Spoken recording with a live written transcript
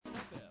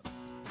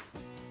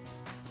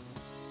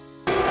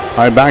All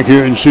right, back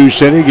here in Sioux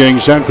City, getting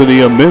set for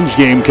the men's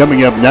game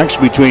coming up next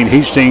between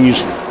Hastings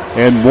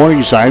and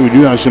Morningside. We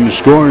do have some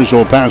scores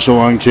we'll pass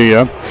along to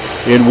you.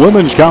 In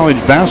women's college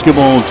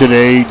basketball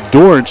today,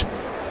 Dort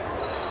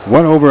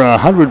went over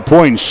 100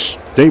 points.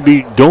 They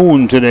beat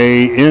Doane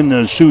today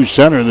in Sioux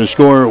Center. The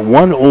score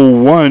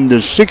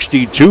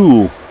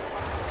 101-62.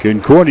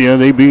 Concordia,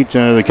 they beat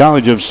the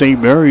College of St.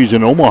 Mary's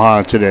in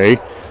Omaha today.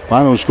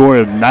 Final score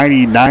of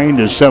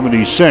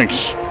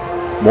 99-76.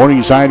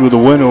 Morningside with a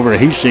win over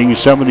Hastings,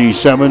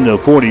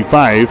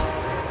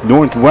 77-45.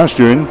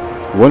 Northwestern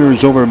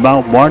winners over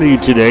Mount Marty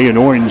today in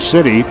Orange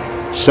City,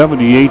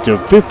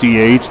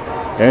 78-58.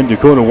 And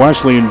Dakota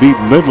Wesleyan beat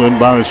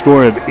Midland by a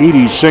score of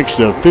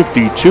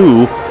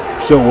 86-52.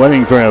 Still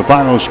waiting for a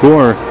final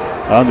score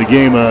on the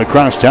game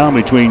across town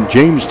between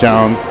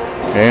Jamestown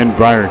and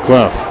Briar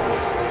Clough.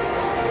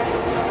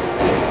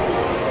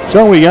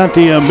 So we got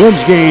the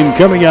men's game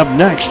coming up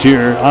next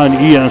here on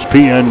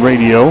ESPN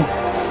Radio.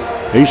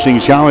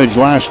 Hastings College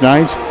last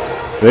night,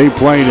 they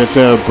played at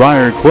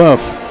Briar Clough.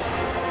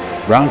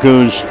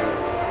 Broncos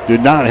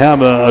did not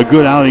have a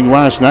good outing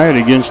last night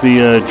against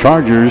the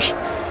Chargers.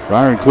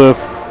 Briar Clough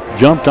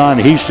jumped on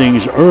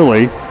Hastings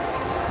early,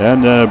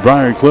 and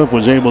Briar Clough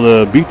was able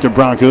to beat the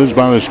Broncos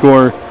by the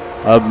score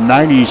of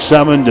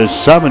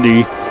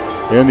 97-70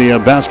 in the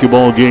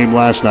basketball game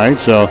last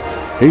night. So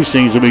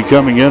Hastings will be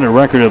coming in a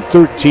record of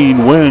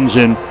 13 wins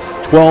and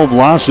 12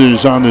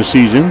 losses on the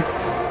season.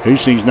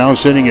 Hastings now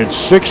sitting at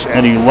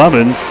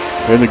 6-11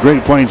 in the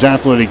Great Plains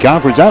Athletic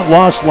Conference. That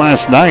loss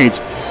last night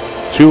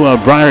to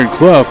Briar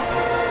Clough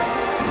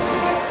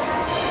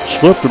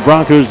slipped the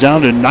Broncos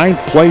down to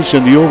 9th place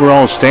in the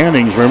overall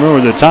standings.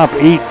 Remember, the top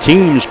 8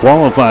 teams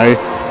qualify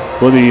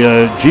for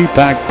the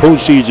GPAC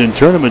postseason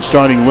tournament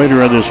starting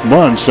later this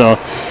month. So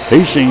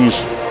Hastings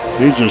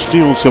needs to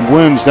steal some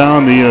wins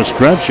down the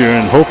stretch here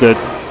and hope that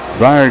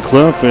Briar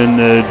Clough and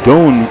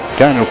Doane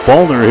kind of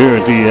falter here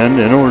at the end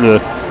in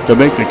order to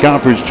make the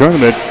conference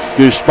tournament,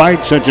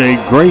 despite such a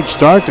great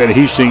start that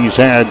Hastings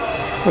had.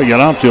 We got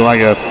off to like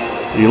a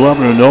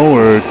 11-0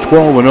 or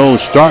 12-0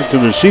 start to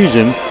the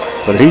season,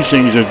 but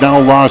Hastings has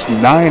now lost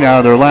 9 out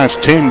of their last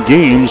 10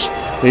 games.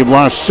 They've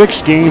lost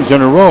 6 games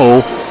in a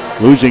row,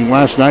 losing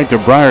last night to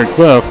Briar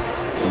Clough,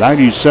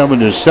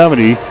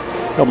 97-70. A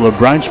couple of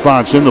bright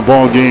spots in the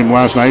ball game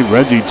last night.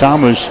 Reggie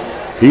Thomas,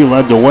 he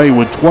led the way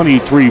with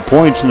 23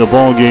 points in the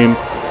ball game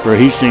for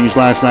Hastings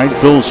last night.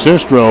 Phil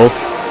Sistro,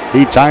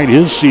 he tied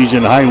his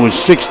season high with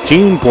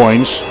 16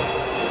 points.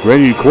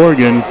 Grady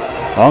Corrigan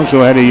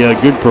also had a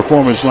good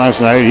performance last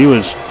night. He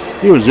was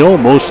ill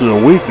most of the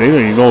week. They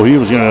didn't even know he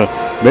was going to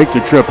make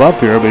the trip up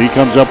here, but he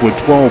comes up with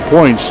 12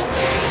 points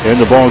in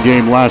the ball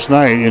game last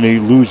night in a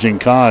losing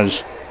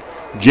cause.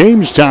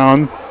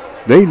 Jamestown,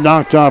 they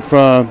knocked off,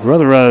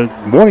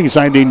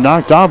 Morningside, they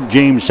knocked off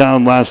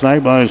Jamestown last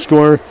night by a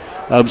score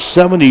of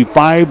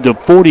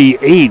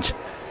 75-48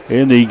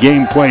 in the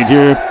game played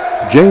here.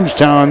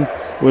 Jamestown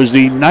was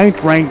the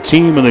 9th ranked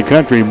team in the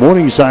country.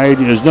 Morningside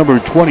is number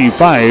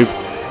 25,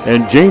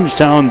 and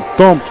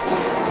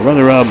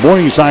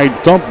Morningside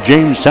thumped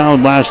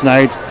Jamestown last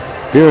night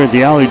here at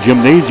the Alley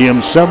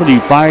Gymnasium,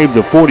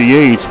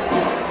 75-48.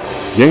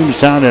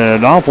 Jamestown had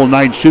an awful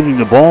night shooting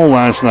the ball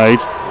last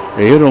night.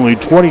 They hit only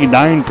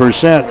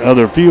 29% of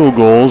their field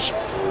goals.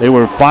 They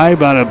were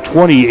 5 out of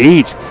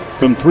 28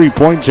 from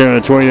three-point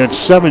territory. That's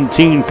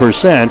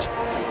 17%.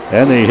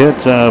 And they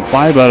hit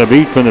 5 out of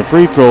 8 from the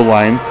free throw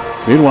line.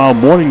 Meanwhile,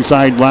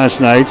 Morningside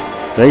last night,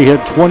 they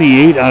hit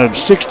 28 out of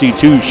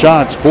 62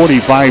 shots,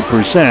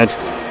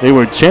 45%. They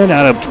were 10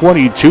 out of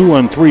 22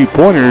 on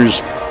three-pointers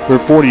for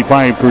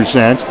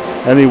 45%.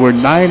 And they were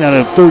 9 out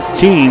of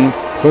 13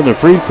 from the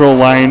free throw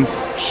line,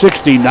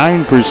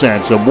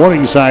 69%. So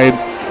Morningside,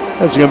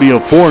 that's going to be a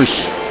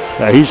force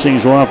that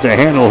Hastings will have to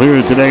handle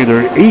here today.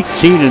 They're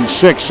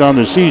 18-6 on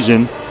the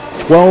season,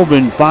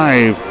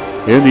 12-5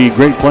 in the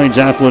Great Plains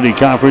Athletic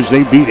Conference.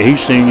 They beat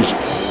Hastings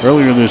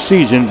earlier this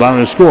season by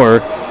a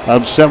score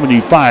of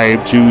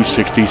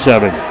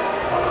 75-67.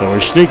 So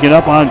we're sneaking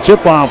up on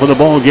tip-off of the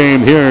ball game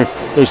here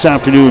this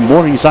afternoon.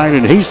 Morningside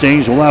and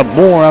Hastings will have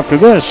more after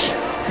this.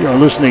 You're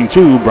listening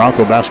to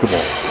Bronco Basketball.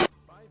 5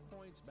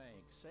 Points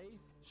Bank, safe,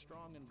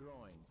 strong, and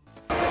growing.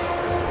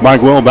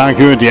 Mike Well back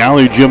here at the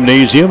Alley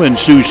Gymnasium in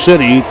Sioux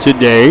City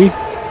today.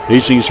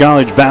 Hastings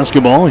College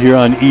basketball here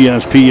on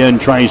ESPN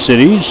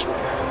Tri-Cities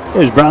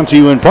is brought to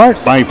you in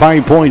part by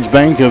 5 Points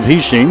Bank of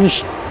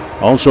Hastings,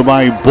 also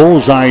by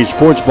Bullseye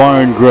Sports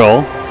Bar and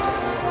Grill,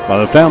 by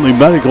the Family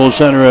Medical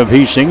Center of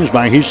Hastings,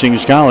 by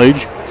Hastings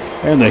College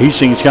and the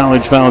Hastings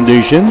College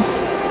Foundation,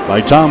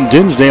 by Tom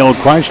Dinsdale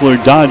Chrysler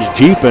Dodge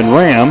Jeep and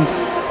Ram,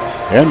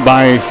 and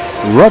by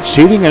Ruts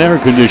Heating and Air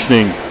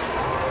Conditioning.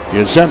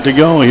 It's set to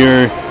go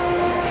here.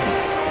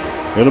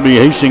 It'll be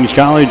Hastings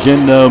College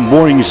in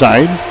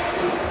Morningside.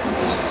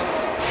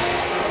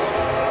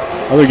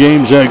 Other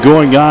games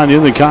going on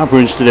in the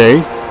conference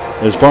today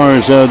as far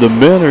as the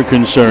men are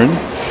concerned.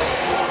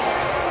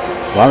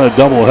 A lot of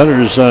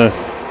doubleheaders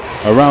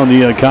around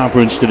the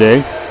conference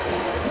today.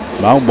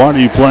 Mount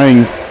Marty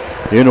playing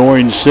in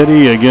Orange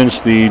City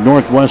against the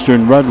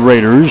Northwestern Red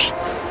Raiders.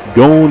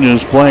 Doane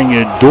is playing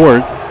at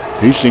Dordt.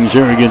 Hastings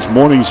here against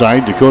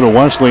Morningside. Dakota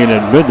Wesleyan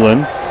at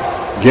Midland.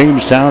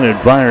 Jamestown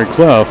at Briar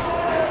Cliff.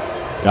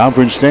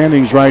 Conference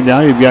standings right now,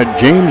 you've got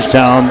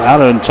Jamestown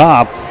out on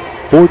top,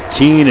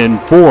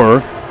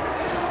 14-4.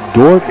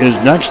 Dordt is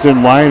next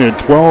in line at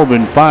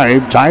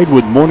 12-5, tied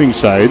with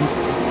Morningside.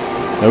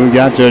 Then we've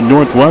got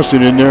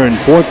Northwestern in there in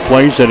fourth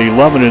place at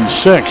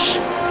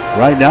 11-6.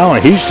 Right now,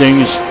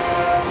 Hastings,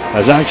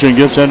 as action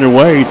gets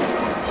underway,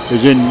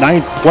 is in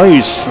ninth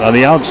place on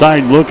the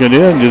outside looking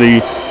into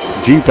the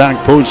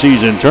GPAC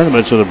postseason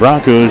tournament. So the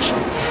Broncos,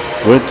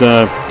 with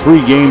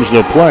 3 games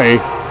to play,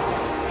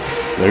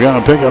 they're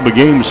going to pick up a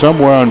game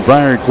somewhere on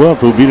Briar Cliff,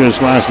 who beat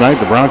us last night.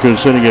 The Broncos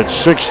sitting at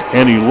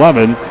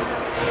 6-11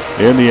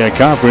 in the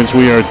conference.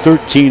 We are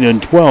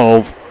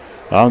 13-12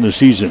 on the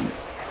season.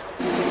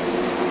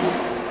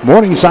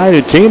 Morningside,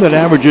 a team that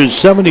averages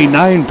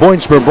 79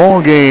 points per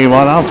ball game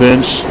on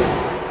offense.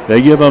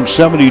 They give up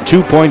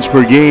 72 points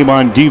per game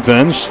on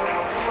defense.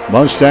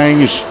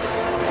 Mustangs,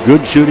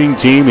 good shooting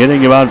team,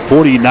 hitting about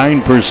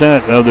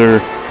 49% of their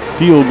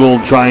field goal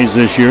tries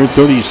this year,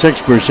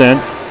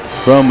 36%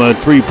 from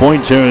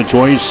three-point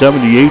territory,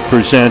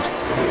 78%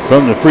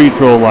 from the free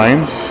throw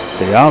line.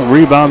 They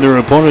out-rebound their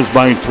opponents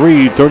by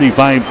 3,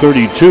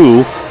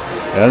 35-32.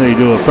 And they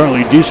do a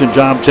fairly decent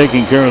job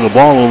taking care of the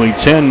ball. Only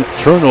 10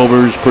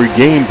 turnovers per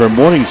game for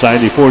Morningside.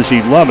 They force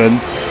 11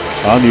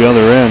 on the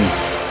other end.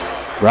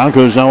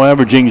 Broncos now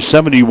averaging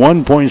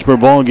 71 points per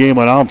ball game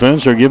on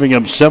offense. They're giving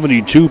up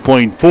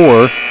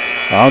 72.4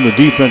 on the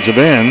defensive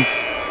end.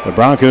 The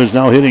Broncos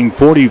now hitting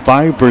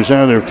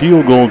 45% of their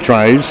field goal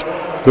tries,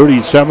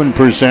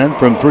 37%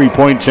 from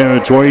three-point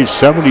territory,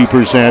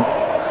 70%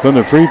 from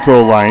the free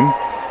throw line.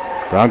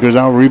 Broncos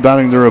out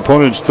rebounding their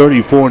opponents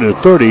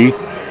 34-30.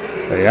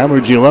 They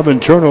average 11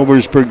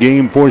 turnovers per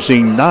game,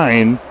 forcing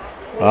 9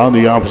 on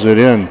the opposite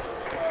end.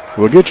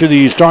 We'll get you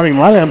the starting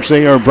lineups.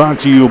 They are brought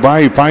to you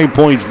by 5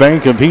 Points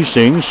Bank of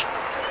Hastings.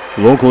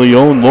 Locally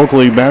owned,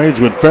 locally managed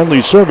with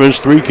friendly service,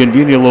 3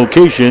 convenient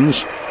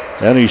locations,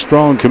 and a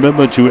strong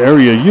commitment to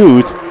area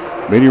youth.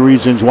 Many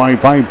reasons why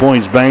 5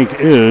 Points Bank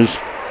is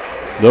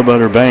the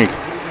better bank.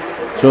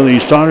 So the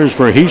starters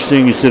for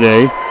Hastings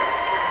today,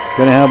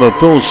 going to have a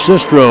Phil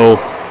Sistro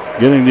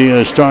getting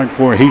the start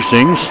for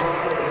Hastings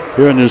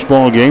here in this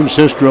ball game.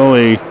 Sistro,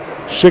 a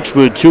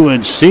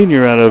 6'2"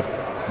 senior out of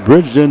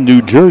Bridgeton,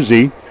 New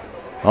Jersey.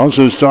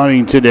 Also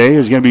starting today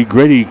is going to be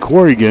Grady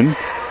Corrigan.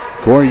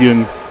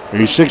 Corrigan,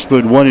 a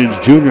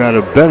 6'1" junior out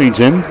of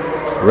Bennington.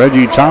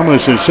 Reggie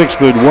Thomas, a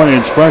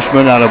 6'1"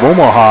 freshman out of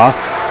Omaha.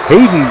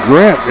 Hayden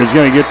Grant is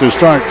going to get the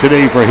start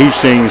today for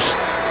Hastings.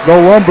 The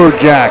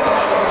Lumberjack,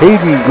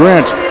 Hayden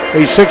Grant,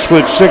 a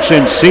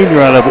 6'6"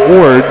 senior out of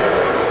Ord.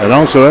 And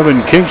also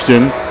Evan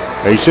Kingston,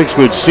 a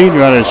 6'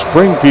 senior out of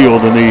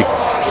Springfield in the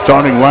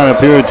starting lineup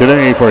here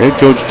today for head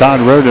coach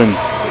Todd Reardon.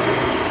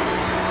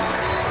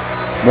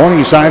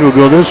 Morningside will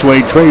go this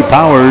way. Trey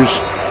Powers.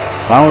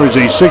 Powers,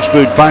 a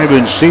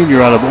 6'5"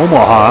 senior out of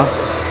Omaha.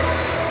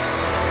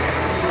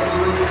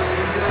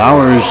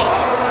 Powers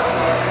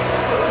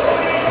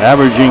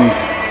averaging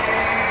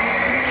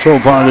so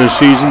far this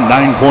season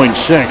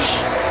 9.6.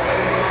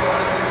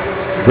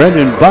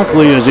 Brendan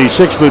Buckley is a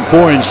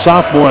 6'4"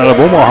 sophomore out of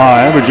Omaha,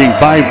 averaging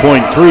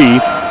 5.3.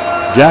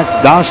 Jack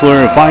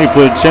Dossler, a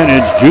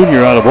 5'10"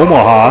 junior out of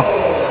Omaha,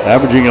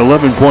 averaging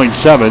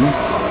 11.7.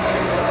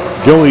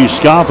 Joey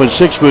Scoff, a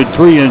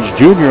 6'3"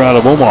 junior out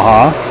of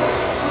Omaha.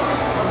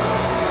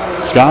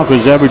 Scoff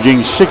is averaging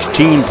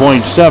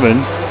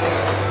 16.7.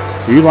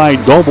 Eli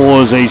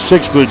Doble is a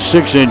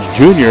 6'6"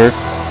 junior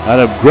out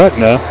of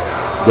Gretna.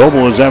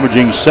 Doble is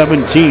averaging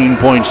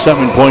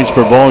 17.7 points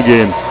per ball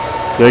game.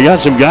 They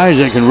got some guys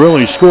that can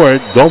really score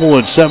it. Doble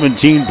at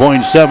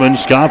 17.7,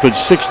 Scoff at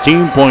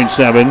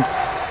 16.7.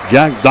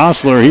 Jack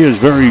Dossler, he is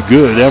very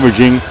good,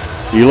 averaging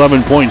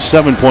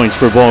 11.7 points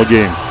per ball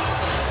game.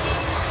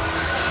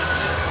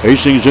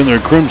 Hastings in their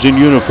crimson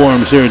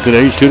uniforms here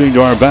today, shooting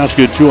to our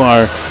basket to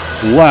our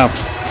left.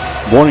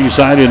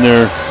 Morningside in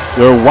their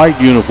white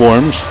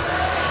uniforms.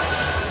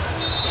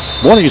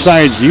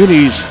 Morningside's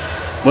unis,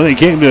 when they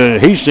came to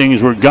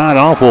Hastings, were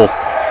god-awful.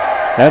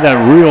 Had that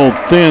real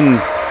thin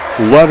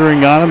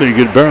lettering on them. You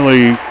could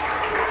barely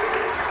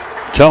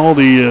tell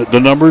the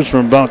numbers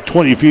from about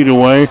 20 feet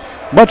away.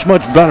 Much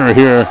better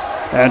here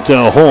at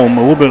home.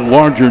 A little bit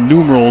larger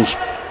numerals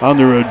on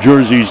their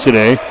jerseys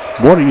today.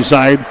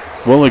 Morningside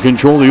will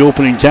control the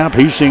opening tap.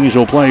 Hastings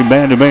will play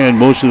man-to-man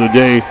most of the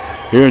day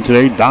here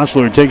today.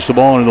 Dossler takes the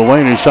ball into the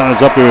lane. His shot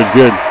is up there. It's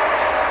good.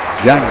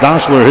 Jack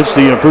Dossler hits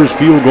the first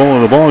field goal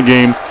of the ball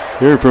game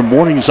here from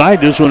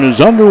Morningside. This one is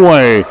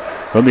underway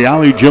from the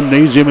Alley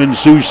Gymnasium in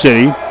Sioux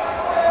City.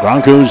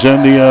 Broncos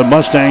and the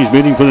Mustangs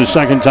meeting for the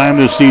second time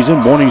this season.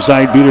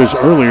 Morningside beat us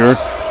earlier,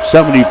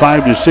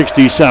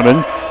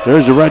 75-67.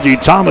 There's the Reggie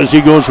Thomas. He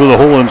goes for the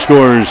hole and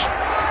scores.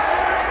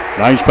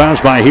 Nice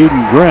pass by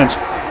Hayden Grant.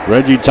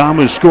 Reggie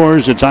Thomas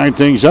scores to tie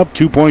things up.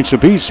 2 points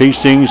apiece,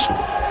 Hastings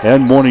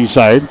and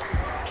Morningside.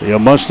 The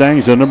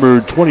Mustangs, the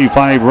number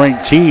 25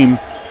 ranked team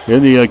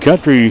in the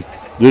country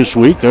this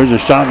week. There's a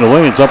shot in the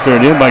lane. It's up there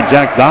and in by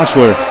Jack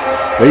Dossler.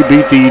 They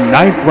beat the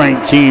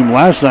 9th-ranked team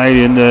last night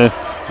in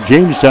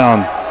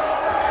Jamestown,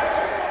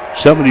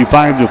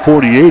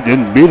 75-48.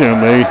 Didn't beat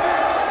them. They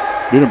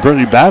beat them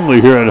pretty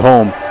badly here at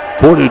home.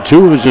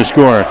 4-2 is the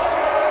score.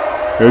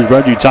 There's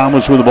Reggie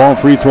Thomas with the ball.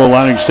 Free throw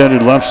line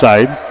extended left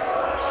side.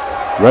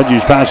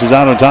 Reggie's pass is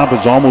out on top.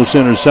 It's almost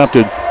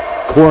intercepted.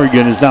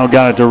 Corrigan has now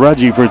got it to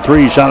Reggie for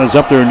three. Shot is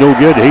up there, no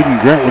good. Hayden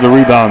Grant with a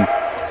rebound.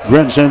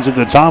 Grant sends it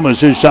to Thomas.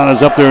 His shot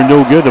is up there,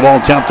 no good. The ball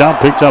tapped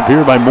out, picked up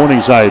here by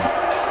Morningside.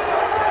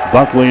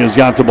 Buckley has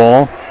got the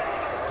ball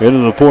into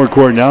the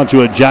forecourt now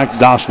to a Jack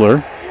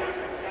Dossler.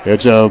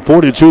 It's a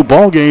 4-2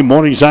 ball game.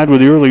 Morningside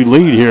with the early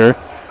lead here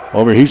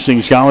over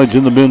Hastings College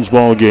in the men's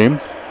ball game.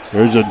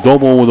 There's a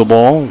Doble with the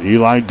ball.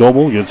 Eli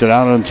Doble gets it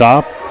out on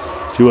top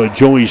to a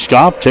Joey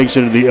Scoff. Takes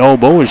it to the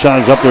elbow. His shot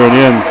is up there and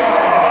in.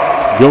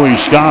 Joey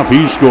Scoff,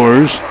 he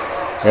scores.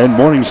 And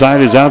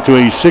Morningside is out to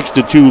a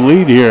 6-2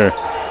 lead here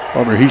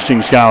over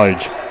Hastings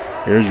College.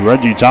 Here's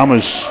Reggie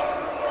Thomas.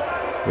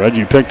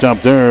 Reggie picked up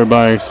there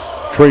by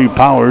Trey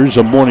Powers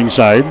of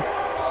Morningside.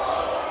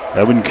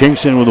 Evan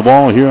Kingston with the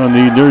ball here on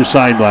the near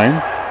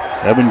sideline.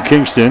 Evan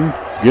Kingston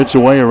gets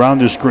away around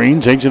the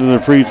screen, takes it to the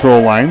free throw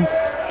line.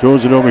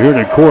 Throws it over here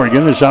to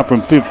Corrigan. A shot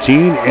from 15,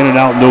 in and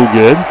out, no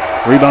good.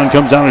 Rebound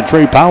comes down to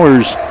Trey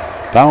Powers.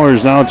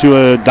 Powers now to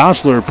a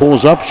Dossler,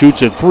 pulls up,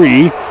 shoots at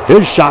three.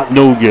 His shot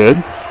no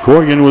good.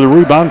 Corrigan with a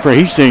rebound for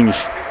Hastings.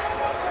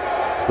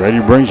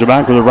 Reggie brings it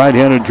back with a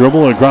right-handed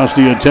dribble across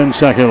the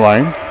 10-second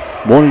line.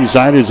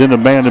 Morningside is in a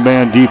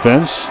man-to-man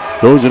defense.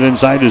 Throws it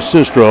inside to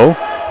Sistro.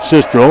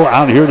 Sistro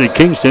out here to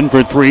Kingston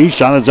for three.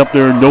 Shot is up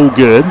there, no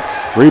good.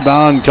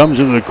 Rebound comes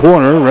into the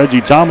corner.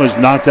 Reggie Thomas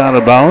knocked out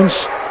of bounds.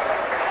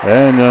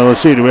 And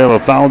let's see, do we have a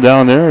foul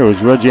down there? It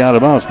was Reggie out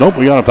of bounds. Nope,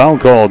 we got a foul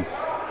called.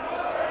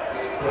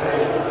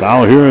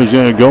 Foul here is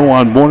going to go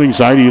on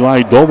Morningside.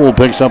 Eli Doble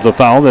picks up the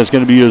foul. That's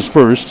going to be his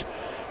first.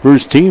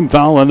 First team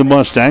foul on the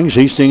Mustangs.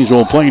 Hastings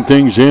will play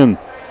things in.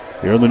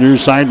 Here on the near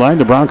sideline,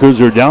 the Broncos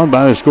are down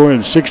by a score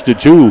of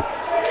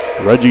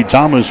 6-2. Reggie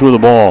Thomas with the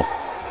ball.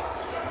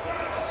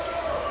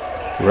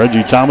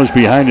 Reggie Thomas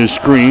behind his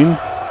screen.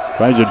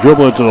 Tries to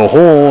dribble it to the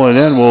hole, and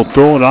then will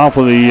throw it off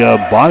of the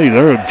body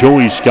there of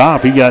Joey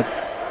Scoff.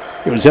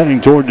 He was heading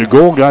toward the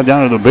goal, got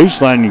down to the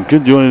baseline and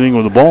couldn't do anything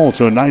with the ball.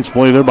 So a nice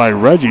play there by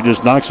Reggie.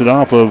 Just knocks it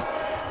off of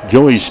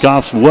Joey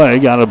Scoff's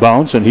leg out of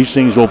bounds, and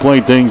Hastings will play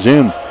things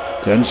in.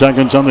 10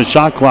 seconds on the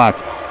shot clock.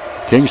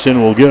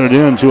 Kingston will get it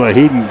in to a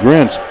Hayden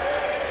Grant.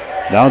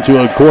 Down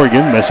to a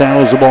Corrigan. Messana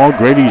has the ball.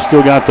 Grady's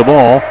still got the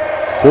ball.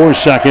 4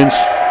 seconds.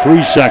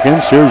 3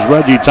 seconds. Here's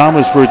Reggie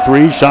Thomas for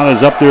three. Shot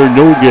is up there,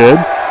 no good.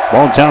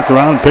 Ball tapped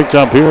around, picked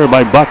up here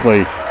by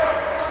Buckley.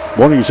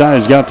 Morningside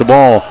has got the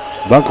ball.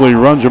 Buckley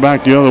runs her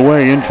back the other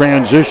way in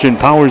transition.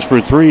 Powers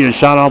for three. A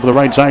shot off the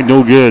right side,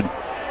 no good.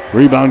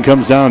 Rebound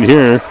comes down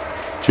here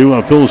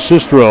to Phil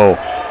Sistro.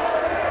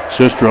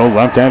 Sistro,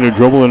 left-handed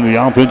dribble into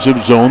the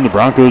offensive zone. The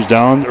Broncos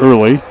down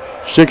early.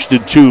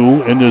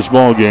 6-2 in this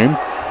ball game.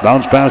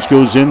 Bounce pass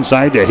goes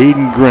inside to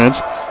Hayden Grant.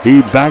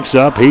 He backs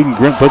up. Hayden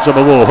Grant puts up a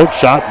little hook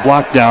shot,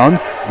 blocked down.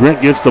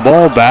 Grant gets the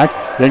ball back,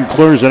 then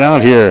clears it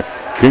out here.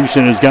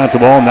 Kingston has got the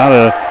ball. Now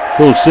to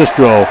Phil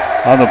Sistro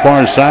on the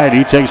far side.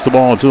 He takes the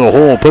ball to the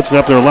hole, puts it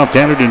up there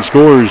left-handed and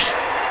scores.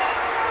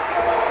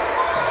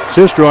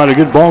 Sistro had a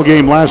good ball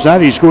game last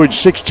night. He scored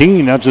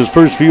 16. That's his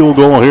first field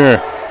goal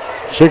here.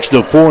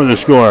 6-4 the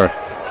score.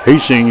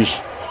 Hastings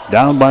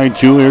down by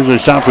 2. Here's a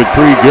shot for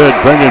three. Good.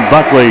 Brendan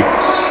Buckley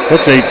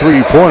hits a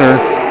three-pointer.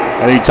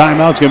 And a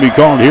timeout's going to be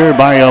called here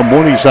by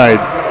Morningside.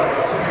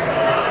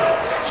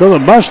 So the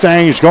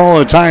Mustangs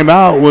call a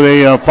timeout with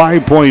a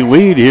 5-point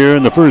lead here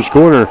in the first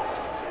quarter.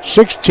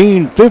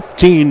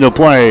 16-15 to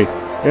play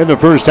in the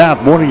first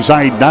half.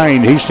 Morningside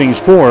 9, Hastings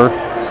 4.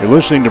 You're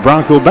listening to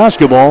Bronco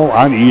Basketball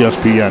on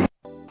ESPN.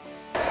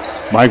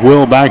 Mike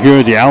Will back here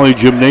at the Alley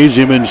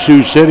Gymnasium in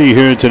Sioux City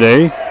here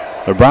today.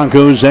 The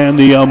Broncos and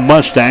the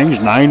Mustangs,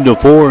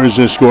 9-4 is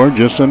the score,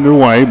 just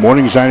underway.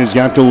 Morningside has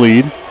got the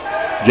lead.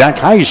 Jack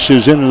Heiss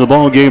is into the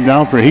ball game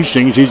now for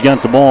Hastings. He's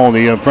got the ball,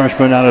 the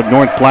freshman out of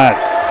North Platte.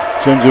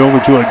 Sends it over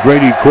to a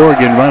Grady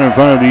Corrigan right in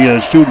front of the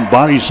student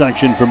body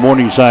section for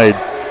Morningside.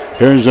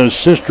 Here's a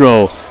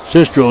Sistro.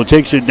 Sistro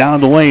takes it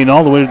down the lane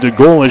all the way to the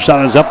goal. His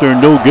shot is up there,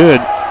 no good.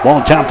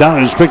 Ball tapped down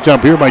and is picked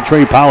up here by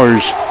Trey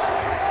Powers.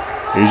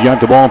 He's got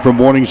the ball from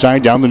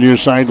Morningside down the near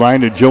sideline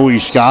to Joey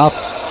Scoff.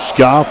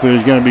 Scoff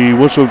is going to be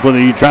whistled for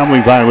the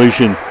traveling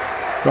violation.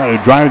 Trying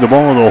to drive the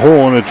ball in the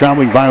hole, and a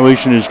traveling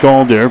violation is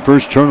called there.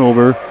 First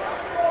turnover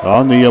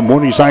on the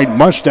Morningside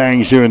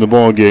Mustangs here in the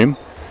ball game.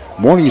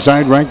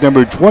 Morningside ranked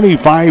number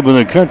 25 in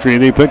the country.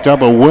 They picked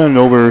up a win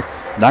over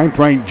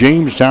 9th-ranked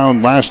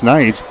Jamestown last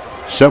night,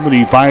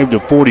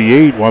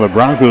 75-48, while the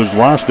Broncos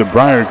lost to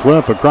Briar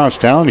Cliff across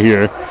town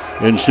here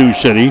in Sioux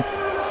City,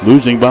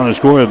 losing by a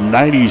score of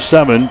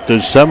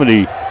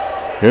 97-70.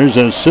 Here's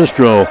a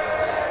Sistro.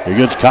 He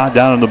gets caught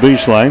down on the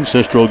baseline.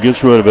 Sistro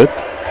gets rid of it.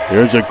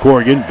 Here's a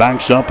Corrigan,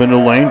 backs up in the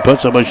lane,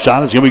 puts up a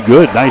shot. It's going to be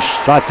good. Nice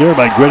shot there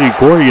by Grady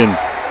Corrigan.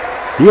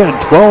 He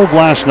had 12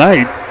 last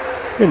night.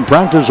 Didn't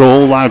practice a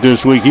whole lot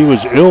this week. He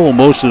was ill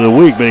most of the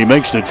week, but he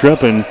makes the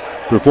trip and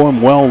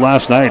performed well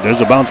last night. There's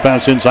a bounce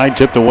pass inside,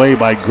 tipped away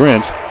by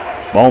Grint.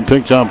 Ball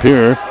picked up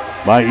here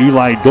by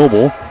Eli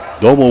Doble.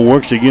 Doble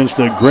works against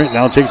the Grint.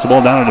 Now takes the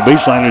ball down on the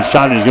baseline. His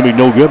shot is going to be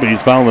no good, but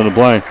he's fouling the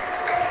play.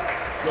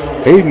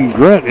 Hayden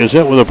Grint is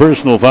hit with a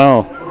personal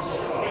foul.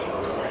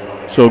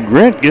 So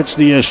Grint gets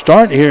the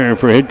start here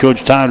for head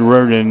coach Todd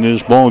Reardon in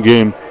this ball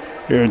game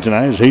here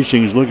tonight, as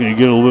Hastings looking to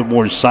get a little bit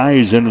more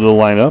size into the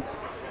lineup.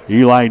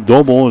 Eli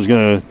Doble is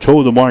going to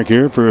toe the mark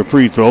here for a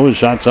free throw. His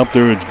shot's up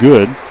there. It's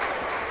good.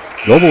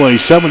 Doble, a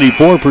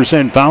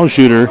 74% foul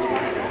shooter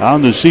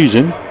on the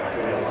season.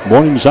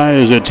 Morningside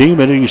as a team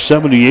hitting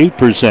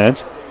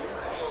 78%.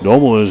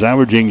 Doble is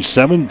averaging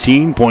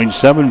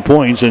 17.7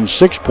 points and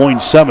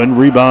 6.7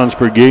 rebounds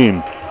per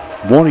game.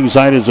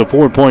 Morningside is a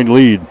 4-point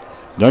lead.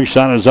 Next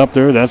shot is up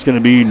there. That's going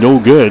to be no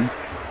good.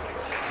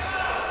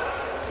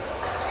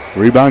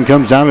 Rebound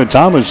comes down to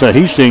Thomas at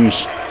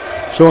Hastings.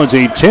 So it's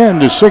a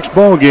 10-6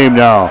 ball game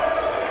now.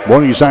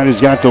 Morningside has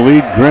got the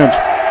lead. Grint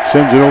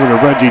sends it over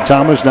to Reggie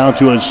Thomas. Now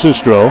to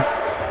Sistro.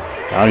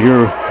 Out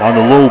here on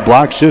the low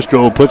block,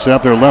 Sistro puts it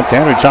up there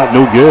left-handed. Shot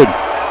no good.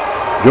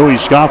 Joey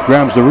Scoff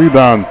grabs the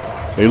rebound.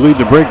 They lead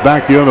the break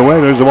back the other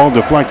way. There's the ball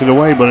deflected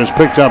away, but it's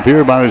picked up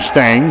here by the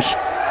Stangs.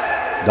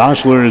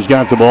 Dossler has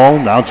got the ball.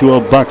 Now to a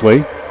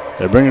Buckley.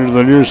 They bring it to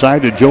the near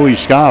side to Joey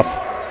Scoff.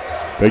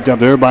 Picked up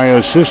there by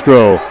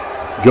Sistro.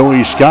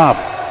 Joey Scoff.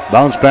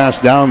 Bounce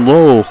pass down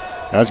low.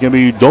 That's going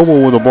to be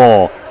Doble with the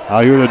ball.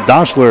 Out here to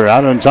Dossler.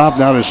 Out on top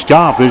now to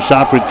Scoff. His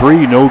shot for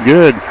three. No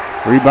good.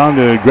 Rebound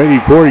to Grady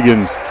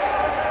Corrigan.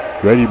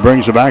 Grady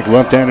brings it back.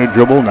 Left-handed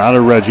dribble. Now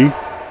to Reggie.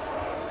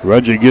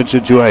 Reggie gets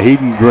it to a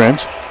Hayden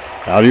Grint.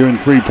 Out here in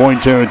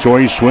three-point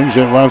territory. Swings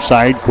it left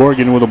side.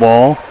 Corrigan with the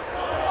ball.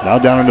 Now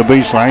down on the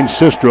baseline.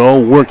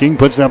 Sistro working.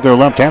 Puts it up there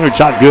left-handed.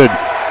 Shot good.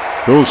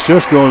 Goes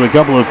Sistro with a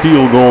couple of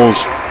field goals.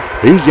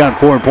 He's got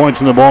 4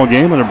 points in the ball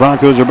game, and the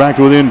Broncos are back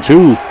to within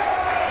 2.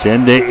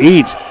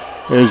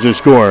 10-8 is the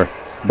score.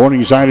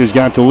 Morningside has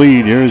got the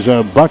lead. Here's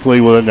Buckley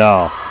with it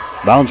now.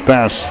 Bounce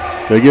pass.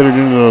 They get it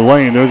into the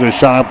lane. There's a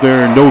shot up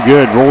there. No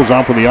good. Rolls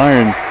off with the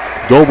iron.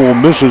 Doble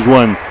misses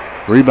one.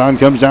 Rebound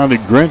comes down to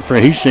Grint for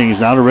Hastings.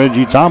 Now to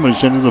Reggie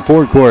Thomas into the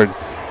forecourt.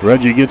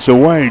 Reggie gets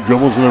away.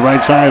 Dribbles to the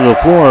right side of the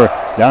floor.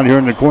 Down here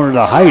in the corner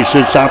to Heiss.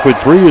 His shot for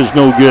three is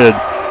no good.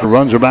 The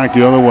runs are back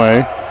the other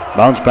way.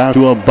 Bounce pass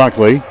to a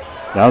Buckley.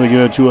 Now they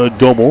get it to a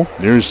Doble.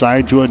 Near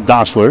side to a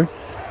Dossler.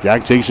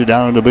 Jack takes it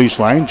down on the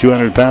baseline.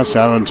 200 pass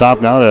down on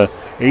top now to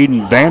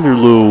Aiden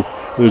Vanderloo,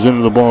 who's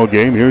into the ball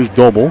game. Here's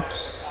Doble.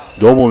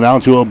 Doble now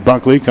to a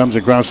Buckley. Comes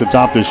across the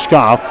top to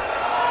Scoff.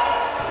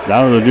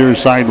 Down to the near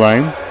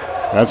sideline.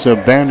 That's a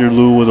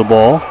Vanderloo with the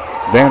ball.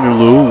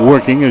 Vanderloo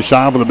working. His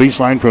shot on the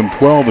baseline from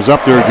 12 is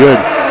up there good.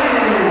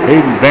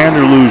 Aiden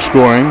Vanderloo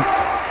scoring.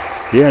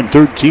 He had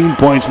 13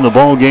 points in the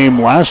ball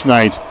game last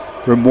night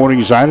for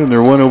Morningside in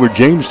their win over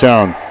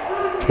Jamestown.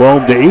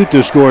 12-8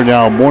 to score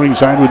now.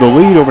 Morningside with the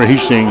lead over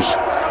Hastings.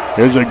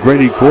 There's a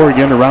Grady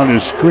Corrigan around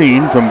his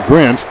screen from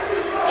Grint.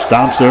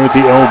 Stops there at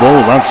the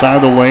elbow, left side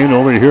of the lane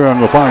over here on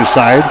the far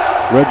side.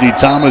 Reggie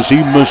Thomas,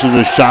 he misses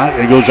a shot.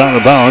 It goes out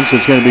of bounds.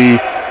 It's going to be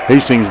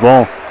Hastings'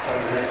 ball.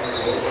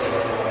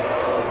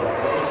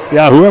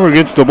 Yeah, whoever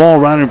gets the ball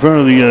right in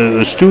front of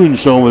the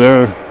students over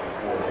there,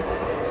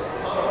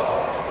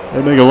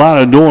 they make a lot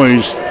of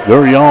noise.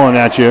 They're yelling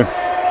at you.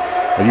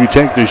 And you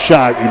take the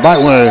shot. You might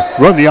want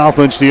to run the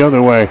offense the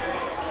other way.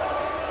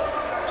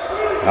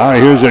 All right,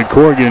 here's a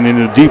Corrigan in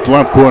the deep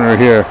left corner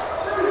here.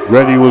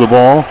 Ready with the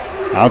ball.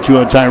 Out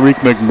to a Tyreek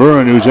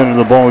McMurrin, who's into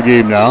the ball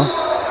game now.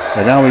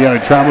 And now we got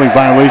a traveling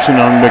violation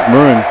on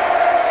McMurrin.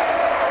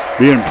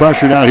 Being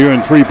pressured out here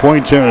in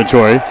three-point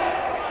territory.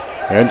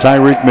 And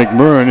Tyreek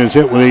McMurrin is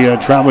hit with a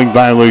traveling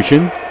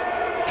violation.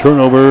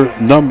 Turnover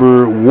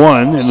number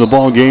 1 in the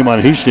ball game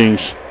on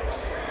Hastings.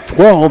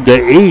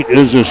 12-8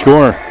 is the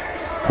score.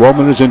 12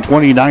 minutes and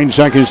 29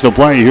 seconds to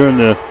play here in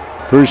the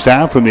first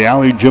half from the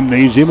Alley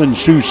Gymnasium in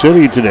Sioux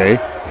City today.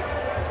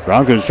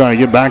 Broncos trying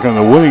to get back on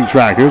the winning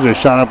track. Here's a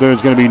shot up there.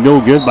 It's going to be no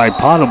good by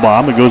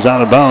Pottebaum. It goes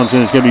out of bounds,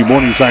 and it's going to be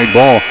Morningside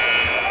ball.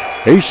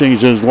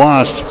 Hastings has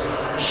lost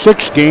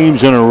 6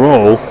 games in a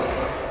row,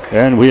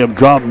 and we have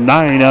dropped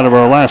 9 out of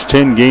our last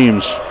 10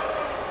 games.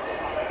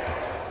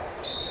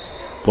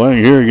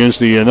 Playing here against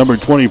the number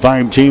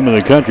 25 team in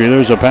the country.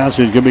 There's a pass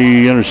that's going to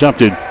be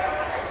intercepted.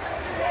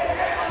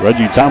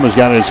 Reggie Thomas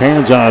got his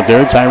hands on it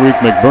there. Tyreek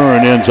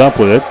McMurrin ends up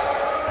with it.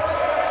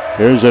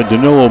 There's a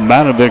Danilo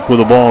Matovic with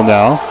the ball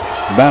now.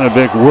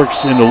 Matovic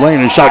works in the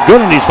lane and shot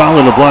good, and he's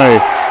fouling the play.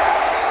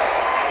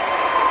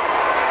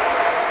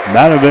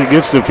 Matovic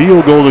gets the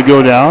field goal to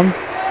go down,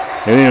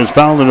 and he is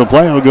fouled in the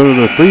play. He'll go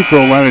to the free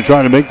throw line and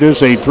try to make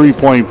this a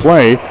 3-point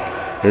play.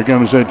 Here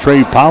comes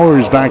Trey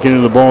Powers back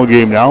into the ball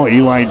game now.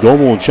 Eli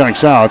Doble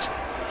checks out.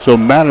 So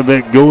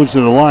Matovic goes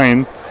to the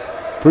line.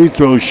 Free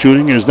throw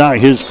shooting is not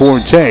his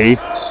forte.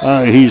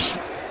 He's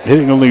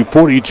hitting only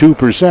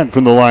 42%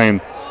 from the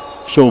line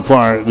so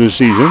far this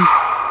season.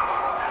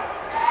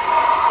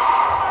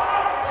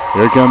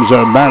 Here comes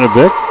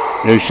Matovic.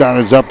 His shot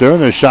is up there,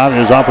 and the shot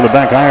is off of the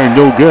back iron,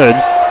 no good.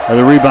 And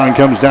the rebound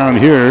comes down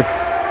here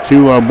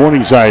to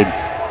Morningside.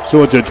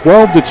 So it's a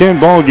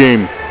 12-10 ball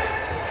game.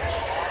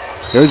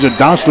 There's a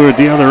Dossler at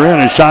the other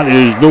end. His shot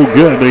is no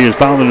good, but he is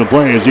fouled in the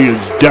play as he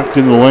is decked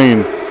in the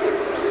lane.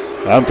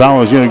 That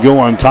foul is going to go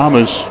on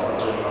Thomas.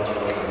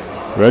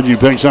 Reggie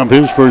picks up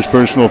his first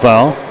personal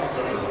foul.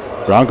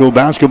 Bronco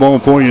basketball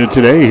for you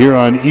today here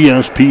on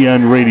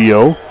ESPN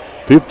Radio.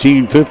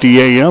 1550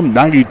 AM,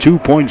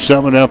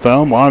 92.7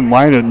 FM,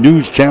 online at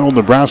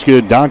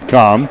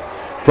newschannelnebraska.com.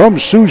 From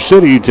Sioux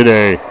City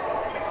today.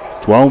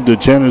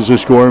 12-10 is the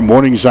score.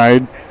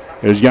 Morningside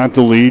has got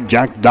the lead.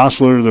 Jack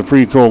Dossler to the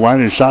free throw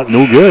line. His shot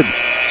no good.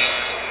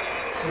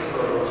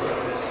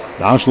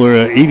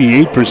 Dossler, an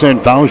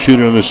 88% foul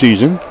shooter in the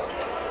season.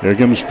 There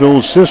comes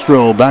Phil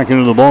Sistro back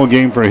into the ball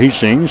game for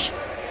Hastings.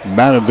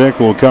 Matovic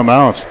will come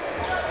out.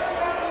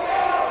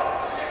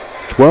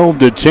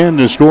 12-10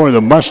 to score.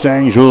 The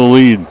Mustangs with the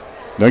lead.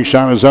 Next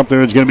shot is up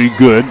there. It's going to be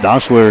good.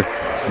 Dossler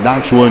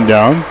knocks one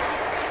down.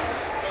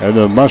 And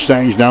the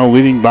Mustangs now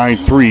leading by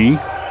 3.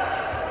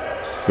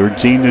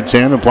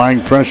 13-10,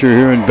 applying pressure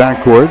here in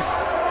backcourt.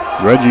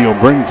 Reggie will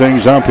bring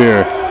things up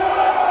here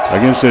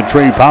against the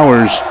Trey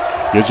Powers.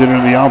 Gets it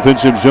into the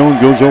offensive zone,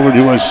 goes over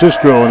to a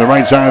Sistro on the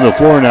right side of the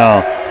floor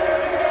now.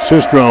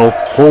 Sistro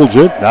holds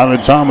it. Now to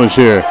Thomas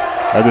here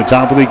at the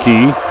top of the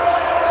key.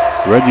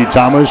 Reggie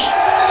Thomas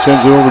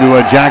sends it over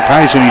to Jack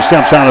Heisen. He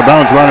steps out of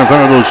bounds right in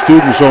front of those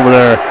students over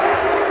there.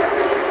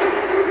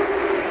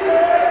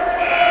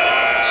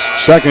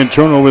 Second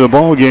turnover of the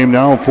ball game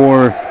now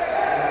for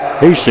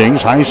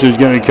Hastings. Heisen is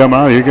going to come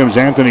out. Here comes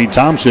Anthony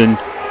Thompson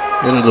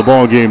into the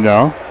ball game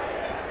now.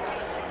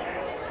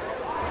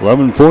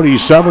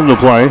 11:47 to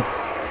play.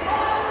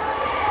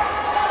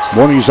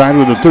 Morningside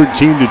with a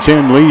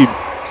 13-10 lead.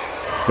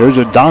 There's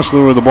a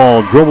Dossler with the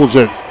ball. Dribbles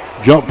it.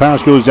 Jump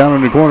pass goes down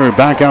in the corner.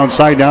 Back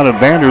outside now to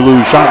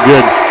Vanderloo. Shot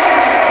good.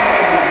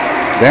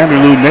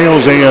 Vanderloo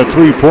nails a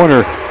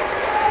three-pointer.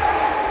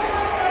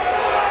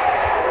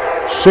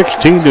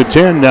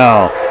 16-10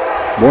 now.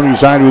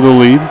 Morningside with the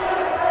lead.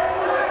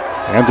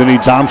 Anthony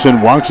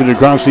Thompson walks it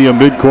across the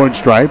midcourt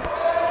stripe.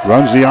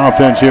 Runs the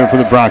offense here for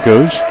the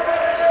Broncos.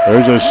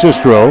 There's a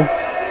Sistro.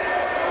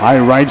 High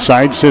right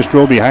side.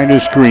 Sistro behind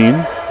his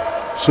screen.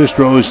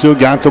 Sistro has still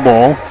got the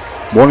ball.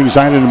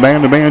 Morningside in a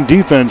man-to-man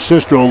defense.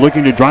 Sistro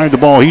looking to drive the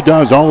ball. He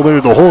does all the way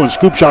to the hole. And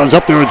scoop shot is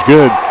up there. It's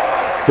good.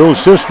 Phil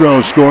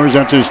Sistro scores.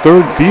 That's his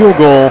third field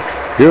goal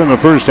here in the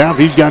first half.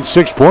 He's got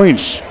 6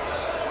 points.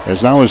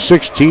 It's now a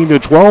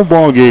 16-12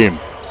 ball game.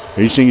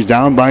 Hastings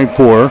down by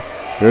 4.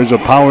 There's a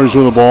Powers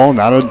with the ball.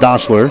 Now to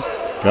Dossler.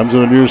 Comes to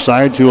the near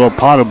side to a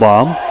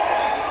Potabom.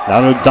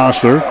 Now to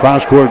Dossler.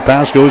 Cross-court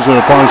pass goes to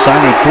the far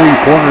side. A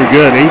three-pointer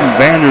good. Aiden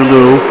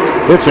Vanderloo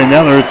hits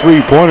another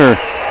three-pointer.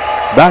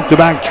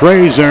 Back-to-back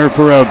trays there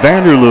for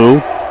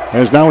Vanderloo.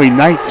 It's now a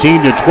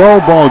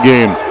 19-12 ball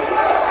game.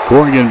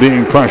 Corrigan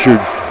being pressured.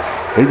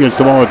 He gets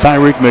the ball to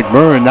Tyreek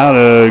McMurrin. Now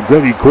to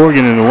Grady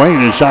Corrigan in the lane.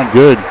 His shot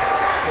good.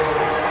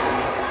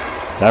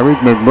 Tyreek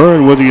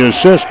McMurrin with the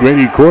assist.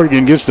 Grady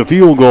Corrigan gets the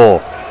field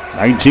goal.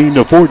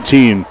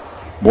 19-14.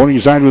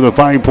 Morningside with a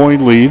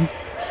 5-point lead.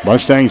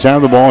 Mustangs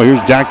have the ball.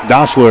 Here's Jack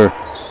Dossler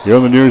here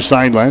on the near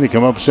sideline. They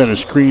come up and set a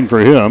screen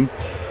for him.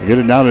 They get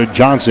it now to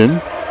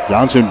Johnson.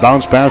 Johnson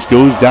bounce pass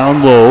goes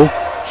down low.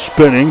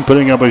 Spinning,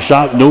 putting up a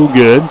shot, no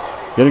good.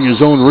 Getting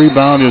his own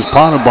rebound is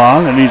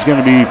Potabon, and he's going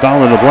to be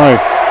fouled in the play.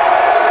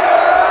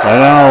 And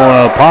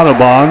now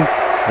Potabon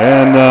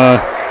and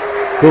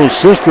Phil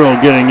Sistro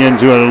getting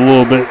into it a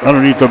little bit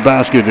underneath the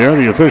basket there.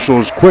 The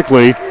officials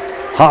quickly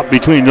hop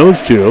between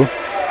those two.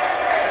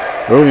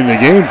 Early in the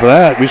game for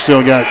that. We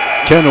still got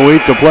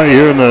 10:08 to play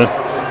here in the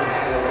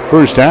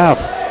first half.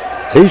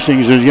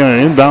 Hastings is going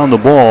to inbound the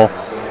ball.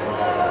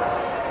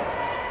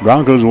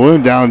 Broncos will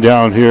inbound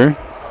down here.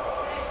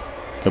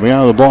 Coming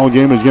out of the ball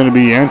game is going to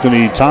be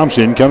Anthony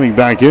Thompson coming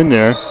back in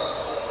there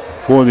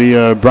for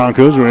the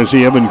Broncos. We're going to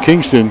see Evan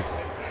Kingston.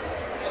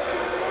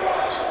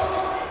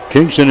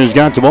 Kingston has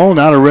got the ball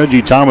now to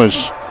Reggie Thomas.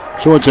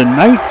 So it's a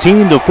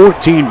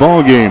 19-14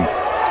 ball game.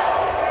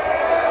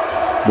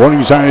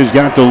 Morningside has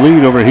got the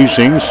lead over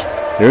Hastings.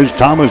 There's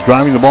Thomas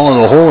driving the ball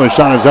in the hole. His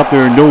shot is up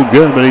there, no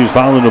good, but he's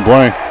fouled in the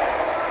play.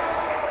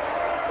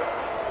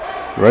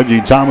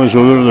 Reggie Thomas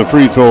will go to the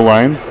free throw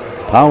line.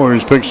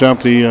 Powers picks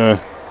up the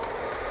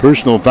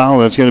personal foul.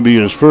 That's going to be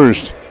his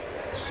first.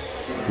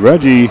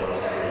 Reggie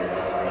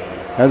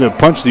had to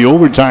punch the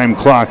overtime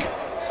clock.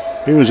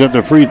 He was at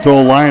the free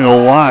throw line a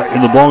lot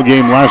in the ball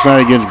game last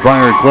night against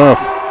Briar Cliff.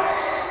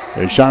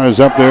 His shot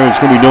is up there. It's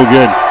going to be no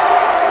good.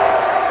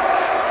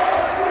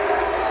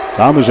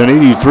 Thomas, an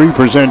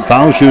 83%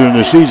 foul shooter in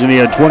the season. He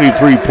had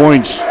 23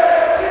 points.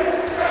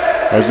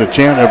 As the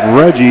chant of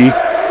Reggie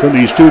from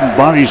the student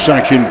body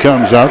section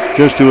comes up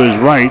just to his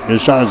right.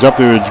 His shot is up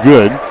there. It's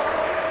good.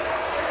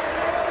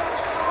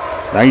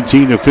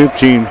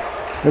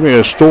 19-15. They may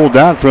have stole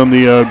that from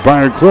the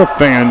Briar Cliff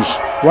fans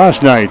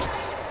last night.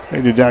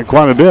 They did that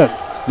quite a bit.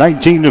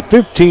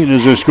 19-15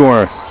 is the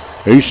score.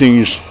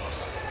 Hastings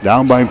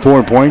down by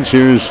 4 points.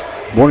 Here's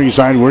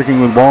Morningside working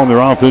with the ball in their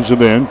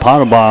offensive end.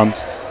 Potabom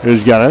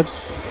has got it.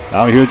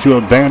 Out here to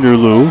a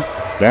Vanderloo.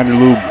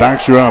 Vanderloo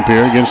backs her up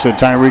here against the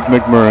Tyreek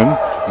McMurrin.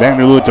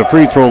 Vanderloo at the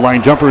free throw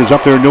line. Jumper is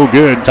up there, no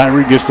good.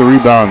 Tyreek gets the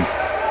rebound.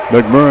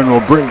 McMurrin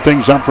will bring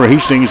things up for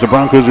Hastings. The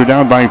Broncos are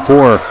down by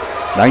 4.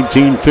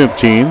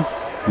 19-15.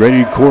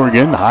 Grady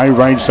Corrigan, high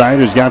right side,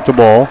 has got the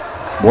ball.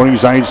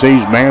 Morningside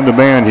stays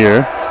man-to-man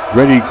here.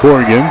 Grady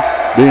Corrigan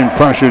being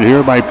pressured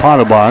here by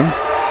Potabon.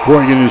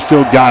 Corrigan has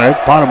still got it.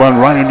 Potabon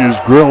right in his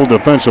grill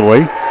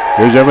defensively.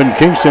 Here's Evan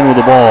Kingston with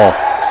the ball.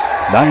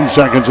 9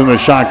 seconds on the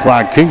shot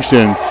clock.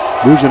 Kingston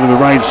moves it to the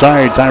right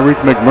side.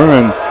 Tyreek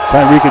McMurrin.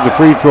 Tyreek at the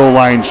free throw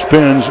line.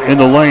 Spins in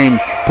the lane.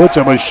 Puts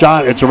up a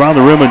shot. It's around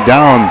the rim and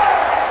down.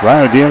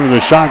 Right at the end of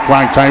the shot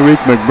clock, Tyreek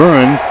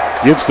McMurrin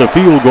gets the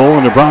field goal,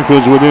 and the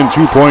Broncos within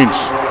 2 points.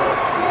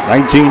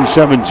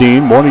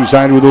 19-17.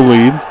 Morningside with the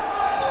lead.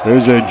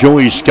 There's a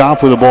Joey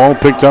Scoff with the ball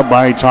picked up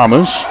by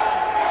Thomas.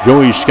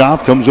 Joey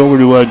Scoff comes over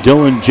to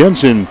Dylan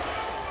Jensen.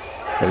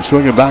 They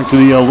swing it back to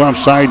the left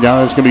side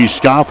now. It's going to be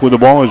Scoff with the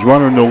ball. His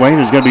runner in the lane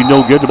is going to be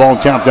no good. The ball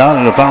tapped out,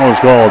 and a foul is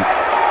called.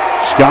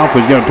 Scoff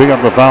is going to pick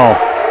up the foul.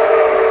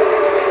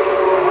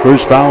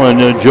 First foul on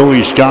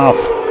Joey Scoff.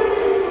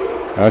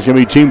 That's going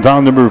to be team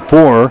foul number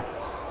 4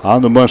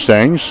 on the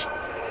Mustangs.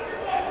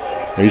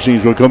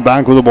 Hastings will come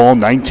back with the ball.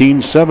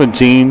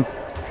 19-17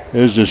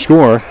 is the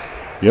score.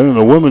 The end of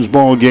the women's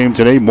ball game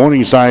today.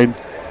 Morningside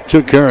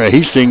took care of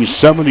Hastings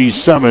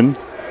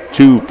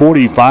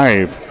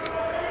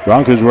 77-45.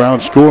 Broncos were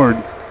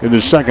outscored in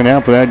the second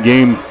half of that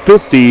game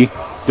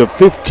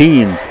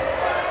 50-15.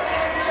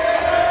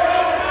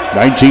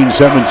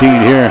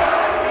 19-17 here.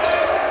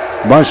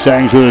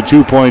 Mustangs with a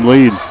 2-point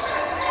lead.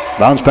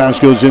 Bounce pass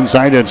goes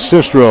inside at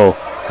Sistro.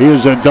 He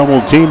is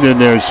double teamed in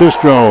there.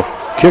 Sistro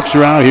kicks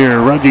her out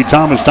here. Reggie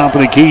Thomas, top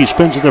of the key,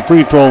 spins at the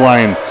free throw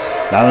line.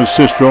 Now is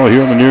Sistro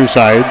here on the near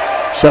side.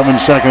 7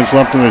 seconds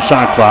left in the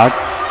shot clock.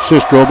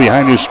 Sistro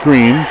behind his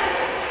screen.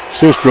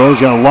 Sistro's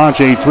going to launch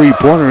a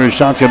three-pointer. His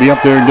shot's going to be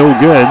up there, no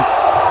good.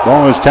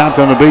 Ball is tapped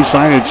on the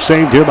baseline. It's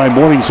saved here by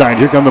Morningside.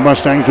 Here come the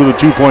Mustangs with a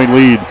 2-point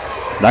lead.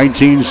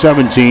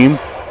 19-17.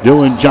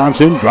 Dylan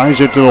Johnson drives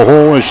it to the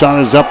hole. His shot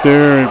is up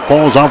there. It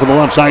falls off of the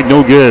left side,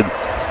 no good.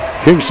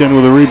 Kingston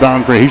with a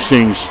rebound for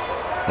Hastings.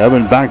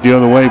 Evan back the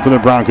other way for the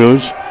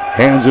Broncos.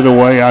 Hands it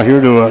away out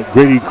here to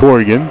Grady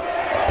Corrigan.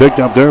 Picked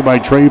up there by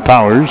Trey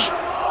Powers.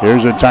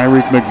 Here's a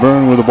Tyreek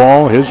McMurrin with the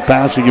ball. His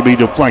pass can be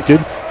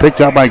deflected.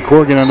 Picked up by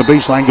Corrigan on the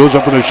baseline. Goes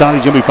up for the shot.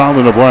 He's going to be fouled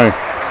in the play.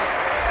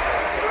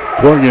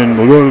 Corrigan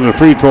will go to the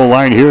free throw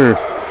line here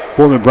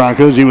for the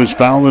Broncos. He was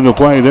fouled in the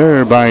play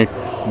there by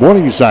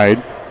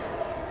Morningside.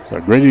 So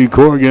Grady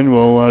Corrigan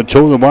will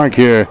toe the mark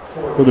here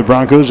for the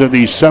Broncos at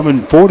the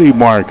 7:40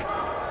 mark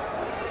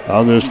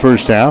on this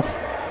first half.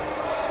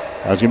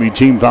 That's going to be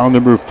team foul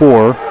number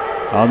 4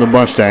 on the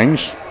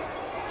Mustangs.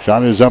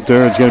 Shot is up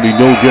there. It's going to be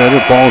no good.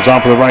 It falls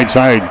off to the right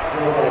side.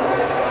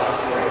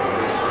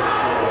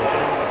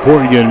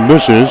 Corrigan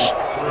misses.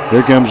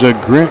 Here comes a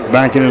Grint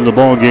back into the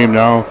ball game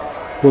now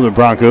for the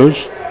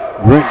Broncos.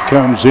 Grint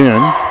comes in.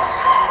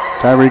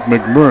 Tyreek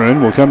McMurrin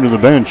will come to the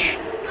bench.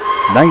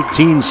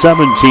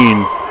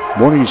 19-17.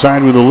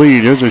 Morningside with the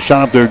lead. Here's a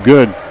shot up there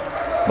good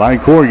by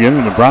Corrigan,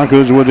 and the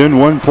Broncos are within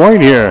 1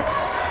 point here.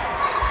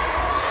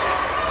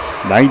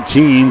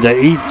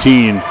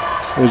 19-18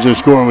 is the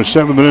score with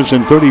 7 minutes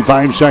and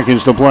 35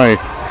 seconds to play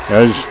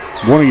as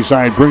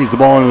Morningside brings the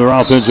ball into their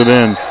offensive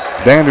end.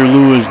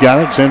 Vanderloo has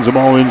got it, sends the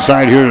ball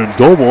inside here to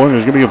Doble, and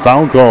there's going to be a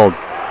foul called.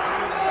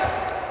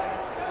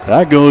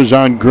 That goes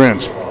on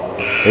Grint.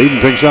 Hayden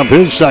picks up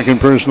his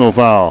second personal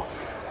foul.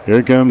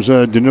 Here comes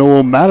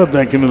Danilo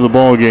Matovec into the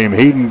ball game.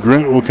 Hayden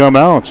Grint will come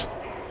out.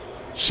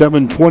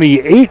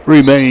 7:28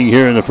 remaining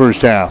here in the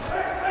first half.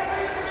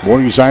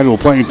 Morningside will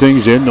play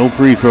things in. No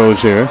free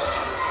throws here.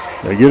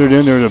 They get it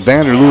in there to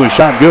Vanderloo. A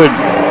shot good.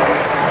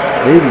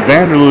 Hayden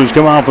Vanderloo has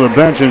come off of the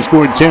bench and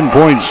scored 10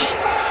 points.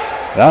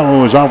 That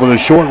one was off with a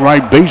short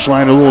right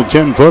baseline, a little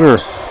 10-footer.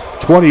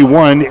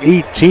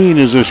 21-18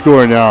 is the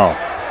score now.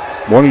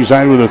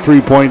 Morningside with a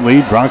 3-point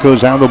lead.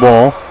 Broncos have the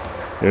ball.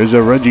 There's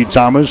a Reggie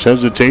Thomas,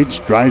 hesitates,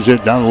 drives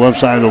it down the left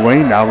side of the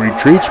lane, now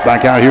retreats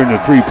back out here in the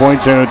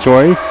 3-point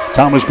territory.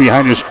 Thomas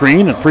behind the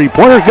screen, a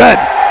 3-pointer, good.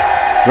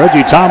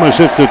 Reggie Thomas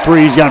hits the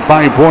 3, he's got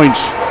 5 points.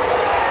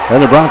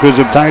 And the Broncos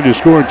have tied to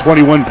score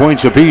 21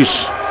 points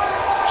apiece.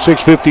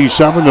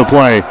 6:57 to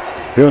play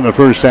here in the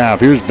first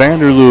half. Here's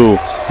Vanderloo,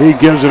 he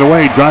gives it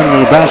away, driving to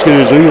the basket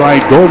is Eli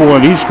Doble,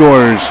 and he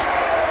scores.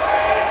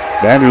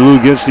 Vanderloo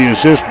gets the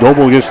assist,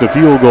 Doble gets the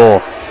field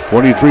goal,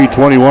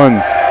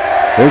 23-21.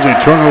 There's a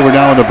turnover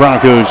now in the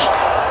Broncos.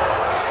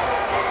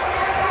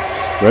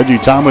 Reggie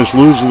Thomas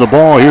loses the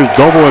ball. Here's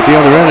Doble at the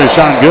other end. A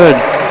shot good.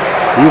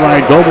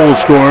 Eli Doble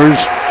scores.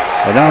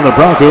 And now the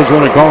Broncos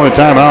want to call a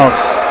timeout.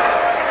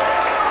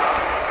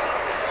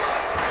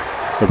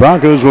 The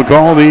Broncos will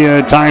call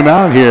the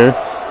timeout here.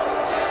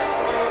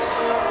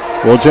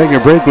 We'll take a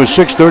break with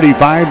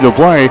 6:35 to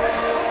play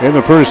in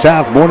the first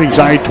half.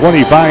 Morningside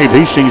 25,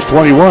 Hastings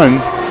 21.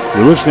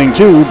 You're listening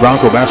to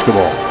Bronco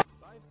Basketball.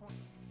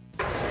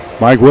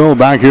 Mike Will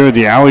back here at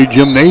the Alley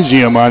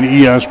Gymnasium on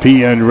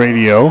ESPN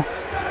Radio.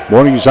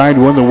 Morningside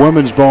won the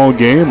women's ball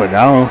game, but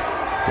now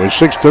with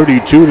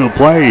 6:32 to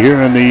play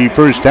here in the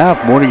first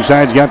half,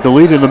 Morningside's got the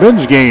lead in the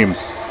men's game,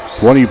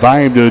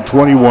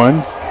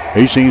 25-21.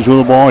 Hastings with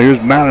the ball. Here's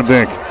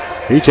Matovic.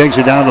 He takes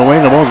it down the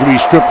lane. The ball's going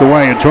to be stripped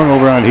away. A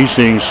turnover on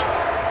Hastings.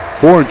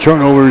 4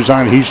 turnovers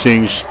on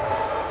Hastings.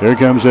 There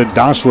comes a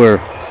Dossler.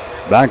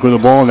 Back with the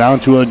ball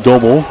down to a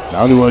Doble.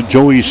 Down to a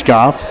Joey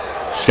Scoff.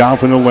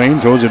 Scoff in the lane.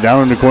 Throws it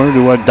down in the corner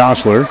to a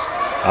Dossler.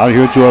 Out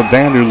here to a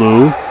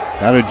Vanderloo.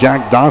 Now to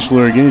Jack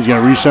Dossler again. He's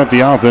going to reset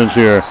the offense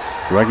here.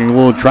 Wrecking a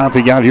little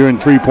traffic out here in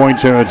 3-point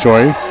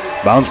territory.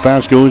 Bounce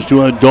pass goes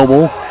to a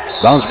Doble.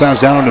 Bounce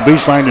pass down on the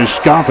baseline to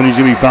Scoff, and he's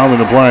going to be fouled in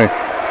the play.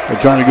 They're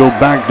trying to go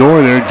back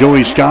door there.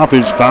 Joey Scoff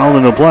is fouled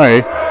in the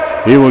play.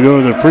 He will go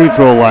to the free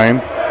throw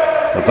line.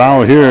 The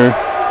foul here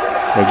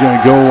is going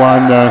to go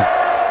on.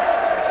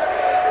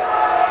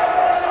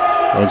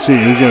 Let's see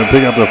who's going to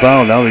pick up the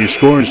foul. Now the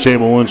scores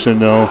table wants to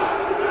know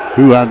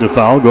who had the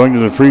foul. Going to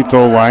the free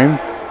throw line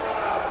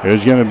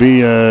is going to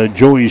be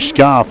Joey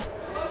Scoff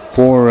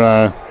for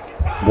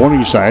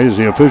Morningside, as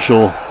the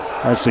official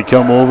has to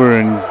come over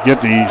and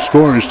get the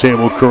scorers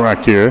table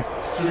correct here.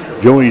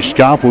 Joey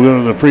Scoff will go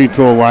to the free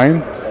throw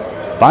line.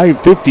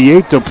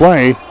 5:58 to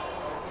play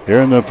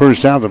here in the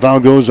first half. The foul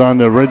goes on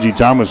to Reggie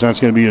Thomas. That's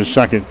going to be his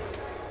second.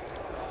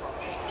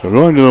 So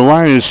going to the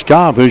line is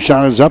Scoff. His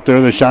shot is up there.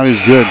 The shot is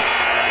good.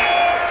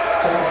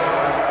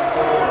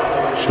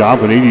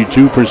 Scoff, an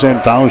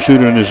 82% foul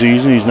shooter in the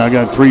season. He's now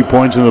got 3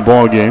 points in the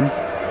ball game.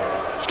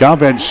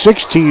 Scoff had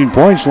 16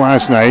 points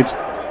last night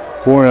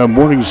for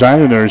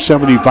Morningside in their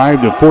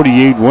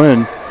 75-48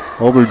 win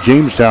over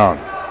Jamestown.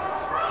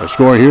 The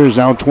score here is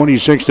now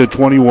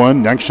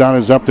 26-21. Next shot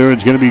is up there.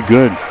 It's going to be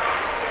good.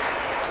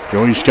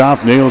 Joey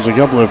Scoff nails a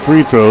couple of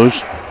free throws.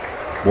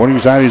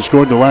 Morningside has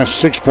scored the last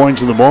 6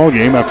 points of the ball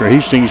game after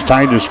Hastings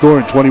tied the score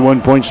at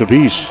 21 points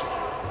apiece.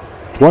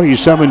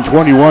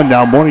 27-21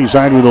 now.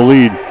 Morningside with the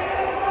lead.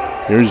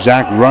 Here's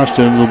Zach Rust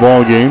into the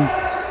ball game.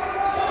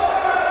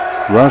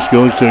 Rust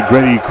goes to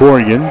Grady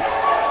Corrigan.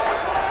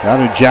 Now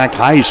to Jack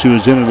Heiss, who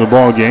is into the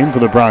ball game for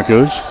the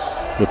Broncos.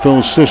 To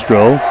Phil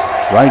Sistro.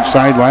 Right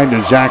sideline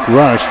to Zach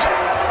Rust.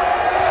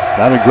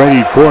 Now to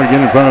Grady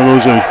Corrigan in front of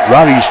those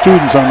rowdy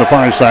students on the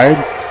far side.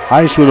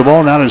 Heiss with the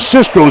ball. Now to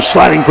Sistro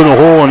sliding for the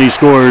hole, and he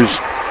scores.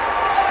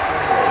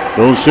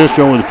 Phil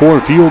Sistro with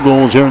 4 field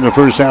goals here in the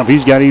first half.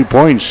 He's got 8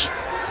 points.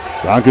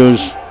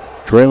 Broncos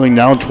trailing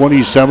now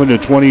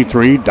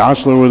 27-23.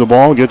 Dossler with the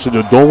ball. Gets it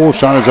to Dole.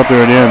 Shot is up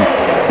there and in.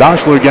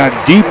 Dossler got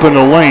deep in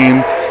the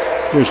lane.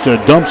 Just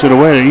dumps it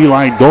away to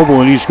Eli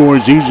Doble, and he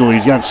scores easily.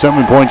 He's got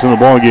 7 points in the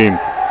ball game.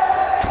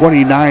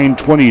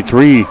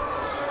 29-23.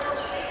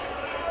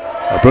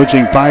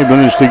 Approaching 5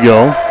 minutes to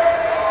go.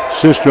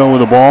 Sistro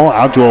with the ball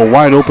out to a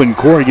wide open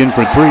Corrigan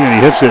for 3, and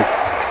he hits it.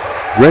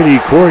 Grady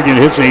Corrigan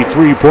hits a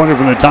 3-pointer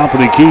from the top of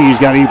the key. He's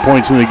got 8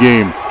 points in the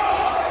game.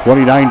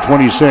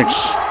 29-26.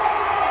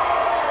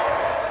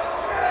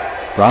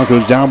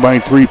 Broncos down by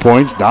 3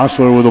 points.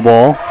 Dossler with the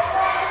ball.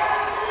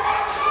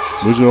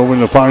 Moves it over to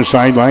the far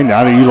sideline.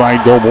 Now to Eli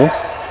Doble.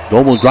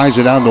 Doble drives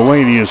it down the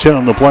lane. He is hit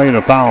on the play, and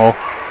a foul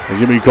is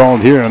going to be called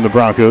here on the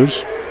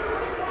Broncos.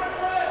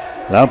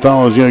 That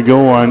foul is going to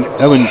go on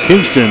Evan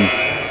Kingston.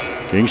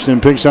 Kingston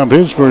picks up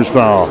his first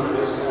foul.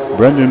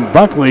 Brendan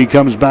Buckley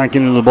comes back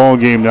into the ball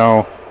game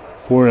now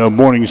for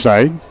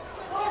Morningside.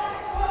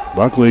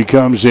 Buckley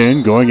comes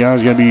in. Going out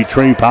is going to be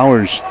Trey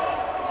Powers.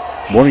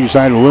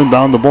 Morningside will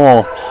inbound the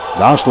ball.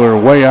 Dossler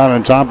way out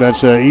on top.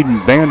 That's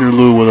Eden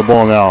Vanderloo with the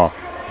ball now.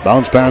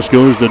 Bounce pass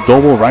goes to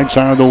Doble, right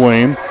side of the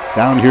lane.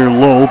 Down here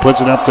low, puts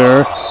it up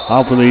there.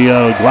 Out for the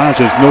glass.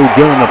 It's no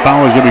good, and the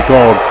foul is going to be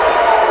called.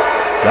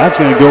 That's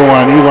going to go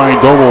on Eli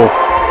Doble.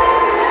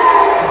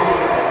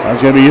 That's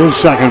going to be his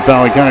second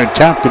foul. He kind of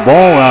tapped the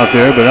ball out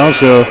there, but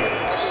also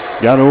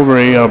got over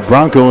a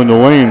Bronco in the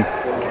lane.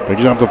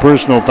 Picks up the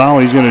personal foul.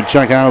 He's going to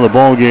check out of the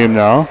ball game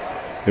now.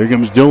 Here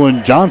comes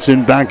Dylan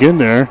Johnson back in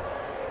there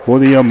for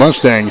the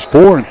Mustangs.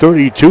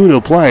 4:32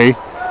 to play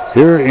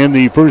here in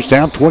the first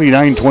half,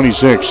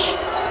 29-26.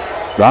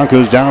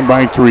 Broncos down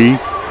by 3.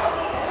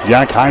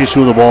 Jack Heiss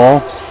with the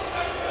ball.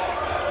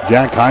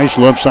 Jack Heiss,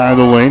 left side of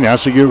the lane,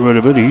 has to get rid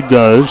of it. He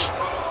does.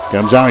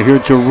 Comes out here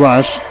to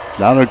Russ.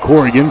 Now to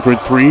Corrigan for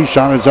 3.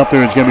 Shot is up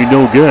there. It's going to be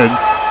no good.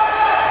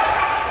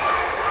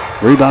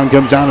 Rebound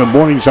comes down to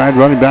Morningside.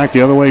 Running back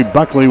the other way.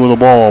 Buckley with the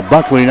ball.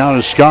 Buckley now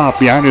to Scoff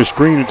behind the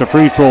screen at the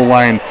free throw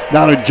line.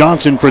 Now to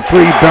Johnson for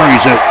 3.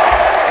 Buries it.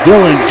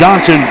 Dylan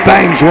Johnson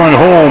bangs one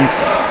home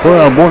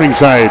for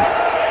Morningside.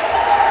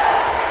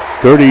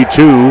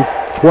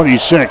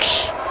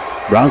 32-26.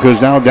 Broncos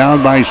now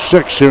down by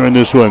 6 here in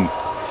this one.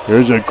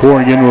 Here's a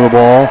Corrigan with the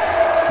ball.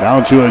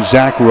 Down to a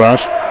Zach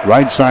Russ.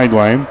 Right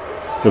sideline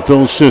to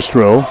Phil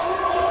Sistro.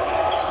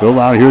 Phil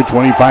out here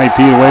 25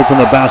 feet away from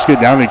the basket.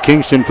 Down to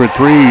Kingston for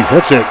 3.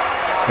 Hits it.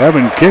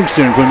 Evan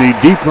Kingston from the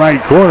deep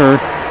right corner.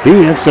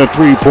 He hits the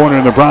 3-pointer,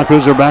 and the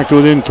Broncos are back to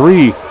within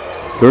 3.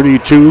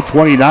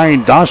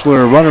 32-29.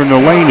 Dossler, runner in the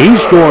lane. He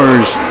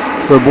scores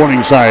for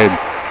Morningside.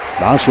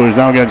 Dossler's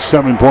now got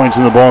 7 points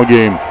in the ball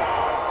game.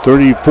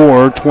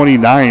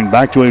 34-29.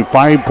 Back to a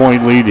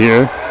 5-point lead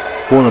here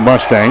for the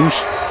Mustangs.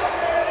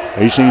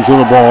 Hastings with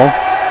the ball.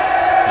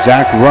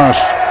 Zach Russ,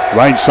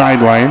 right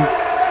sideline.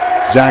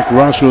 Zach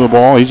Russ with the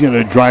ball. He's going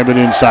to drive it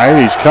inside.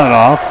 He's cut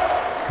off.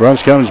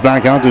 Russ comes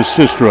back out to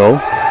Sistro.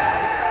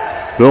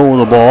 Bill with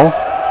the ball.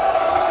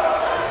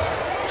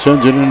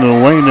 Sends it into the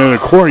lane there to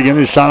Corrigan.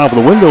 His shot off the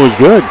window is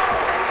good.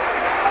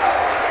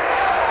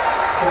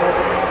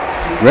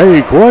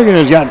 Grady Corrigan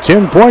has got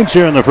 10 points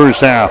here in the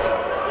first half.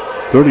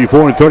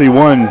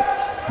 34-31.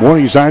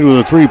 Morningside with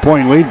a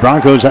 3-point lead.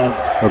 Broncos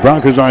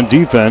on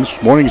defense.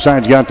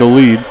 Morningside's got the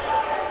lead.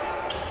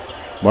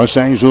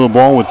 Mustangs with the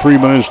ball with 3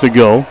 minutes to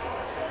go.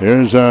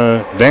 There's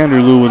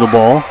Vanderloo with the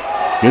ball.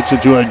 Gets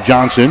it to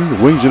Johnson.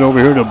 Wings it over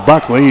here to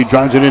Buckley. He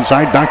drives it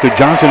inside. Back to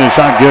Johnson. His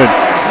shot good.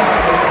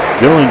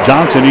 Dylan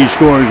Johnson, he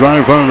scores right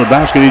in front of the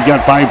basket. He's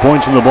got 5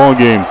 points in the ball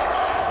game.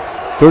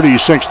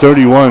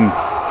 36-31.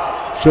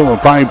 Still a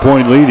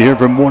 5-point lead here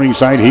from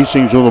Morningside.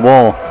 Hastings with the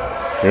ball.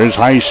 There's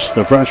Heiss,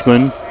 the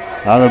freshman,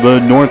 out of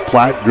North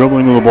Platte,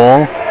 dribbling with the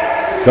ball.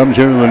 Comes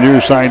here to the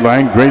near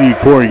sideline. Grady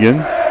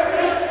Corrigan.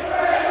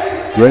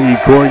 Grady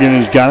Corrigan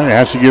has got it.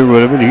 Has to get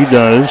rid of it. He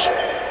does.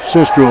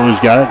 Sistro has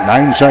got it.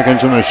 9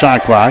 seconds on the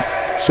shot clock.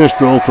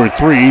 Sistro for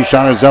 3.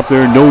 Shot is up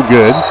there. No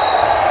good.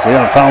 We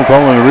got a foul call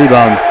and a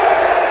rebound.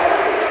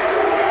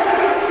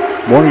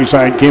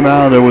 Morningside came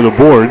out of there with a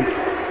board.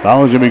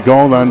 Foul is going to be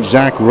called on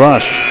Zach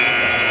Rush.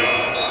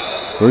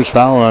 First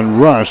foul on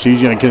Rush.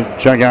 He's going to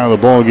check out of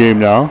the ball game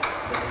now.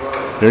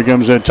 Here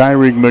comes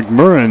Tyreek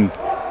McMurrin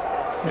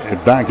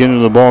back into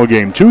the ball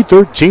game.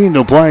 2:13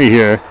 to play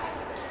here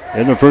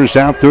in the first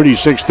half.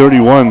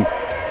 36-31.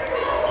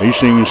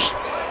 Hastings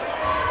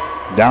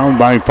down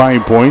by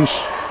 5 points.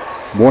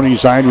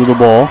 Morningside with the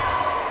ball.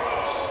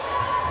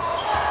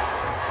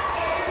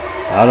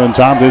 Out on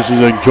top, this is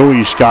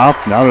Joey Scoff.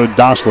 Now to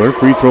Dossler.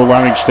 Free throw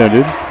line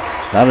extended.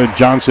 Now to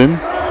Johnson.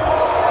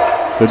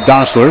 To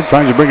Dossler.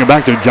 Trying to bring it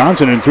back to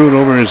Johnson and threw it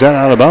over his head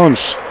out of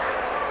bounds.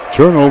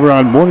 Turnover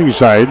on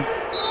Morningside.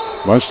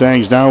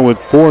 Mustangs now with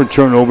 4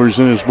 turnovers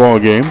in this ball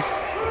game.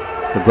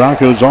 The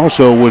Broncos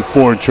also with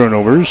 4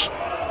 turnovers.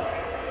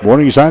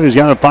 Morningside has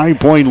got a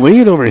 5-point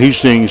lead over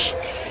Hastings.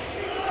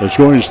 The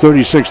score is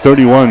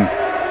 36-31.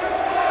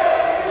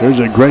 There's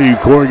Grady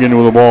Corrigan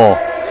with the ball.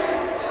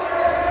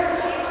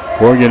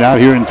 Corrigan out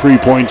here in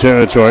 3-point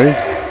territory.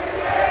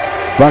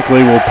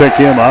 Buckley will pick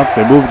him up.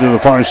 They move to the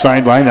far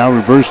sideline. Now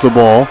reverse the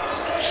ball.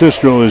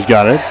 Sistro has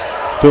got it.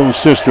 Phil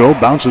Sistro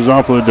bounces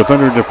off of the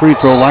defender at the free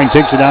throw line.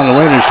 Takes it down the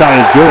lane. His shot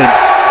is good.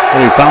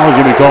 And a foul is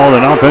going to be called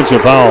an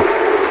offensive foul.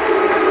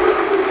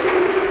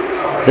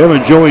 Him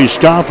and Joey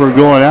Scoff are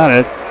going at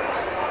it.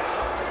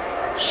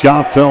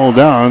 Scoff fell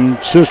down.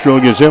 Sistro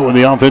gets hit with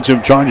the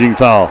offensive charging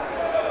foul.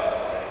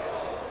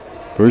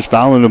 First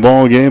foul in the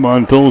ball game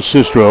on Phil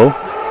Sistro.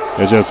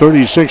 It's a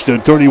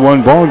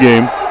 36-31 ball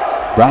game.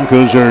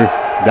 Broncos are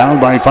down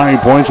by 5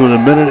 points with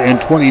 1 minute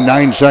and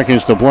 29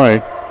 seconds to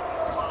play.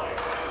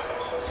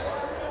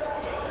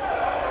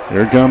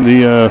 Here come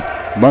the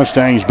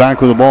Mustangs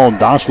back with the ball.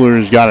 Dossler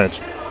has got it.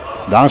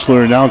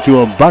 Dossler now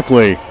to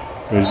Buckley,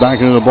 who's back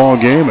into the ball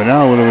game. And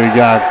now what do we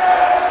got?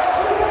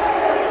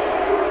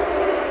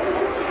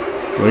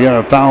 We got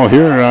a foul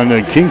here on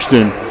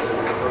Kingston.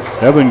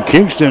 Evan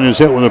Kingston is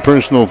hit with a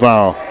personal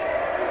foul.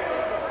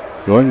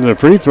 Going to the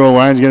free throw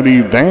line is going to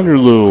be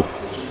Vanderloo.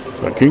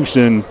 So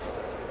Kingston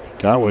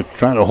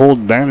trying to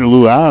hold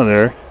Vanderloo out of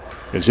there.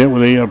 It's hit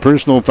with a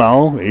personal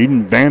foul.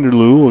 Aiden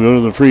Vanderloo will go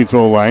to the free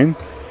throw line.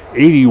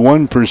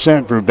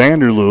 81% for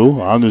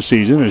Vanderloo on the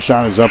season. His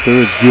shot is up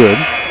there. It's good.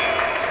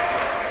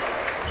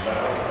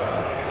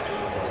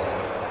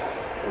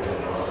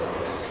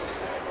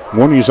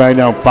 Morningside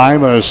now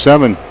 5 out of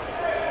 7.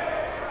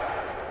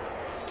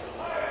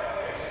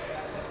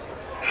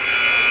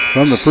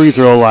 From the free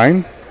throw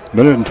line.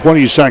 Minute and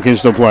 20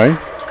 seconds to play.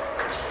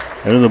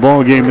 And in the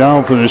ball game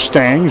now for the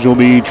Stangs will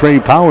be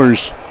Trey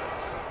Powers.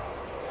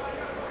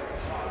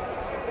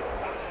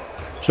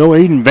 So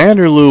Aiden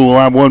Vanderloo will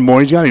have one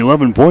more. He's got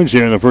 11 points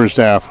here in the first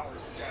half.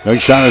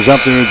 Next shot is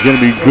up there. It's going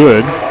to be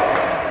good.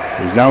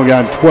 He's now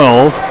got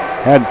 12.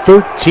 Had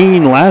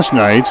 13 last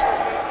night.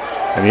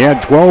 And he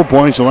had 12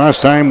 points the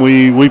last time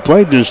we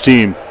played this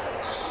team.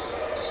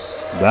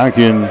 Back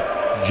in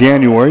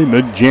January,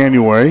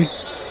 mid-January.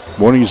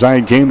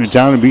 Morningside came to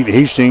town and beat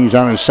Hastings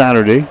on a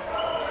Saturday.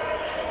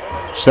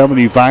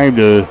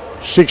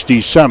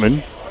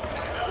 75-67.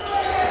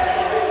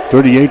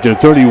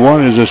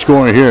 38-31 is the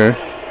score here.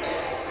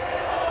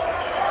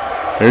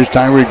 There's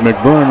Tyreek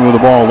McMurrin with the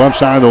ball left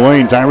side of the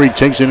lane. Tyreek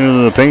takes it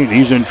into the paint.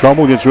 He's in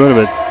trouble, gets rid of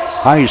it.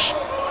 Heiss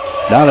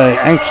now to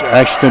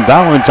Ashton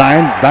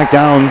Valentine. Back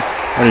down,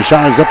 and his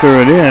shot is up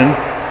there and in.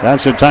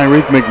 That's a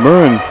Tyreek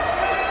McMurrin.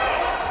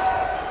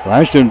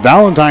 Ashton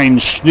Valentine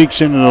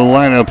sneaks into the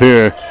lineup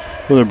here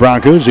for the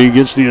Broncos. He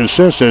gets the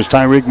assist as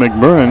Tyreek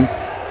McMurrin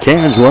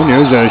cans one.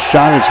 There's a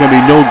shot. It's going to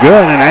be no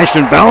good. And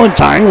Ashton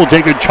Valentine will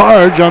take a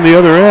charge on the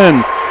other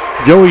end.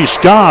 Joey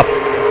Scoff.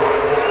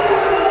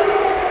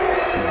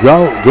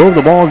 drove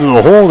the ball to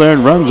the hole there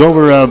and runs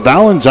over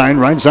Valentine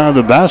right side of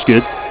the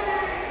basket.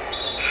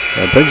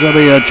 And picks up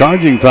a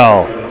charging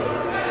foul.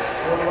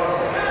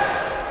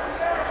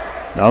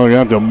 Now we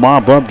have to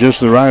mop up just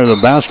the right of the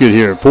basket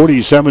here.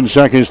 47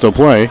 seconds to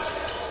play.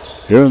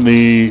 Here in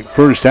the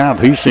first half,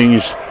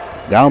 Hastings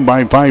down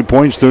by 5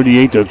 points,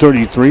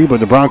 38-33, but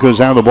the Broncos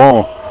have the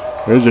ball.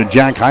 There's a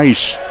Jack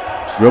Heiss.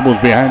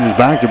 Dribbles behind his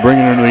back to bring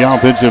it into the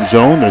offensive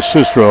zone. To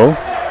Sistro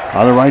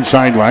on the right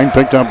sideline,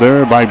 picked up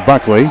there by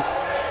Buckley.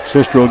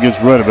 Sistro gets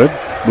rid of it,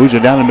 moves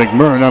it down to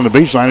McMurrin on the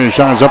baseline, and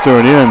shot is up there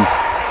and in.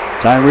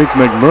 Tyreek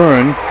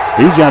McMurrin,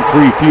 he's got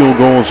 3 field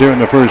goals here in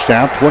the first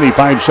half.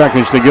 25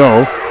 seconds to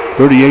go.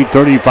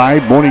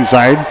 38-35,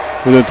 Morningside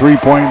with a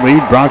 3-point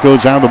lead.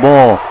 Broncos have the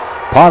ball.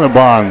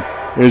 Potabon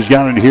has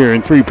got it here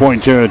in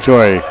 3-point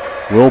territory.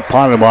 Will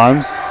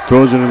Potabon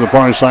throws it to the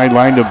far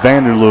sideline to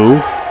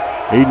Vanderloo.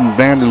 Aiden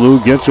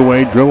Vanderloo gets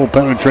away, dribble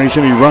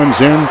penetration. He runs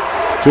in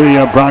to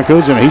the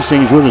Broncos, and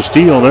Hastings with a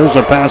steal. There's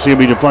a pass. He'll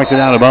be deflected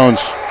out of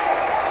bounds.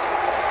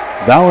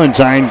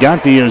 Valentine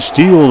got the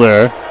steal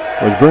there,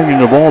 was bringing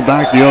the ball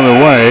back the other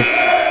way,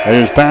 and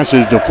his pass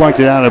is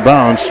deflected out of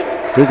bounds.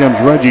 Here comes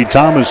Reggie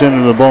Thomas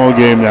into the ball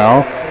game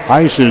now.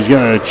 Heiss is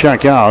going to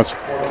check out.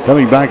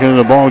 Coming back into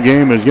the ball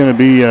game is going to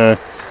be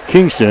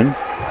Kingston.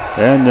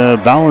 And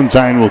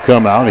Valentine will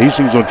come out.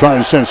 Hastings will try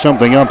to set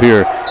something up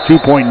here.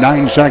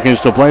 2.9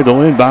 seconds to play.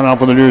 They'll inbound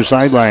off on the near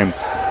sideline.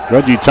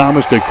 Reggie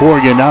Thomas to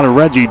Corrigan. Now to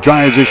Reggie.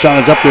 Drives. His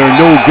shot is up there.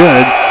 No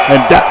good.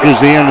 And that is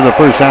the end of the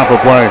first half of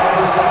play.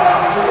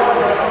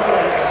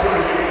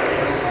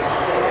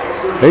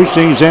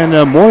 Hastings and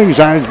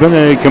Morningside has been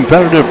a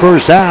competitive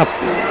first half.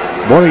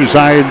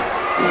 Morningside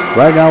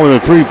right now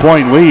with a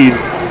 3-point lead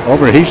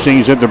over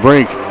Hastings at the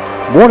break.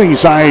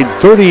 Morningside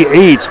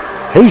 38.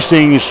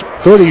 Hastings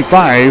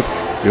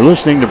 35. You're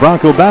listening to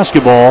Bronco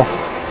Basketball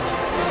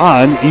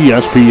on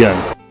ESPN.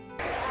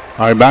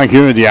 All right, back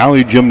here at the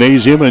Alley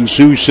Gymnasium in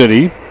Sioux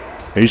City.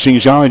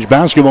 Hastings College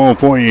basketball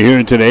for you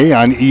here today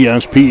on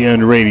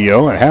ESPN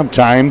Radio. At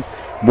halftime,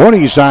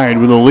 Morningside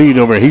with a lead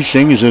over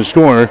Hastings. The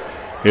score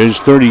is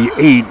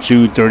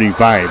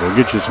 38-35. We'll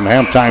get you some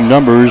halftime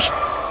numbers.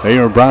 They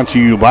are brought to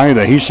you by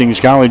the Hastings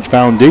College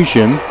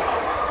Foundation.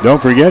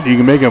 Don't forget, you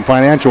can make a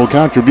financial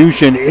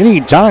contribution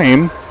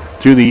anytime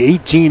to the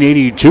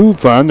 1882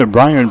 Fund, the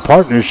Bryan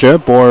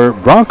Partnership, or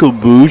Bronco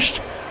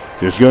Boost.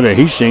 Just go to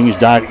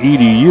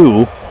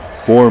hastings.edu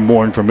for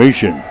more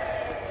information.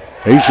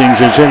 Hastings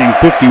is hitting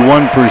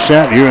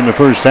 51% here in the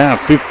first half,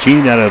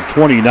 15 out of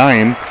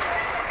 29.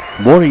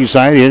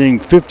 Morningside hitting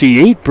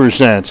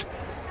 58%.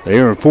 They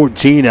are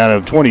 14 out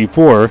of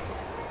 24.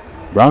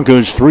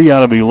 Broncos 3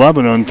 out of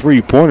 11 on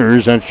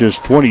three-pointers. That's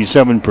just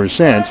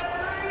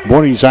 27%.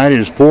 Morningside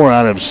is 4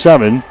 out of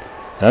 7.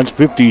 That's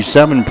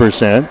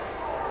 57%.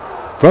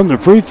 From the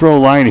free throw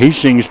line,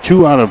 Hastings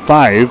 2 out of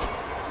 5,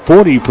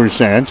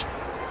 40%.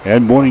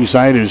 And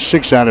Morningside is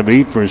 6 out of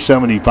 8 for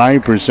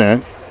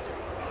 75%.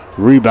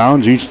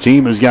 Rebounds, each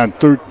team has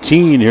got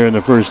 13 here in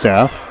the first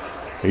half.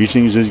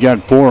 Hastings has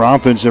got 4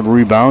 offensive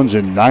rebounds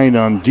and 9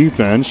 on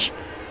defense.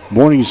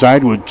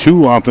 Morningside with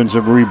 2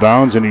 offensive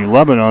rebounds and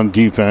 11 on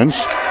defense.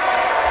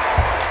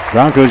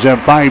 Broncos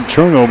have 5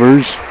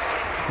 turnovers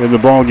in the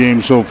ball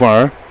game so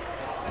far,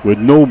 with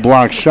no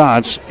block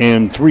shots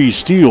and 3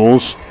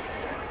 steals.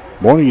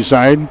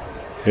 Morningside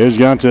has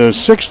got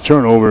 6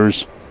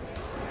 turnovers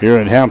here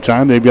at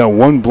halftime. They've got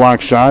 1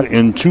 block shot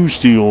and 2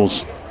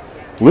 steals.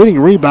 Leading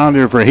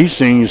rebounder for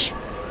Hastings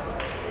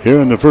here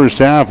in the first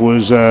half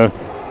was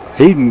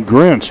Hayden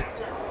Grint.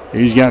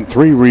 He's got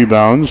 3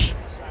 rebounds.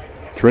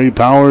 Trey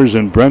Powers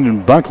and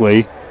Brendan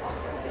Buckley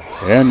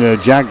and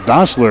Jack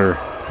Dossler,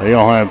 they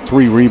all have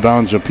 3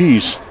 rebounds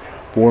apiece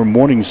for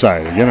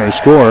Morningside. Again, our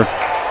score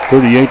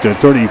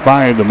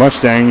 38-35. The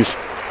Mustangs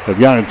have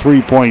got a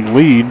 3-point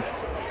lead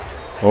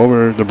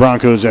over the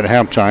Broncos at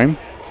halftime.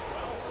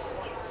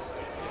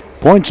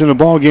 Points in the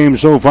ball game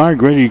so far,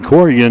 Grady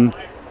Corrigan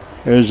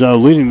is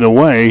leading the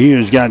way. He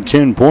has got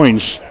 10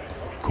 points.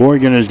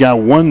 Corrigan has got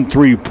 1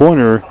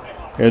 3-pointer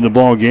in the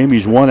ball game.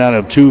 He's 1 out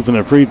of 2 from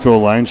the free throw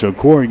line. So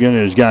Corrigan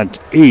has got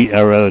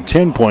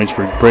 10 points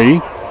for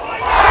Brady.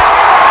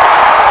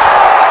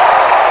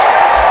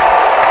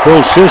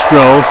 Phil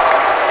Sistro,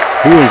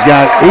 he has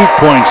got 8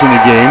 points in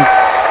the game.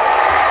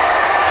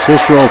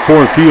 Sistro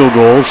 4 field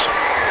goals.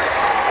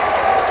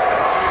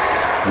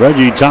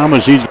 Reggie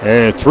Thomas, he's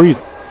at 3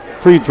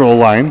 free throw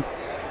line.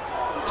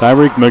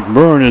 Tyreek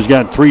McMurrin has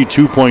got 3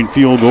 2-point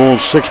field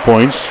goals, 6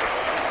 points.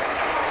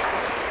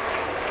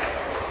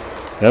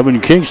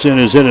 Evan Kingston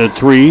has hit a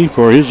 3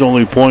 for his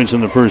only points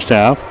in the first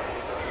half.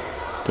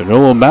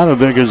 Danilo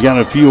Matovic has got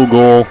a field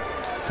goal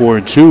for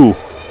 2.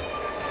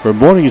 For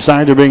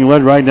Morningside, they're being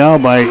led right now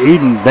by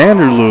Aiden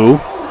Vanderloo.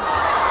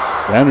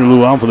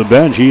 Vanderloo off of the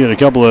bench. He had a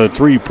couple of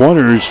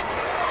 3-pointers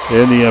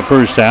in the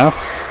first half.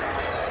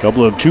 A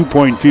couple of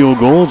 2-point field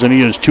goals, and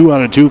he is 2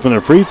 out of 2 from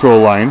the free throw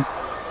line.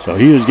 So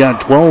he has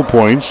got 12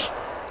 points.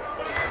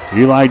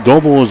 Eli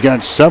Doble has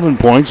got 7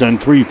 points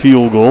and 3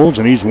 field goals,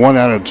 and he's 1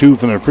 out of 2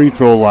 from the free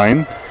throw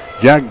line.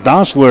 Jack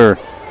Dossler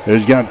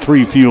has got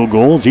 3 field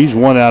goals. He's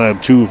 1 out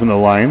of 2 from the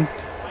line.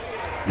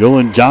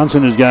 Dylan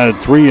Johnson has got a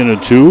 3 and a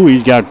 2.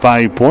 He's got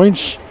 5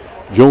 points.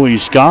 Joey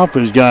Scoff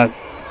has got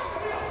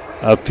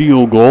a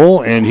field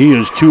goal, and he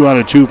is 2 out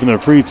of 2 from the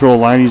free throw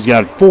line. He's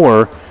got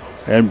 4.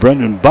 And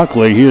Brendan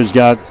Buckley, he has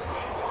got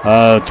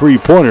a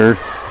 3-pointer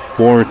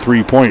for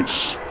 3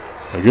 points.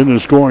 Again, the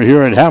score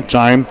here at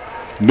halftime,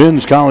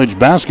 men's college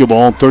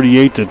basketball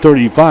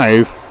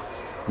 38-35.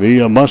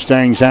 The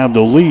Mustangs have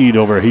the lead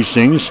over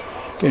Hastings.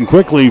 And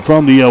quickly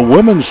from the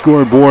women's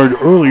scoreboard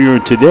earlier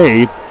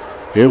today,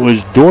 it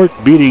was Dordt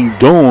beating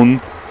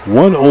Doane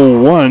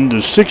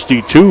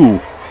 101-62.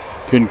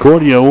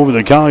 Concordia over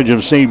the College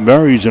of St.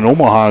 Mary's in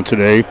Omaha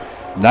today,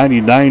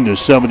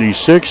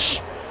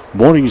 99-76.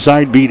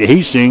 Morningside beat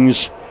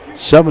Hastings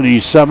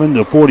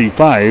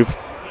 77-45.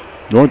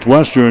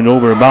 Northwestern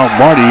over Mount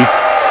Marty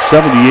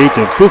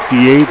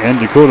 78-58, and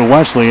Dakota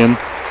Wesleyan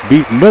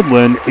beat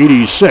Midland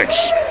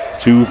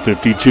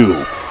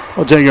 86-52.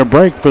 We'll take a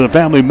break for the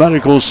Family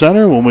Medical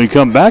Center. When we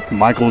come back,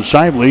 Michael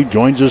Shively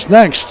joins us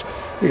next.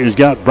 He's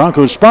got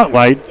Bronco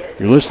Spotlight.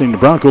 You're listening to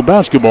Bronco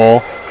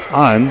Basketball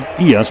on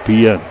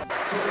ESPN.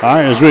 All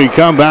right, as we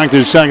come back to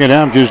the second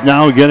half, just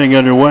now getting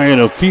underway,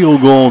 and a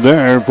field goal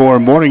there for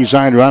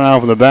Morningside right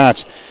off of the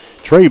bat.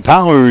 Trey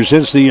Powers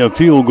hits the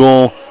field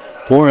goal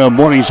for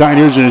Morningside.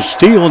 Here's a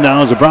steal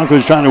now as the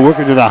Broncos trying to work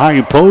it to the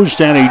high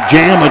post, and a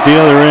jam at the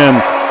other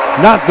end.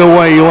 Not the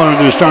way you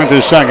wanted to start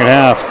the second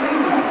half.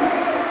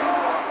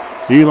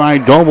 Eli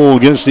Doble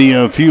gets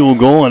the field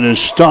goal and is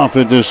stuffed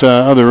at this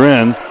other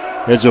end.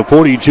 It's a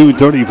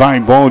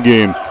 42-35 ball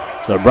game.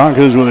 The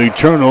Broncos with a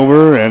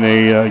turnover, and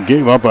they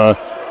gave up a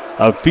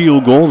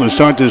field goal to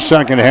start the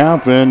second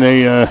half, and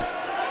a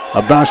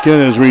basket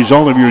as a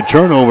result of your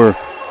turnover.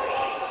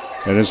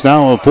 And it's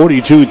now a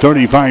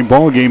 42-35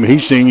 ball game.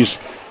 Hastings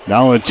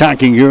now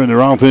attacking here in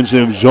their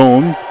offensive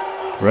zone.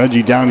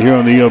 Reggie down here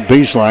on the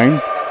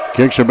baseline.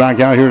 Kicks her back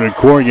out here to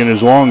Corrigan.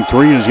 His long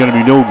three is going to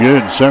be no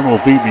good. Several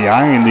feet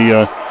behind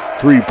the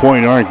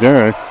three-point arc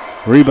there.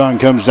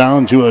 Rebound comes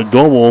down to a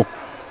double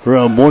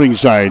for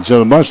Morningside. So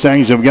the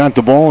Mustangs have got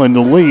the ball in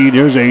the lead.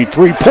 Here's a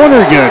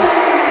three-pointer good.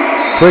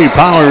 Trey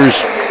Powers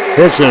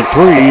hits a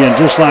three, and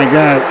just like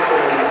that,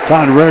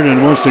 Todd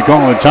Reardon wants to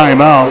call a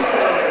timeout.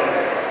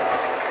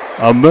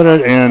 A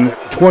minute and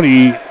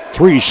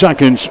 23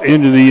 seconds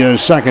into the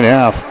second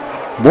half.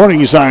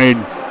 Morningside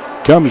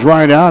comes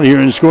right out here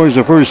and scores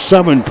the first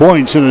 7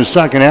 points in the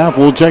second half.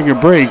 We'll take a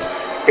break.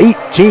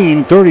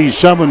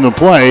 18:37 to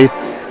play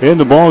in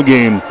the ball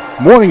game.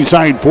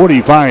 Morningside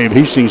 45,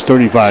 Hastings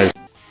 35.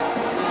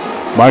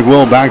 Mike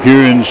Will back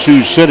here in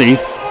Sioux City.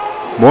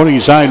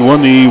 Morningside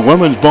won the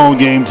women's ball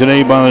game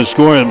today by a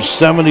score of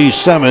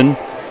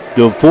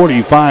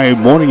 77-45.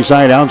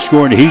 Morningside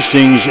outscored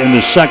Hastings in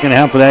the second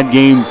half of that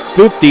game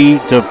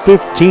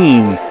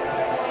 50-15.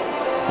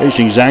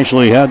 Hastings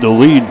actually had the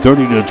lead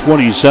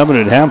 30-27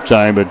 at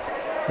halftime, but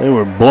they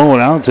were blown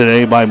out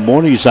today by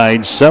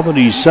Morningside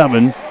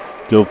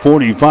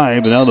 77-45.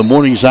 And now the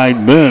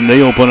Morningside men,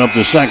 they open up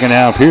the second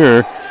half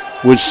here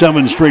with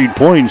 7 straight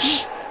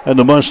points. And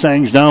the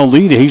Mustangs now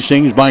lead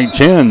Hastings by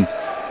 10.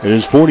 It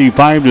is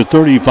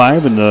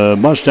 45-35, and the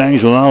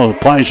Mustangs will now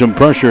apply some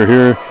pressure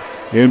here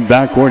in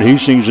backcourt.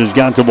 Hastings has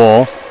got the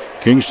ball.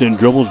 Kingston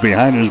dribbles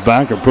behind his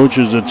back,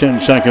 approaches the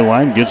 10-second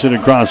line, gets it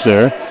across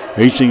there.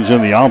 Hastings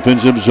in the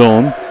offensive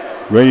zone.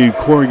 Grady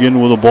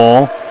Corrigan with the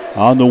ball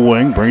on the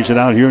wing, brings it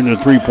out here in the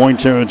three-point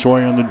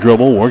territory on the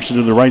dribble, works it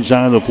to the right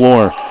side of the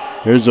floor.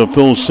 Here's a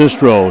Phil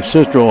Sistro.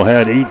 Sistro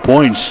had 8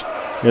 points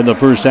in the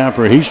first half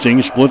for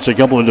Hastings, splits a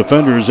couple of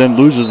defenders, then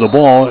loses the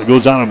ball. It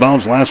goes out of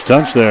bounds, last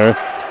touch there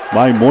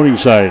by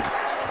Morningside.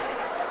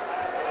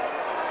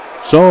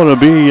 So it'll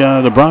be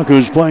the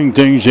Broncos playing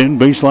things in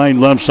baseline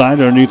left side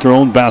underneath their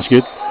own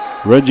basket.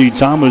 Reggie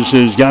Thomas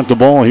has got the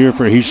ball here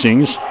for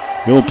Hastings.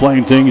 He'll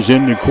play things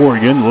into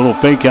Corrigan. A little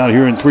fake out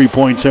here in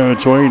three-point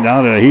territory.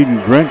 Now to Hayden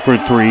Grant for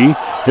three.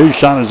 His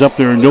shot is up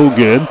there, no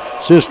good.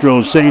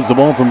 Sistro saves the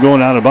ball from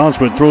going out of bounds,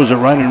 but throws it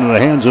right into the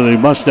hands of the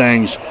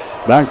Mustangs.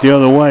 Back the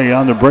other way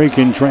on the break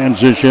in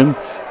transition.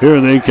 Here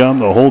they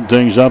come to hold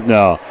things up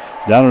now.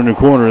 Down in the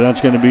corner,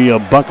 that's going to be a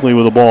Buckley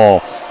with the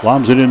ball.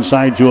 Lobs it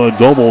inside to a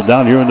Doble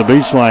down here in the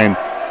baseline.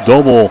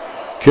 Doble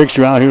kicks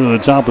her out here to the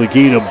top of the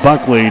key to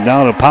Buckley.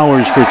 Now to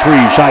Powers for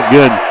three. Shot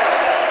good.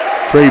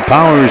 Trey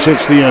Powers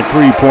hits the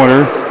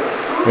three-pointer.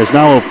 It's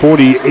now a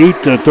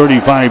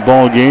 48-35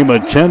 ball game. A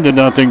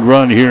 10-0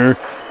 run here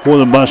for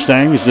the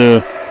Mustangs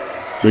to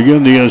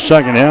begin the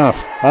second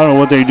half. I don't know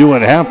what they do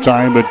at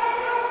halftime, but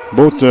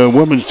both the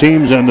women's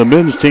teams and the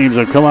men's teams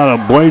have come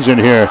out blazing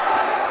here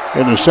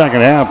in the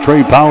second half.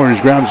 Trey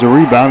Powers grabs the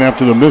rebound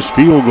after the missed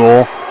field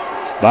goal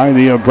by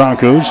the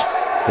Broncos.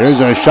 There's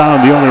a shot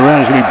on the other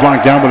end. It's going to be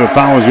blocked down, but a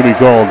foul is going to be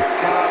called.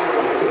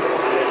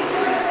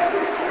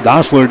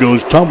 Dossler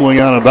goes tumbling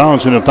out of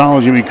bounds, and a foul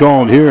is going to be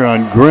called here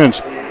on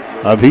Grint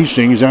of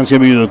Hastings. That's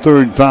going to be the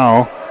third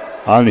foul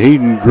on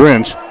Hayden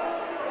Grint.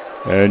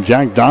 And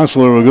Jack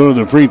Dossler will go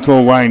to the free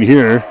throw line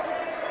here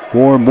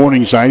for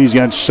Morningside. He's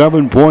got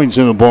 7 points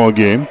in the ball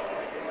game.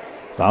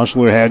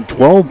 Gosler had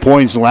 12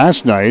 points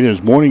last night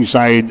as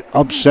Morningside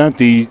upset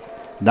the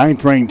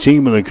 9th-ranked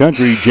team in the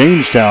country,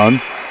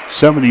 Jamestown,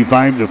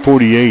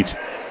 75-48.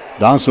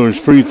 Gosler's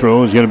free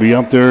throw is going to be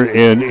up there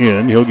and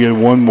in. He'll get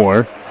one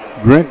more.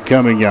 Grant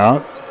coming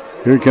out.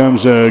 Here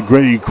comes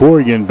Grady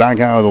Corrigan back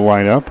out of the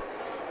lineup.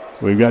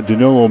 We've got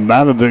Danilo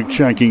Matovic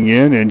checking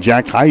in and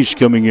Jack Heiss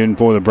coming in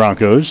for the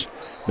Broncos.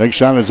 Next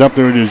shot is up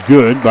there. It is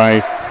good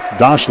by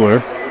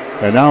Gosler.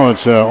 And now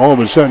it's all of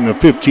a sudden a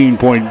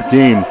 15-point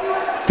game.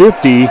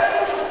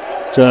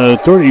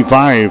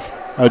 50-35.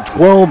 A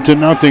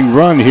 12-0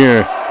 run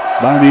here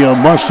by the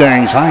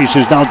Mustangs. Heiss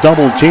is now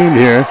double-teamed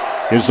here.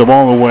 Gets the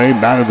ball away.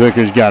 Matovic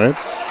has got it.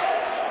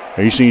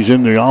 Hastings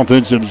in the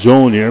offensive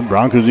zone here.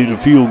 Broncos need a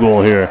field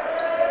goal here.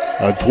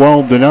 A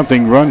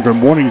 12-0 run from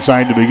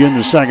Morningside to begin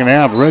the second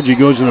half. Reggie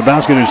goes to the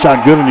basket and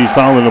shot good, and he's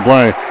fouled in the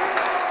play.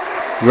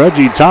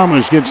 Reggie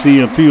Thomas gets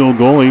the field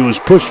goal. He was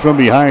pushed from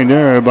behind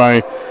there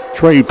by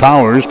Trey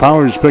Powers.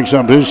 Powers picks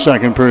up his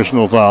second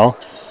personal foul.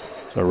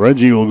 So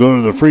Reggie will go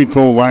to the free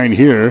throw line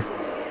here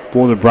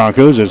for the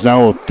Broncos. It's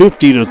now a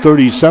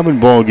 50-37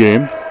 ball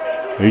game.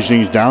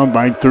 Hastings down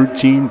by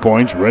 13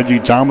 points. Reggie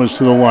Thomas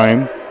to the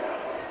line.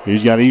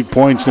 He's got 8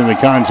 points in the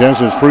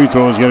contest. His free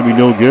throw is going to be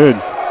no good.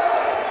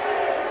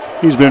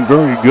 He's been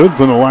very good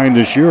from the line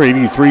this year,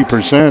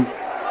 83%.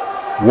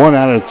 1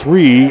 out of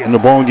 3 in the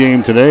ball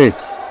game today.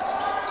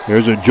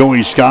 There's a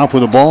Joey Scoff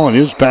with the ball, and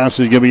his pass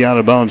is going to be out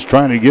of bounds.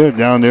 Trying to get it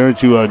down there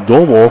to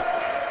Doble,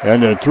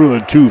 and threw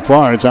it too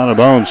far. It's out of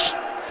bounds.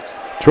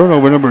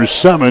 Turnover number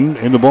 7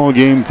 in the ball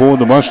game for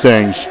the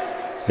Mustangs.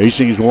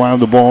 Hastings will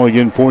have the ball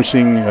again,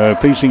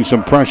 facing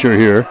some pressure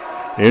here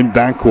in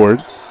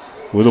backcourt.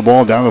 With the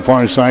ball down the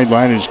far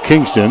sideline is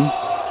Kingston.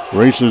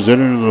 Races it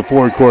into the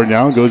forecourt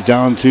now. Goes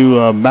down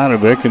to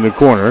Matovic in the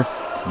corner.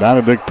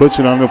 Matovic puts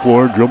it on the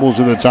floor. Dribbles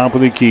to the top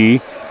of the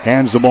key.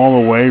 Hands the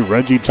ball away.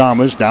 Reggie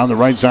Thomas down the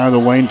right side of the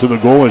lane to the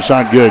goal. It's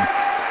not good.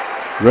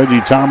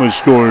 Reggie Thomas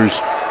scores.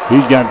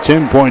 He's got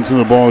 10 points in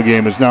the ball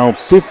game. It's now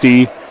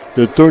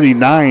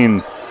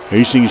 50-39.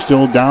 Hastings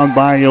still down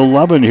by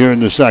 11 here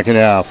in the second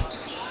half.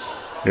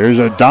 Here's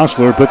a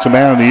Gosler. Puts a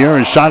man in the air.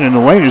 His shot in the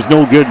lane is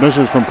no good.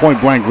 Misses from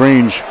point-blank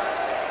range.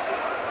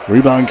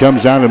 Rebound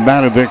comes down to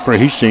Matovic for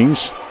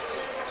Hastings.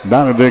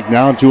 Matovic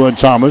now to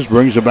Thomas.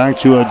 Brings it back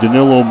to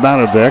Danilo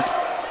Matovic.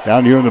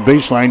 Down here on the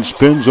baseline.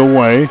 Spins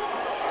away.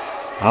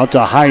 Out to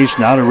Heiss.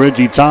 Now to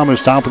Reggie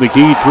Thomas. Top of the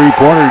key.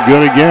 Three-pointer.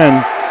 Good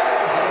again.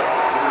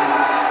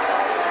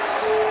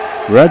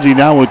 Reggie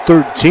now with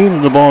 13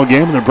 in the ball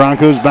game. And the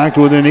Broncos back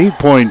to within 8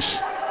 points.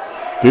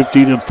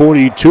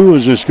 50-42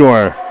 is the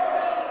score.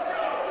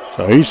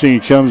 So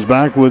Hastings comes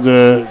back with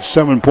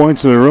 7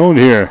 points of their own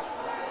here.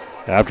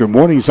 After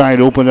Morningside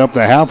opened up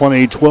the half on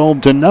a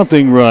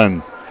 12-0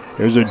 run.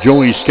 There's a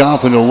Joey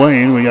Scoff in the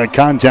lane. We got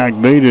contact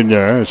made in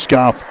there.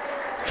 Scoff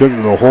took it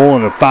to the hole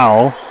and a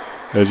foul.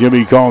 That's going to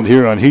be called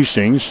here on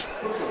Hastings.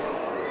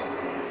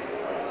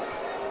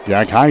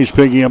 Jack Heiss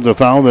picking up the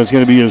foul. That's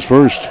going to be his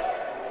first.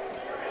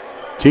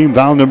 Team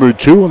foul number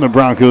 2 on the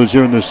Broncos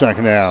here in the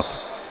second half.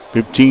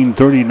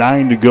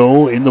 15:39 to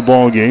go in the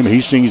ball game.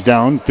 Hastings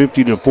down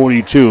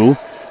 50-42.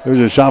 There's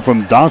a shot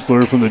from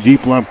Gosler from the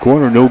deep left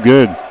corner. No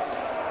good.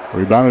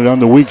 Rebounded on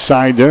the weak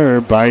side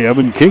there by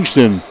Evan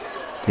Kingston.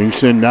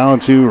 Kingston now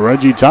to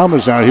Reggie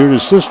Thomas out here to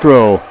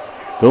Sistro.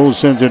 Phil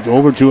sends it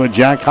over to a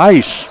Jack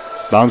Heiss.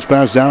 Bounce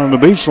pass down on the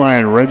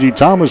baseline. Reggie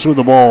Thomas with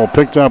the ball.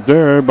 Picked up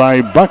there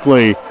by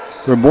Buckley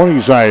from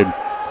Morningside.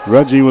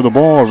 Reggie with the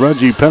ball.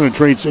 Reggie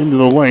penetrates into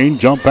the lane.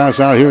 Jump pass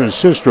out here to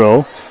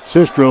Sistro.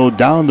 Sistro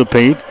down the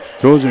paint.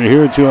 Throws it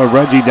here to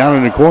Reggie down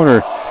in the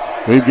corner.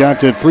 We've got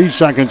 3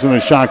 seconds on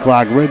the shot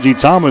clock. Reggie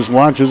Thomas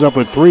launches up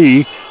a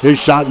 3. His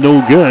shot no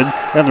good.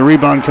 And the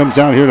rebound comes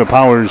down here to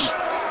Powers.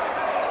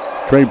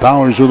 Trey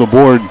Powers with the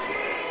board.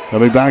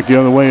 Coming back the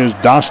other way is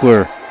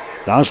Gosler.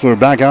 Gosler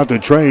back out to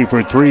Trey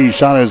for 3.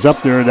 Shot is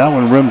up there. That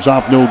one rims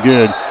off no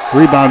good.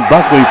 Rebound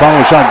Buckley.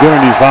 Follow shot good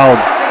and he's fouled.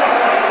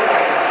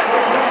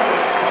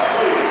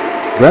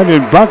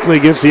 Brendan Buckley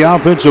gets the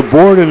offensive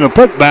board and the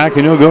putback,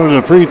 and he'll go to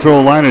the free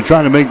throw line and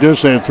try to make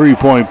this a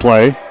 3-point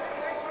play.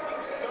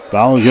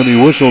 Foul is going to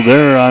be whistled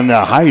there on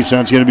Heiss.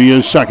 That's going to be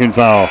his second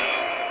foul.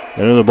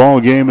 And the ball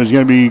game is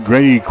going to be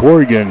Grady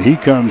Corrigan. He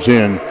comes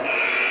in.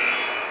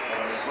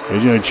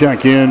 He's going to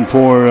check in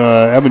for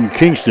Evan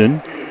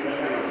Kingston.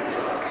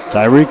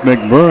 Tyreek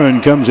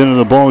McMurrin comes into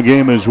the ball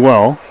game as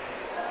well.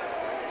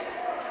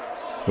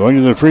 Going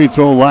to the free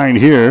throw line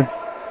here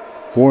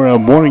for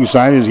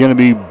Morningside is going to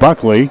be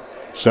Buckley.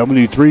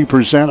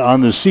 73%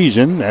 on the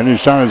season, and his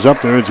shot is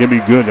up there. It's going to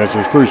be good. That's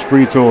his first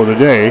free throw of the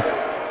day.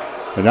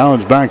 And now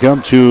it's back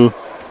up to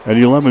an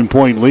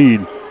 11-point lead.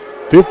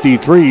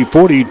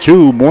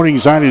 53-42.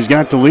 Morningside has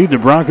got the lead. The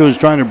Broncos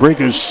trying to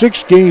break a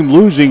 6-game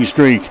losing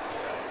streak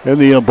in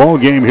the ball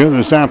game here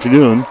this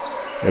afternoon.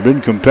 They've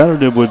been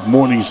competitive with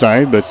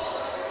Morningside, but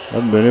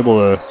haven't been able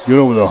to get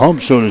over the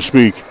hump, so to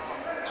speak.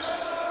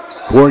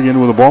 Corrigan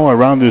with the ball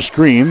around the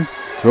screen.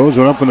 Throws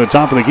it up on the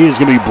top of the key. It's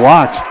going to be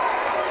blocked.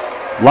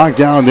 Blocked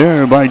down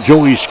there by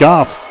Joey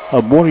Scoff.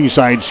 of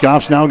Morningside.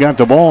 Scoff's now got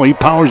the ball. He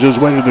powers his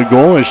way to the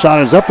goal. His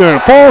shot is up there.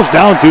 It falls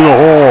down through the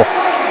hole.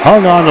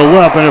 Hung on the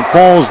left, and it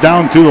falls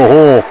down through the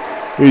hole.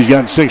 He's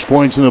got 6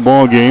 points in the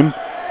ball game.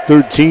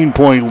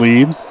 13-point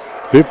lead.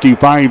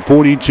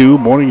 55-42.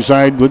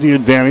 Morningside with the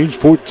advantage.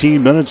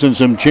 14 minutes and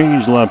some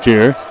change left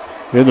here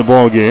in the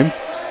ball game.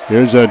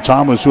 Here's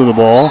Thomas with the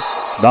ball.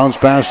 Bounce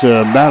pass to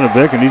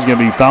Matovic, and he's going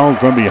to be fouled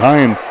from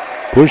behind.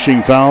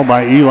 Pushing foul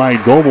by Eli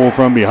Goebel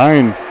from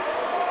behind.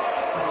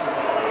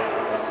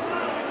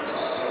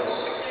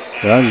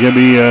 That's going to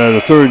be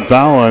the third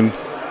foul on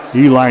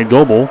Eli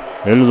Goebel.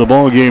 Into the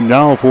ball game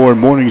now for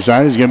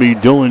Morningside is going to be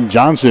Dylan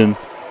Johnson.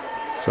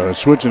 So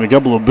switching a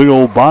couple of big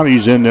old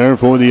bodies in there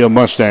for the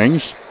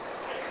Mustangs.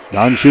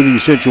 Non-shooting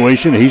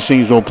situation.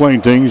 Hastings will play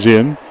things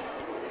in.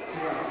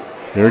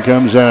 Here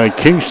comes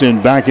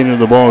Kingston back into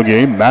the ball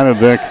game.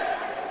 Matovic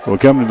will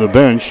come to the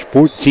bench.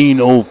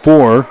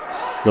 14:04.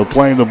 They'll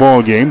play in the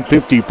ball game.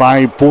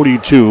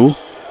 55-42.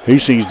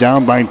 Hastings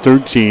down by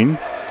 13.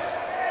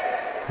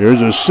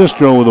 Here's a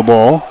Sistro with the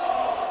ball.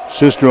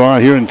 Sistro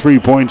out here in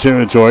three-point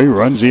territory.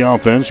 Runs the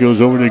offense.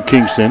 Goes over to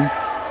Kingston.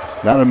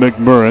 Now to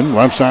McMurrin.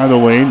 Left side of the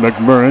lane.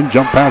 McMurrin.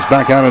 Jump pass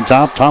back out on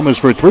top. Thomas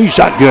for three.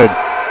 Shot good.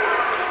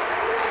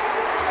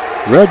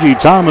 Reggie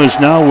Thomas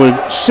now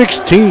with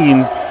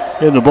 16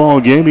 in the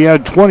ball game. He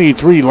had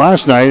 23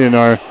 last night in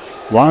our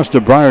loss to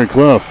Briar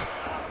Cliff.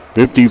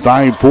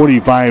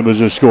 55-45 is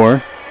the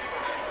score.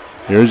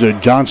 Here's a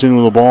Johnson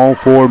with the ball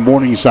for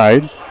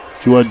Morningside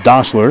to a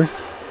Dossler.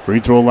 Free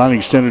throw line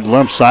extended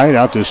left side.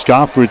 Out to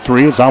Scoff for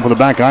three. It's off of the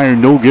back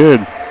iron. No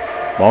good.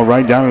 Ball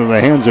right down into the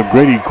hands of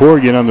Grady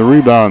Corrigan on the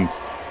rebound.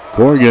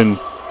 Corrigan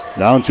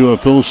down to a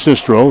Phil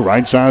Sistro.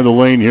 Right side of the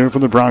lane here for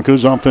the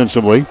Broncos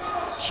offensively.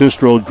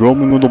 Sistro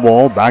dribbling with the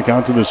ball. Back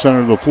out to the center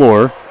of the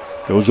floor.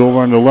 Goes over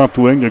on the left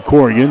wing to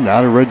Corrigan.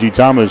 Now to Reggie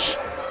Thomas.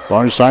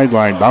 Far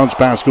sideline. Bounce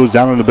pass goes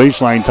down on the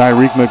baseline.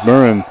 Tyreek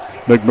McMurrin.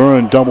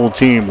 McMurrin double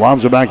team.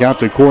 Lobs it back out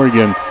to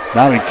Corrigan.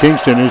 Now to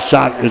Kingston. His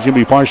shot is going to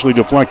be partially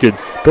deflected.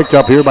 Picked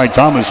up here by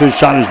Thomas. His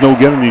shot is no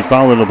good, and he's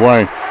fouled in the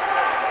play.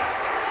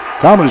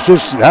 Thomas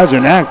just has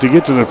an act to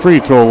get to the free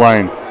throw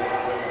line.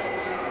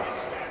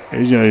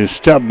 He's going to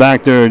step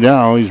back there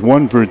now. He's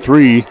 1 for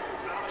 3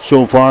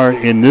 so far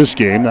in this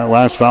game. That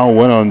last foul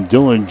went on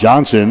Dylan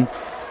Johnson.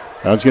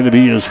 That's going to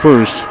be his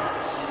first.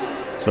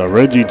 So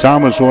Reggie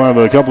Thomas will have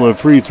a couple of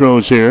free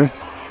throws here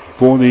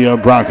for the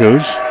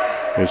Broncos.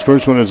 His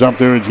first one is up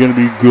there. It's going to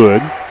be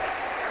good.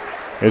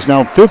 It's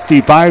now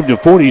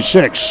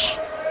 55-46.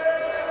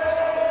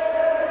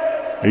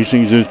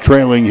 Hastings is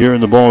trailing here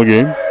in the ball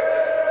game.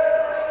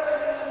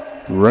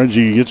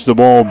 Reggie gets the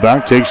ball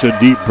back, takes a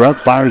deep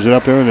breath, fires it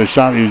up there, and the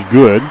shot is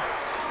good.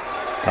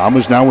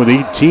 Thomas now with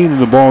 18 in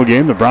the ball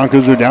game. The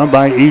Broncos are down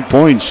by 8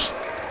 points.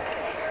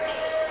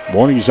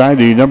 Morningside,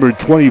 the number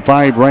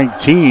 25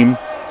 ranked team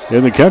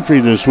in the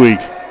country this week.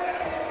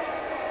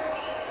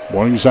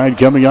 Morningside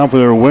coming off of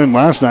their win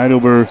last night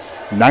over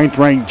 9th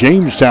ranked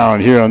Jamestown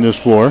here on this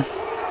floor.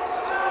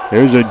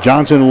 There's a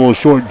Johnson, a little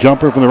short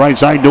jumper from the right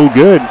side, no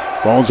good.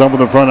 Falls up with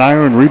the front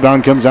iron,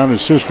 rebound comes down to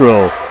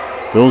Sistro.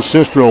 Bill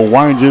Sistro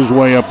winds his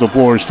way up the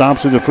floor,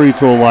 stops at the free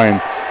throw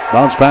line.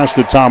 Bounce pass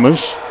to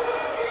Thomas.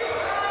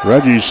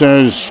 Reggie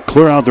says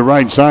clear out the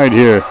right side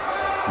here.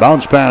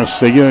 Bounce pass,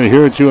 they get it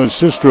here to a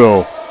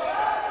Sistro.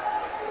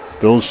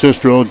 Bill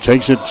Sistro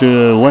takes it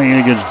to Lane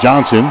against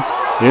Johnson.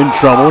 In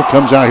trouble,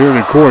 comes out here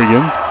to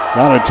Corrigan.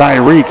 Now to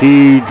Tyreek,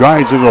 he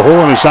drives to the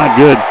hole and a shot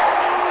good.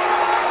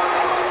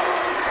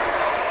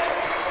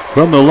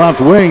 From the left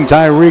wing,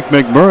 Tyreek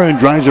McMurrin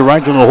drives it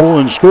right to the hole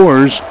and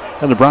scores.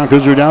 And the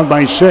Broncos are down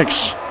by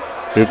 6.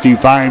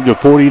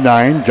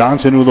 55-49.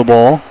 Johnson with the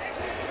ball.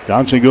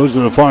 Johnson goes to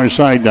the far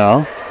side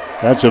now.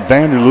 That's a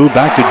Vanderloo.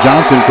 Back to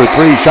Johnson for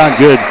three. Shot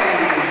good.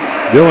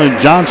 Dylan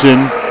Johnson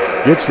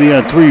gets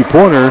the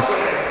three-pointer.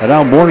 And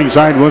now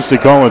Morningside wants to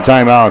call a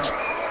timeout.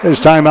 This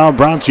timeout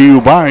brought to you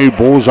by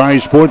Bullseye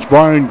Sports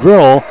Bar and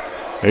Grill.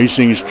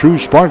 Hastings'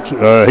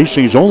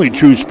 only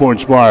true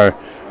sports bar.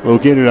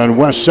 Located on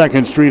West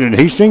 2nd Street in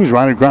Hastings,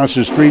 right across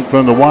the street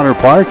from the water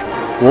park.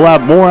 We'll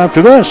have more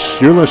after this.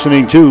 You're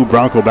listening to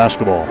Bronco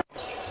Basketball.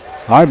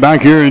 All right,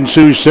 back here in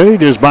Sioux City,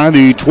 just by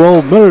the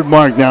 12-minute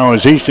mark now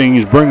as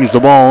Hastings brings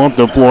the ball up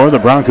the floor. The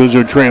Broncos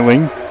are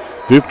trailing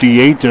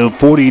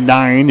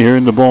 58-49 here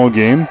in the ball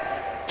game.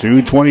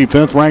 To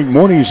 25th ranked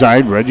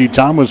Morningside. Reggie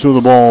Thomas with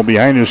the ball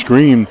behind the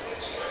screen.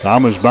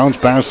 Thomas bounce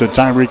pass to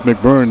Tyreek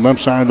McMurrin,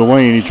 left side of the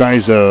lane. He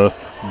tries to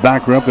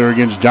back her up there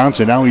against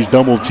Johnson. Now he's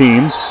double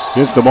teamed.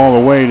 Gets the ball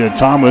away to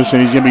Thomas,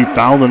 and he's going to be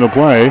fouled in the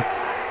play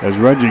as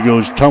Reggie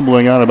goes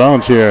tumbling out of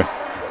bounds here.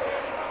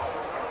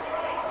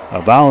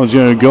 A foul is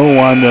going to go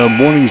on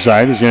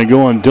Morningside. It's going to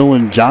go on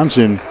Dylan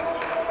Johnson.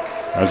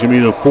 That's going to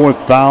be the fourth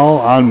foul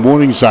on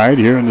Morningside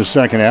here in the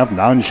second half.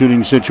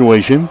 Non-shooting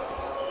situation.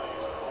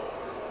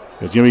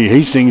 It's going to be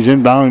Hastings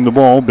inbounding the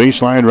ball,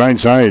 baseline right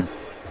side.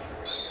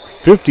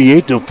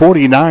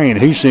 58-49.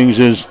 Hastings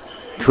is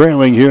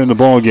trailing here in the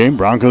ball game.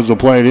 Broncos will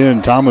play it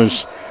in.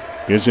 Thomas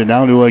gets it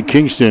down to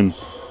Kingston.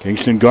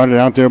 Kingston guarded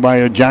out there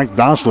by Jack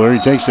Dossler. He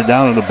takes it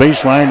down to the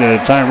baseline to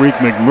Tyreek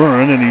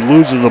McMurrin, and he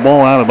loses the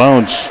ball out of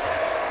bounds.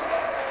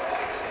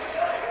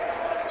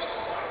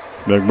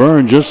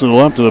 McMurrin just to the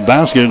left of the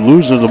basket,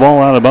 loses the ball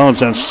out of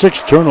bounds. That's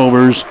 6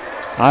 turnovers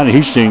on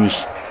Hastings.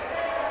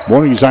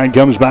 Morningside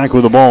comes back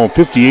with the ball,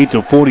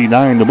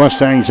 58-49. The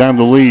Mustangs have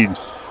the lead.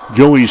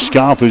 Joey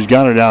Scoff has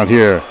got it out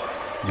here.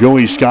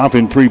 Joey Scoff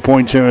in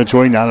 3-point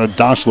territory, now to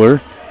Dossler.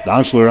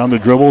 Dossler on the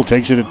dribble,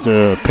 takes it at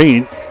the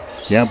paint.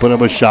 Can't put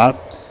up a shot.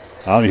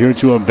 Out here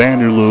to a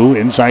Vanderloo,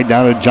 inside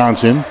down to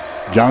Johnson.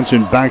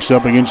 Johnson backs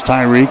up against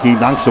Tyreek. He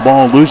knocks the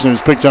ball loose and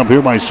is picked up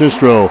here by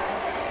Sistro.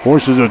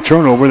 Forces a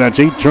turnover. That's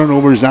 8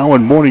 turnovers now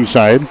in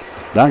Morningside.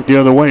 Back the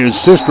other way as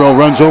Sistro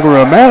runs over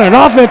a man. An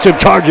offensive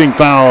charging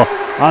foul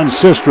on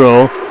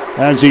Sistro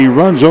as he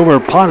runs over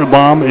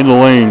Pottebaum in the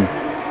lane.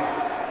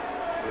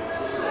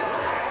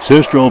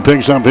 Sistro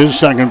picks up his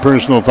second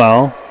personal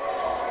foul.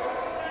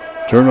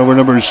 Turnover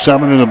number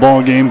 7 in the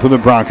ball game for the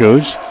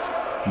Broncos.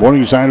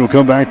 Morningside will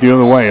come back the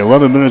other way.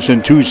 11 minutes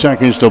and 2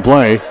 seconds to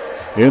play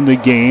in the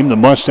game. The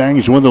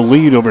Mustangs win the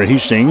lead over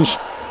Hastings.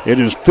 It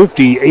is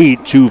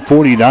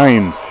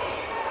 58-49.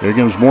 Here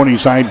comes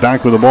Morningside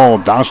back with the ball.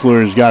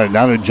 Dossler has got it.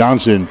 Now to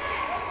Johnson.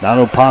 Now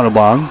to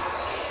Pottebaum.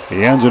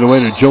 He hands it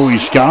away to Joey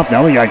Scoff.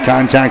 Now we got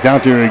contact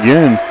out there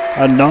again.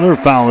 Another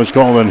foul is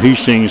called on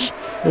Hastings.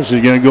 This is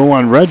going to go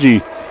on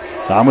Reggie.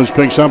 Thomas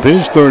picks up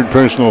his third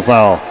personal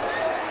foul.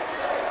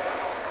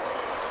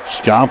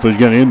 Scoff is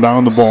going to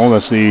inbound the ball.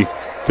 That's the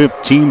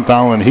 15th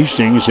foul on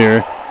Hastings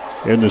here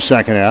in the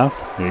second half.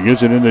 He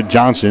gets it into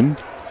Johnson.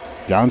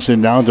 Johnson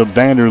down to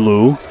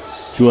Vanderloo.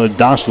 To a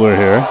Dossler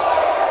here.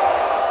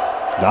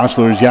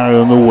 Dossler's got it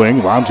on the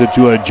wing. Lobs it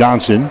to a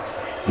Johnson.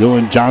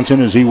 Dylan Johnson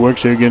as he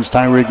works here against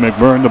Tyreek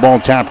McMurrin. The ball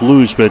tapped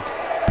loose, but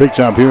picked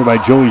up here by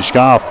Joey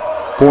Scoff.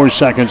 4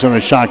 seconds on the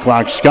shot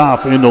clock.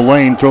 Scoff in the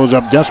lane. Throws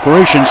up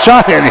desperation.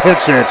 Shot and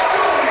hits it.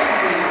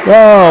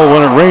 Oh,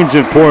 when it rains,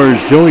 it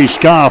pours. Joey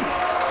Scoff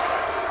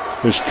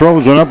just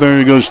throws one up there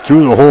and it goes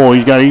through the hole.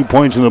 He's got 8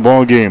 points in the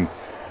ball game.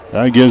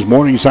 That gives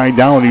Morningside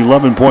down an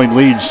 11-point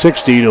lead,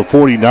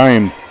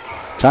 60-49.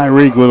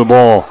 Tyreek with the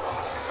ball.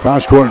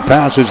 Cross-court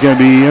pass is going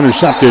to be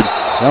intercepted.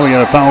 Now we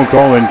got a foul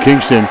call in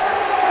Kingston.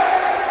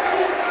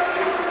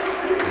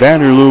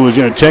 Vanderloo is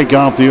going to take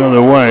off the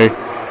other way.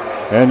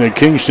 And the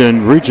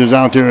Kingston reaches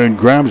out there and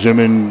grabs him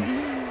and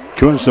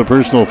commits the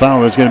personal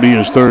foul. That's going to be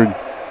his third.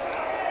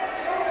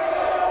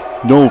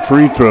 No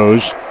free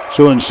throws.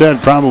 So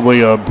instead,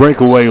 probably a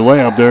breakaway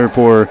layup there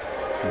for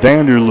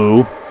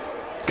Vanderloo.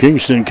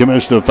 Kingston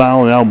commits the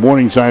foul. Now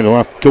Morningside will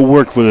have to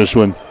work for this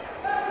one.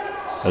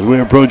 As we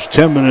approach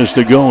 10 minutes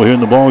to go here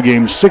in the ball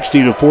game,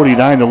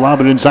 60-49. To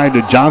lob it inside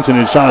to Johnson.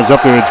 His shot is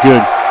up there. It's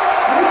good.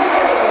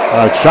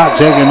 Shot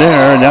taken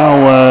there.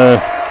 Now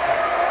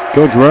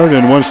Coach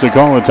Reardon wants to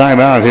call a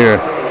timeout here.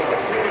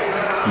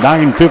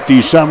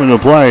 9:57 to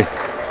play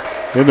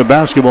in the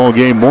basketball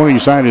game.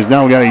 Morningside has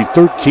now got a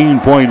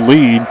 13-point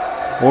lead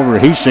over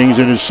Hastings.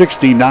 It is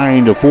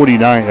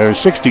 69-49 or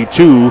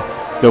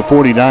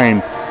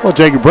 62-49. We'll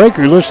take a break.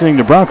 You're listening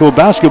to Bronco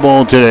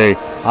basketball today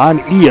on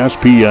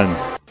ESPN.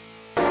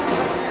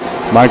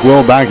 Mike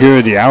Will back here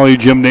at the Alley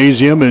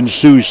Gymnasium in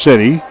Sioux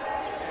City.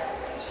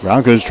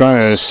 Broncos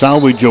trying to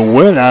salvage a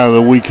win out of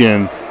the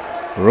weekend.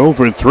 We're 0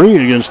 for 3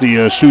 against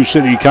the Sioux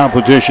City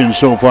competition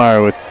so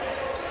far, with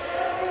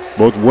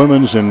both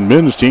women's and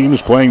men's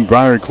teams playing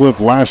Briar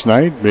Cliff last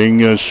night,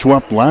 being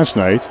swept last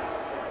night.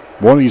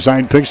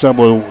 Morningside picks up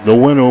the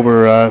win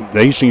over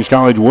the Hastings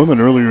College women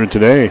earlier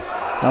today.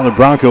 Now the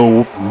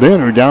Bronco men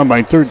are down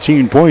by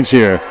 13 points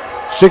here.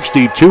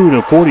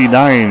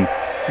 62-49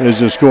 is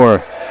the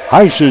score.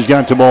 Heiss has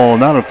got the ball.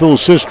 Now to Phil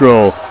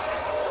Sistro.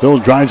 Phil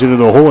drives it to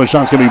the hole. His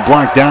shot's going to be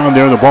blocked down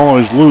there. The ball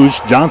is loose.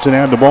 Johnson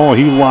had the ball.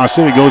 He lost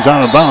it. It goes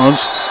out of bounds.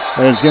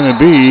 And it's going to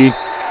be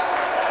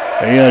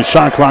a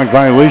shot clock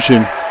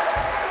violation.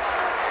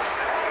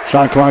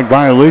 Shot clock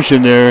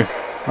violation there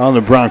on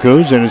the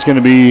Broncos. And it's going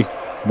to be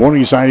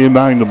Morningside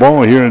inbounding the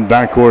ball here in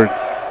backcourt.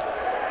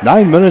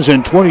 9 minutes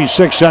and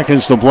 26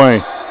 seconds to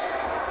play.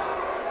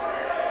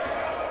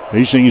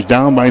 Hastings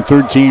down by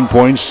 13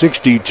 points,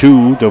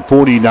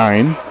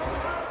 62-49.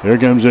 There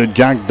comes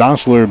Jack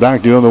Dossler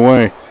back the other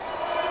way.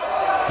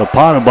 The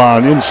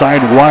Pottebaum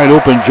inside, wide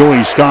open,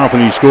 Joey Scoff,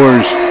 and he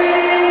scores.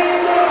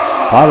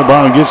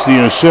 Pottebaum gets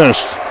the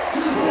assist.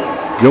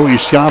 Joey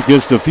Scoff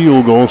gets the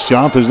field goal.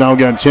 Scoff has now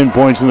got 10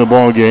 points in the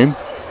ball game.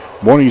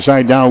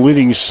 Morningside now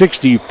leading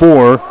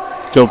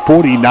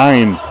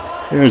 64-49.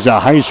 There's a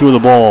Heiss with the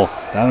ball.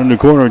 Down in the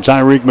corner,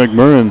 Tyreek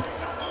McMurrin.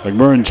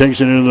 McMurrin takes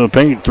it into the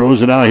paint,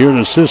 throws it out here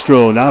to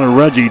Sistro. Now to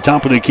Reggie,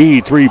 top of the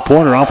key,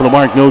 three-pointer off of the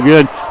mark, no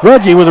good.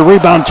 Reggie with a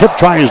rebound, tip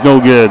try is no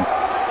good.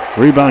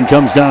 Rebound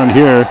comes down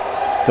here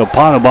to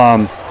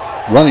Pottebaum.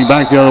 Running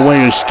back the other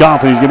way is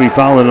Scoff, and he's going to be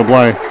fouled in the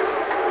play.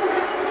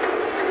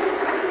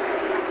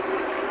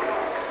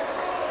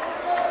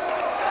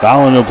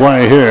 Foul in the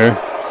play here.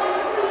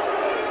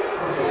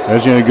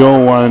 That's going to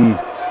go on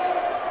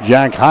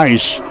Jack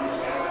Heiss.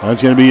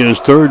 That's going to be his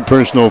third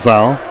personal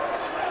foul.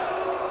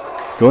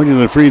 Going to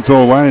the free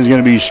throw line is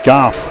going to be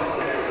Scoff.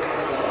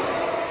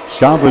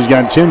 Scoff has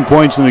got 10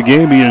 points in the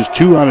game. He is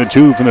 2 out of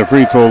 2 from the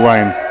free throw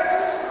line.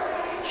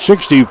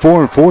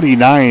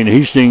 64-49.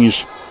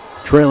 Hastings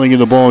trailing in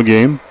the ball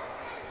game.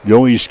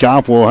 Joey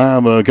Scoff will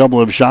have a couple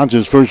of shots.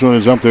 His first one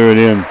is up there and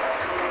in.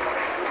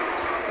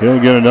 He'll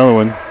get another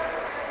one.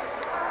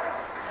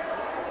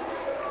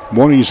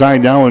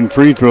 Morningside now in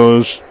free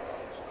throws.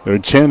 They're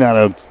 10 out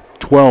of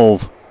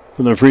 12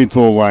 from the free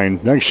throw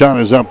line. Next shot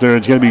is up there.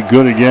 It's going to be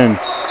good again.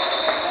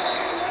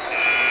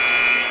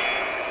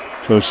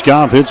 So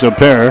Scoff hits a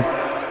pair.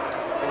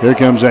 Here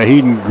comes a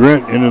Hayden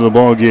Grint into the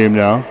ball game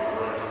now.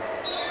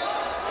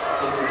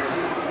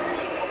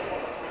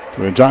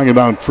 We're talking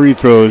about free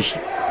throws.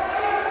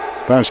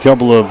 Past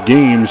couple of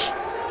games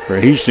for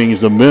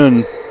Hastings, the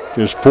men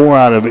just 4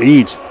 out of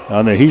 8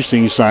 on the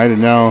Hastings side,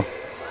 and now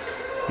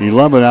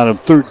 11 out of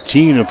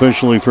 13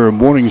 officially for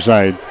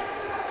Morningside.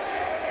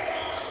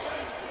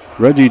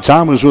 Reggie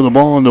Thomas with the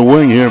ball on the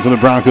wing here for the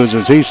Broncos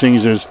as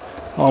Hastings is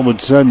all of a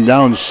sudden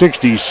down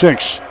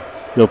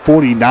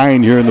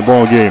 66-49 here in the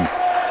ball game.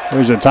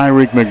 There's a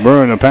Tyreek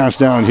McMurrin, a pass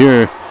down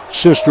here.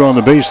 Sister on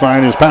the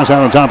baseline. His pass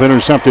out on top,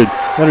 intercepted.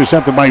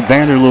 Intercepted by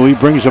Vanderloo. He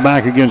brings it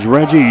back against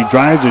Reggie. He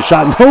drives a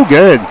shot. No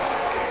good.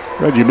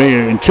 Reggie may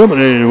have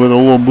intimidated with a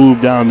little move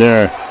down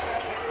there.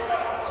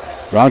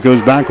 Broncos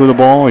back with the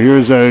ball.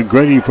 Here's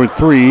Grady for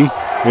 3.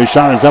 His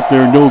shot is up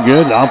there. No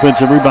good.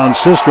 Offensive rebound.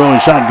 Sistro.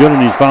 His shot good,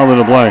 and he's fouled in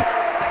the play.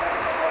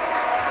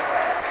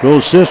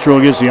 Bill Sistro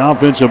gets the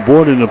offensive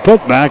board in the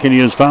putback, and he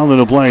is fouled in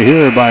the play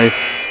here by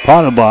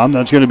Potabom.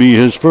 That's going to be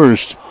his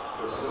first.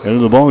 Into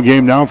the ball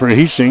game now for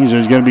Hastings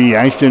is going to be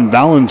Ashton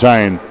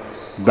Valentine.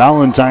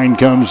 Valentine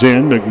comes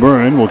in.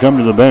 McMurrin will come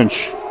to the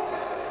bench.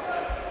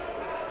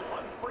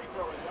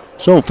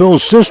 So Phil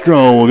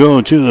Sistro will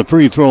go to the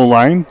free throw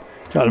line.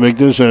 Try to make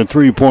this a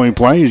 3-point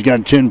play. He's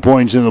got 10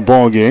 points in the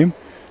ball game.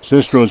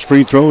 Sistro's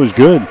free throw is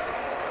good.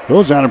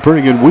 Phil's had a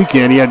pretty good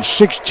weekend. He had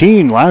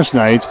 16 last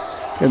night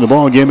in the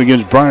ball game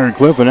against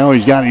Briarcliff, and now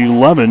he's got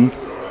 11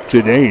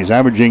 today. He's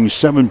averaging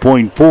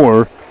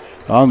 7.4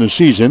 on the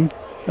season.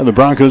 And the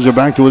Broncos are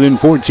back to within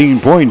 14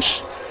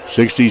 points,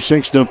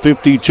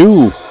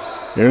 66-52.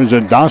 There's a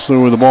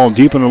Dossler with the ball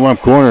deep in the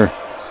left corner.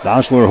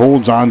 Dossler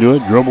holds onto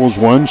it, dribbles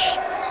once.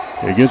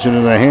 It gets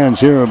into the hands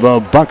here of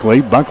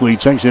Buckley. Buckley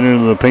takes it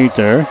into the paint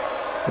there.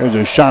 There's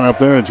a shot up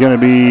there. It's going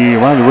to be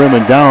around the rim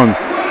and down.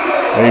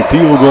 A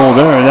field goal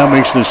there, and that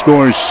makes the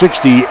score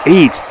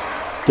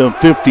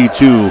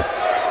 68-52.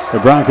 The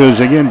Broncos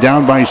again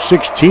down by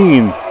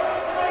 16.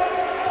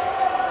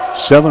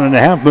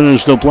 7.5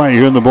 minutes to play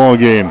here in the ball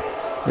game.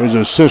 There's a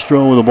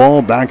Sistro with the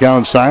ball back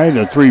outside.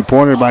 A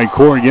 3-pointer by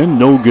Corrigan.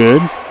 No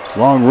good.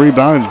 Long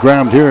rebound is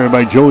grabbed here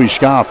by Joey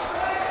Scoff.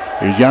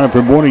 He's got it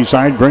for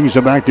Morningside. Brings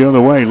it back the other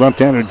way.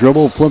 Left-handed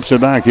dribble. Flips it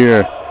back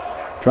here.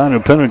 Trying to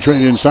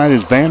penetrate inside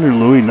is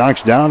Vanderloo. He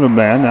knocks down a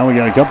man. Now we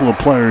got a couple of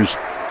players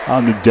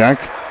on the deck.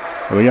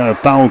 We got a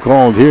foul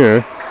called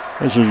here.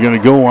 This is going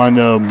to go on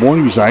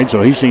Morningside,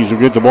 so Hastings will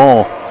get the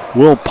ball.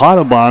 Will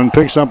Potabon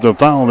picks up the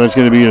foul. That's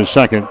going to be his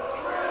second.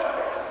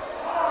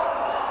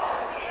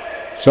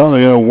 So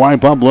they're going to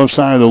wipe up left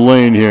side of the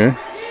lane here.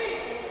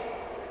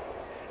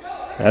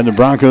 And the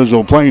Broncos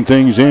will play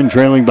things in,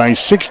 trailing by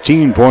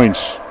 16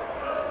 points.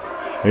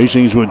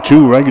 Hastings with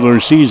 2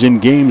 regular season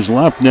games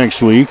left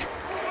next week.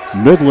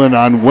 Midland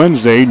on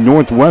Wednesday,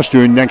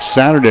 Northwestern next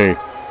Saturday.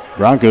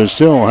 Broncos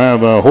still have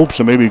hopes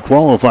of maybe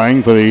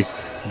qualifying for the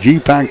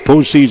GPAC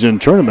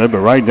postseason tournament, but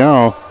right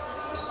now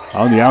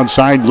on the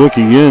outside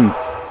looking in.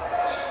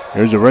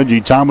 There's a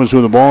Reggie Thomas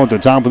with the ball at the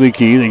top of the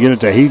key. They get it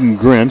to Hayden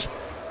Grint.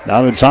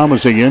 Now to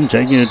Thomas again,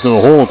 taking it to the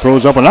hole,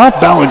 throws up an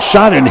off-balance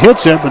shot and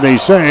hits it, but they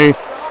say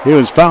he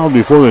was fouled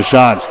before the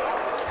shot.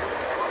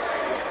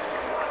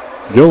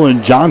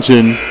 Dylan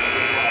Johnson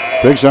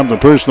picks up the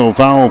personal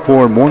foul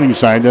for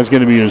Morningside. That's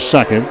going to be his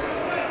second.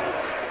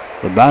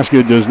 The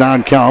basket does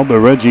not count,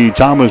 but Reggie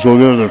Thomas will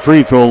go to the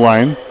free throw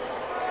line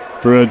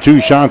for 2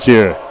 shots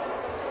here.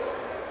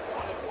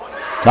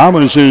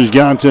 Thomas has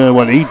got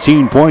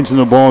 18 points in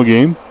the ball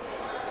game.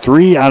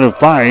 3 out of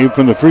 5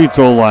 from the free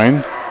throw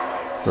line.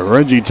 But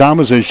Reggie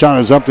Thomas, his shot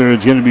is up there.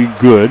 It's going to be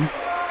good.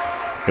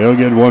 He'll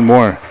get one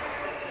more.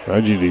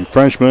 Reggie, the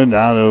freshman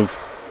out of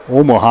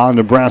Omaha,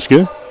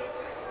 Nebraska,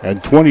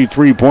 had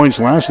 23 points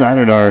last night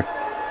in our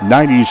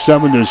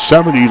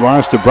 97-70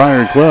 loss to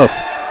Briarcliff.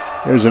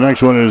 Here's the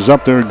next one. It is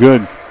up there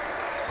good.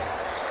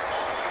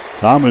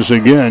 Thomas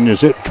again has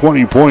hit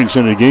 20 points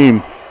in the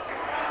game.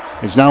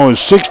 It's now a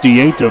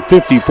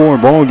 68-54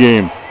 ball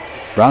game.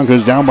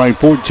 Broncos down by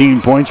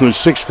 14 points with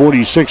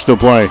 6:46 to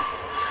play.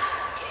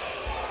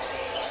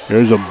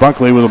 There's a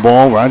Buckley with the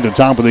ball right at the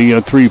top of the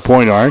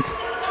 3-point arc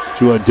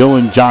to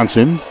Dylan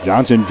Johnson.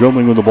 Johnson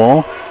dribbling with the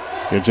ball.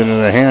 Gets into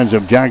the hands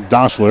of Jack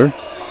Dossler.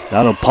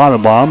 Now to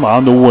Potabom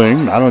on the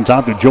wing. Out on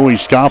top to Joey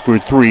Scoff for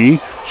 3.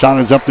 Shot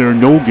is up there,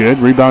 no good.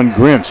 Rebound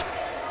Grint.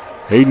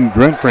 Hayden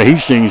Grint for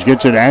Hastings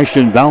gets it.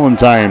 Ashton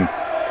Valentine.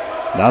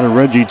 Now to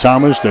Reggie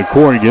Thomas to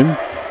Corrigan.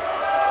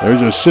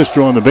 There's a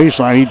Sister on the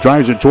baseline. He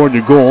drives it toward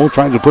the goal.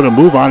 Tries to put a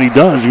move on. He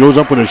does. He goes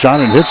up with a shot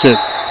and hits it.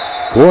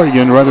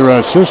 Corrigan, rather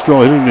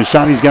Sistro hitting the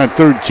shot. He's got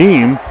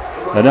 13.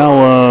 And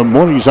now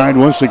Morningside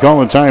wants to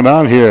call a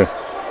timeout here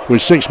with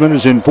 6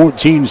 minutes and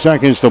 14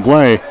 seconds to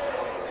play.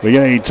 We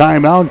get a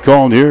timeout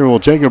called here. We'll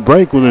take a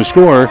break with a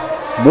score.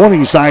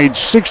 Morningside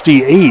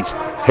 68,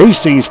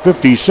 Hastings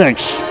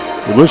 56.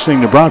 You're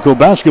listening to Bronco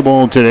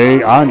basketball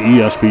today on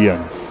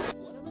ESPN.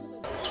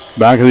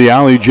 Back of the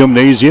Alley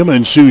Gymnasium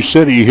in Sioux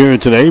City here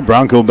today.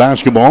 Bronco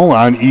basketball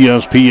on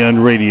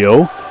ESPN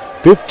Radio.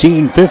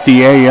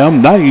 1550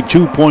 AM,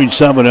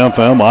 92.7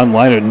 FM,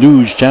 online at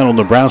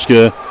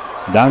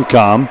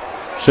newschannelnebraska.com.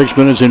 6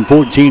 minutes and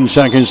 14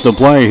 seconds to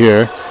play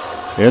here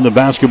in the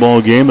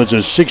basketball game. It's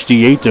a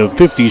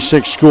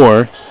 68-56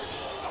 score.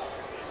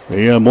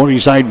 The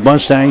Morningside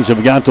Mustangs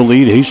have got the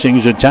lead.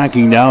 Hastings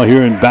attacking now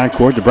here in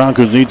backcourt. The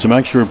Broncos need some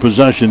extra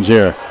possessions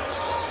here.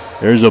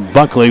 There's a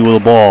Buckley with the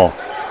ball.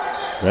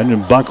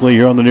 Brendan Buckley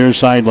here on the near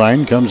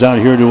sideline. Comes out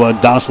here to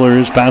Dossler.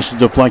 His pass is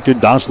deflected.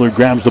 Dossler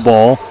grabs the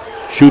ball.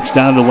 Shoots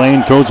down the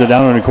lane. Throws it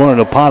down in the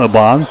corner to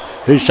Potabon.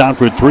 His shot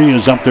for three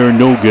is up there,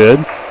 no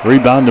good.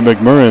 Rebound to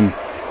McMurrin.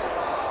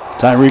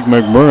 Tyreek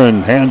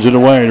McMurrin hands it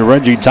away to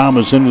Reggie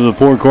Thomas into the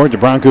forecourt. The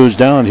Broncos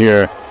down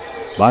here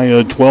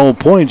by 12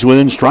 points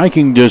within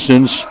striking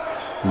distance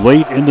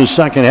late in the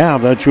second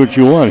half. That's what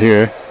you want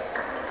here.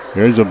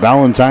 Here's a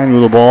Valentine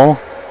with the ball.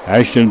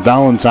 Ashton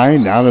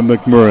Valentine now to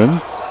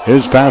McMurrin.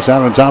 His pass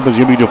out on top is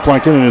going to be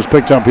deflected and is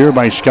picked up here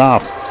by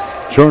Scoff.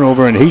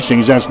 Turnover in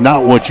Hastings. That's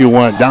not what you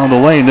want. Down the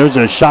lane. There's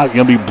a shot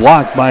going to be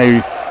blocked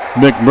by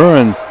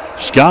McMurrin.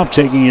 Scoff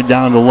taking it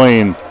down the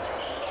lane.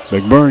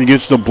 McMurrin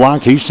gets the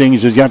block.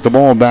 Hastings has got the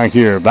ball back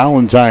here.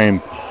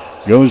 Valentine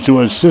goes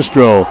to a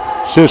Sistro.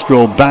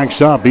 Sistro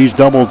backs up. He's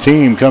double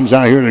teamed. Comes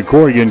out here to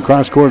Corrigan.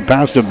 Cross court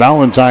pass to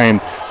Valentine.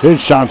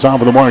 His shot's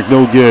off of the mark.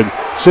 No good.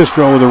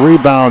 Sistro with a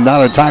rebound.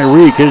 Now to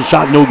Tyreek. His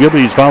shot no good,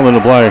 but he's fouling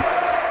the play.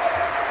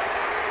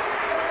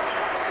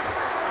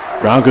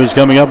 Broncos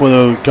coming up with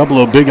a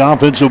couple of big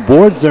offensive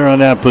boards there on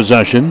that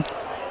possession.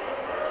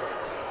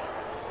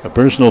 A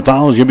personal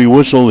foul is going to be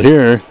whistled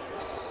here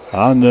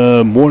on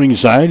the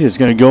Morningside. It's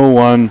going to go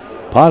on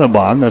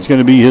Potabon. That's going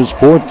to be his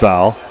fourth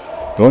foul.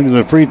 Going to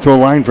the free throw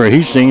line for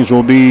Hastings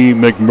will be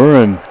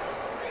McMurrin.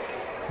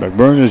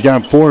 McMurrin has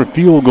got 4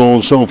 field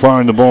goals so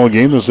far in the ball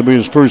game. This will be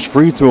his first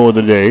free throw of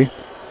the day.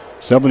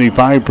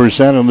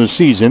 75% on the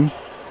season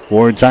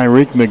for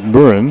Tyreek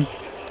McMurrin.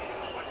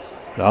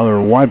 Now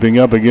they're wiping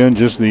up again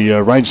just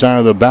the right side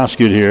of the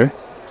basket here.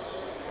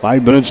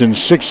 5 minutes and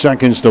 6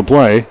 seconds to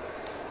play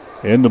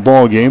in the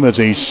ball game. It's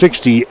a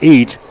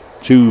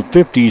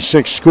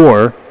 68-56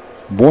 score.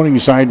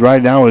 Morningside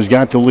right now has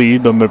got the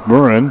lead, but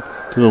McMurrin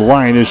to the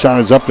line. His shot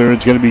is up there.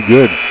 It's going to be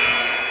good.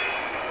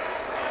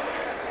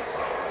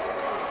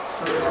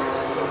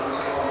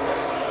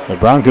 The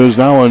Broncos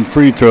now on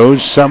free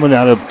throws, 7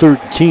 out of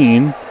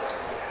 13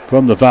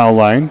 from the foul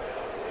line.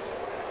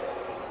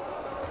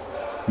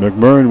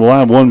 McMurrin will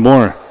have one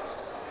more.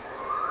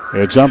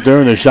 It's up there,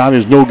 and the shot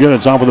is no good.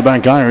 It's off of the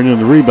back iron, and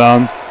the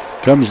rebound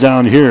comes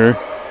down here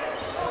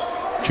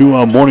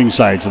to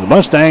Morningside. So the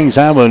Mustangs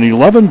have an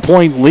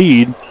 11-point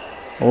lead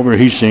over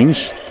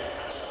Hastings.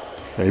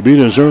 They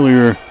beat us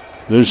earlier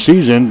this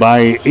season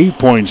by 8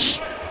 points,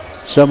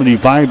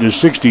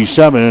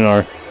 75-67 in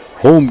our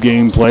home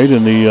game played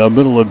in the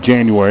middle of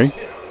January.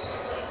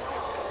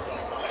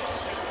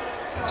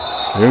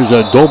 There's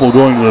a Doble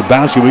going to the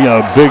basket. We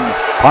got a big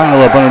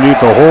pile up underneath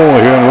the hole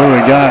here, and what do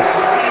we got?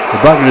 The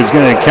bucket is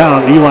going to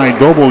count. Eli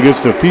Doble gets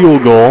the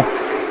field goal,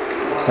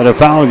 and a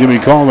foul is going to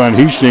be called on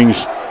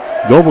Hastings.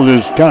 Doble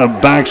just kind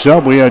of backs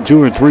up. We had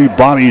 2 or 3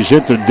 bodies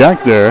hit the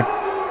deck there.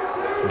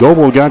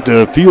 Doble got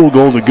the field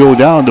goal to go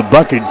down. The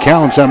bucket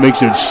counts. That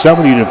makes it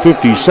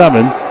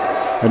 70-57,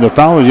 and the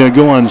foul is going to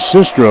go on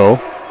Sistro.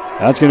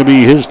 That's going to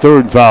be his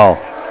third foul.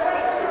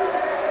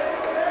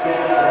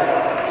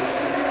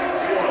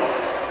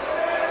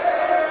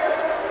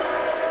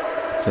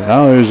 So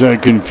now there's a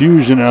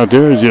confusion out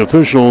there as the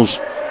officials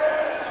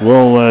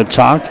will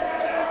talk.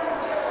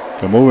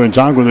 Come over and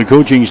talk with the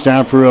coaching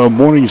staff for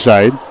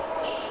Morningside.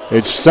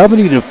 It's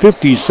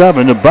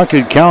 70-57. The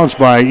bucket counts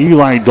by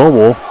Eli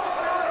Doble.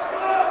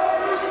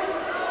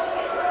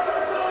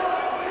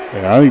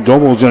 And I think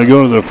Doble's going to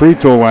go to the free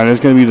throw line. That's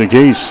going to be the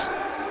case.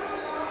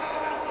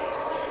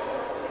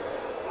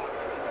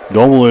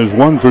 Doble is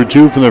 1 for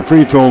 2 from the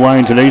free throw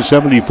line today.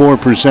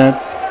 74%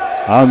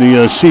 on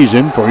the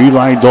season for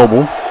Eli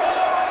Doble.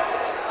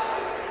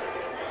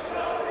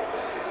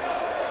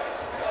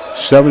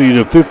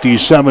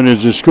 70-57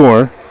 is the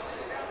score.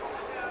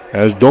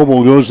 As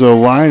Doble goes to the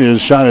line,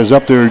 his shot is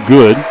up there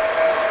good.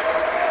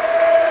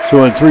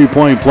 So a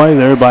 3-point play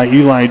there by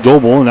Eli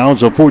Doble, and now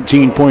it's a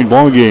 14-point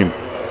ball game.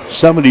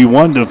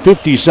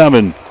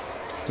 71-57.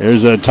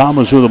 There's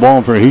Thomas with the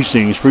ball for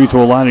Hastings. Free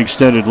throw line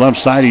extended left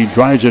side. He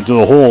drives it to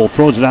the hole,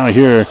 throws it out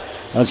here.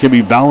 That's going to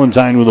be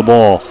Valentine with the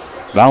ball.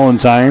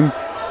 Valentine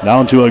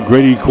down to a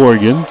Grady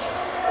Corrigan.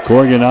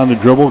 Corrigan on the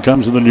dribble,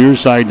 comes to the near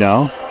side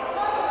now.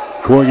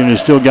 Corrigan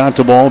has still got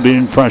the ball,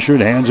 being pressured,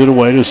 hands it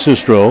away to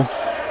Sistro.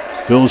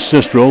 Phil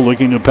Sistro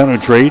looking to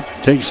penetrate,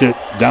 takes it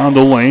down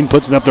the lane,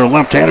 puts it up there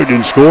left-handed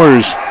and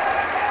scores.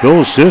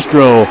 Phil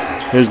Sistro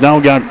has now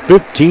got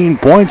 15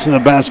 points in the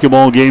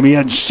basketball game. He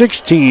had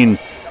 16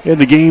 in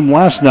the game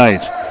last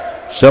night.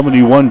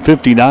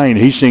 71-59.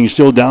 Hastings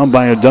still down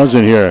by a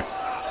dozen here.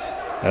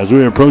 As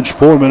we approach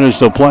 4 minutes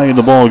to play in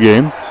the ball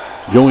game,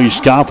 Joey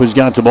Scoff has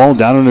got the ball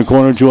down in the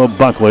corner to a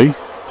Buckley.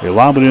 They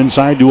lob it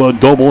inside to a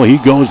Doble. He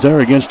goes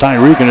there against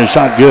Tyreek, and his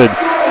shot good.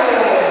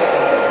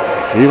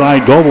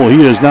 Eli Doble,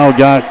 he has now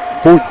got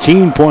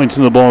 14 points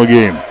in the ball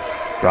game.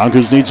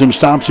 Broncos need some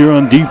stops here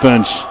on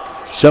defense.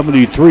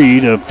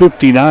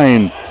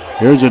 73-59.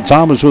 Here's a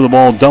Thomas with the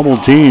ball, double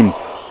team.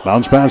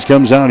 Bounce pass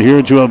comes out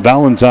here to a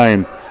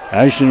Valentine.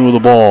 Ashton with the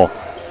ball.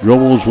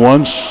 Dribbles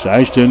once.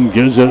 Ashton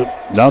gives it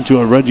down to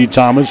a Reggie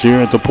Thomas here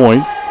at the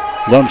point.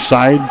 Left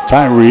side,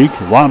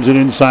 Tyreek. Lobs it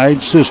inside,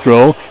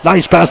 Sistro.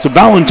 Nice pass to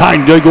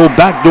Valentine. They go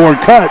backdoor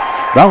cut.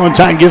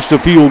 Valentine gets the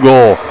field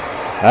goal.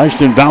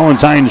 Ashton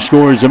Valentine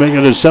scores to make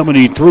it a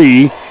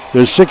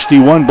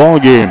 73-61 ball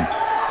game.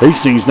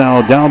 Hastings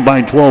now down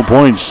by 12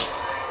 points.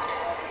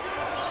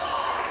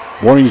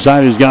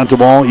 Morningside has got the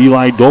ball.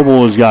 Eli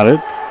Doble has got it.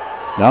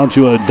 Down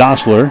to a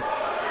Dossler.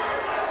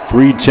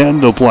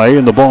 3:10 to play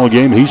in the ball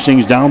game.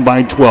 Hastings down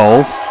by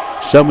 12.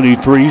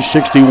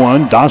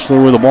 73-61.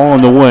 Dossler with the ball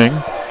on the wing.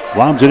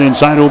 Lobs it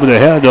inside over the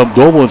head of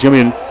Doble. It's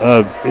going to be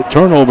a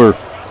turnover.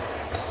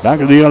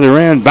 Back at the other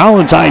end.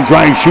 Valentine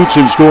drives, shoots,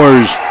 and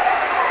scores.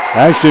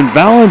 Ashton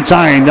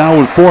Valentine now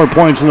with 4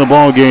 points in the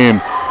ball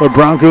game. The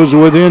Broncos are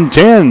within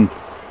 10.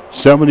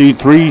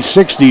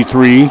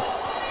 73-63.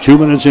 2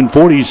 minutes and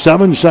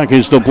 47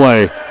 seconds to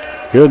play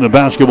here in the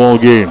basketball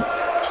game.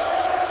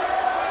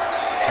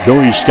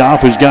 Joey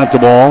Scoff has got the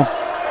ball.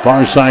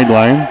 Far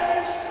sideline.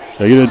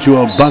 They get it to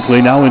a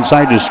Buckley. Now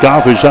inside to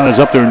Scoff. His shot is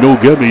up there. No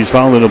good, but he's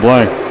fouled in the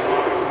play.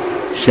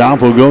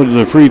 Scoff will go to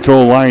the free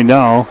throw line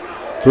now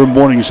for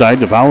Morningside.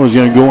 The foul is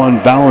going to go on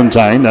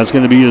Valentine. That's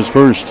going to be his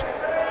first.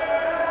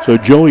 So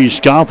Joey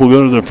Scoff will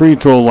go to the free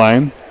throw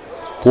line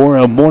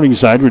for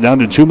Morningside. We're down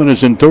to 2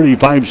 minutes and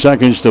 35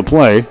 seconds to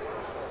play.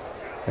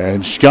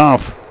 And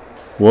Scoff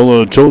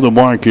will toe the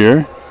mark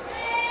here.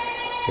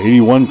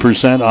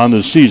 81% on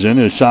the season.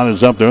 His shot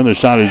is up there, and the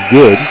shot is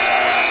good.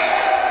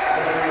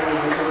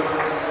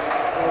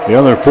 The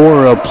other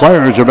four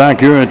players are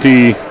back here at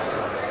the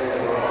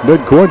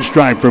midcourt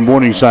stripe for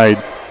Morningside.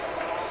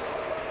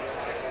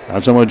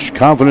 That's how much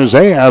confidence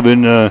they have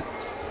in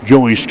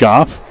Joey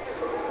Scoff.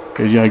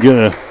 He's going to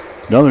get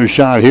another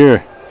shot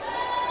here.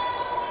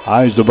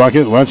 Eyes the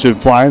bucket, lets it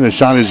fly, and the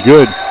shot is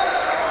good.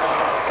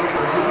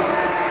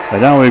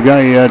 And now we've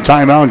got a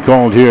timeout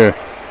called here.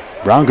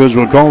 Broncos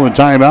will call the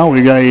timeout.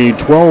 We've got a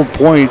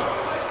 12-point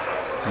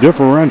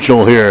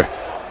differential here.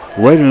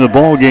 Late in the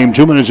ball game,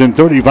 2 minutes and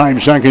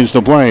 35 seconds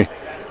to play.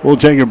 We'll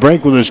take a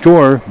break with a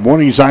score.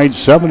 Morningside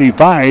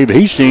 75,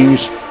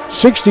 Hastings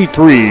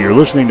 63. You're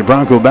listening to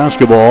Bronco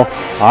basketball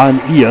on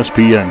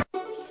ESPN.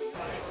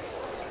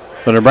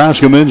 The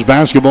Nebraska men's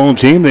basketball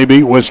team, they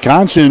beat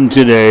Wisconsin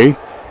today.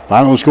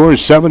 Final score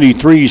is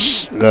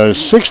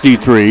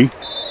 73-63.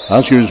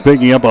 Huskers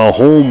picking up a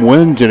home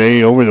win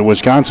today over the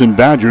Wisconsin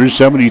Badgers,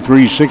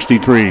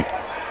 73-63.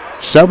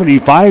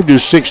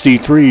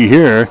 75-63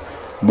 here.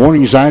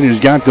 Morningside has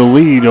got the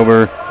lead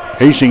over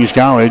Hastings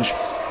College.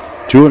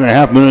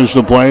 2.5 minutes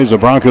to play as the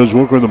Broncos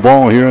work with the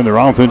ball here in their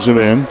offensive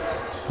end.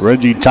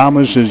 Reggie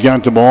Thomas has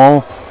got the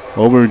ball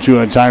over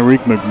to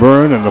Tyreek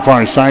McBurn on the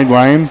far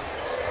sideline.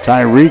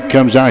 Tyreek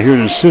comes out here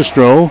to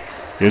Sistro.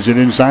 Is it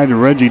inside to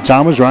Reggie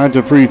Thomas right at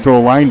the free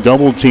throw line?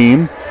 Double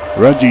team.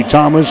 Reggie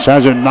Thomas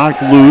has it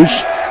knocked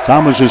loose.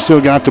 Thomas has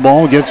still got the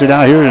ball. Gets it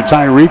out here to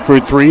Tyreek for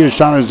three. His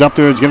shot is up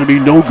there. It's going to be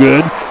no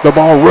good. The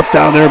ball ripped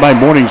out there by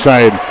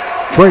Morningside.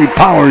 Trey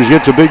Powers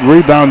gets a big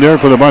rebound there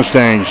for the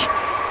Mustangs.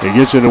 He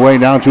gets it away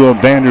down to a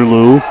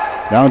Vanderloo.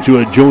 Down to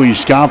a Joey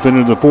Scoff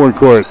into the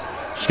forecourt.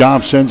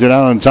 Scoff sends it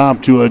out on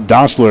top to a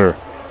Dossler.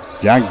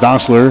 Jack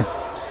Dossler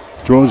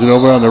throws it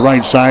over on the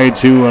right side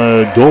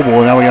to Doble.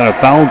 And now we got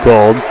a foul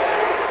called.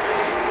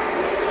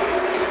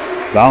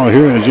 Foul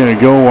here is going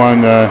to go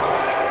on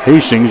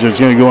Hastings. It's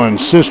going to go on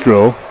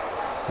Sistro.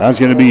 That's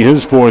going to be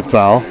his fourth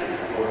foul.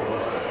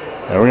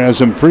 And we're going to have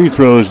some free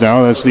throws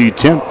now. That's the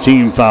 10th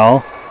team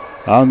foul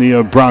on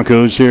the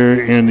Broncos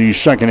here in the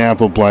second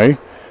half of play.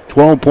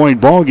 12-point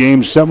ball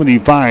game,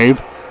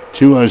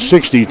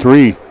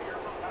 75-63.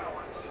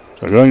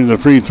 So going to the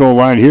free throw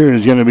line here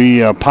is going to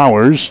be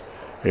Powers.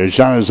 His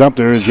shot is up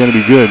there. It's going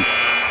to be good.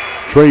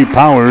 Trey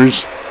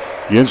Powers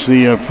gets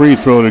the free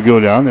throw to go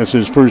down. That's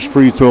his first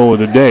free throw of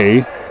the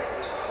day.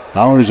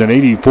 Powers an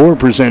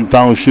 84%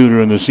 foul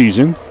shooter in the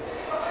season.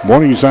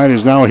 Morningside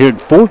has now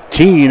hit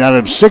 14 out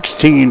of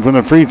 16 from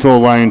the free throw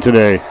line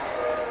today.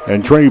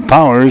 And Trey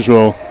Powers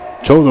will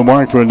toe the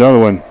mark for another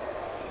one.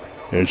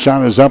 His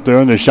shot is up there,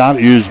 and the shot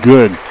is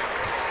good.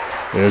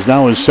 It is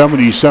now a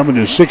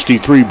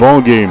 77-63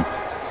 ball game.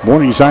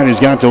 Morningside has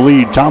got the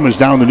lead. Thomas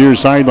down the near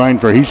sideline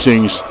for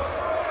Hastings.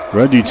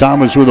 Reggie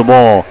Thomas with the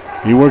ball.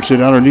 He works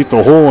it underneath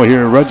the hole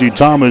here. Reggie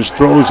Thomas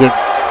throws it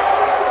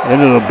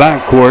into the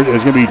backcourt.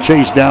 It's going to be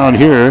chased down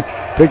here.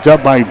 Picked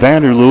up by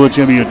Vanderloo. It's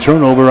going to be a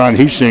turnover on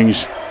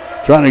Hastings.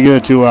 Trying to get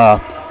it to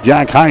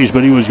Jack Heiss,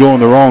 but he was going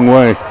the wrong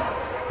way.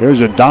 Here's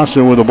a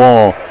Dossler with the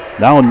ball.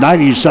 Now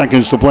 90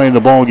 seconds to play in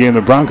the ball game.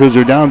 The Broncos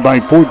are down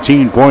by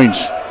 14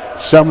 points,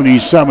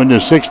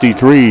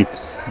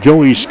 77-63.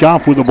 Joey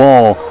Scoff with the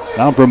ball.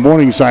 Now for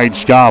Morningside.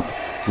 Scoff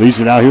leads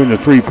it out here in the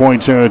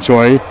three-point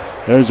territory.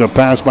 There's a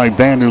pass by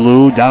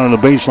Vanderloo. Down on the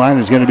baseline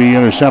is going to be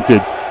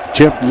intercepted.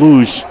 Tip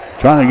loose.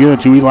 Trying to get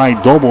it to Eli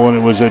Doble, and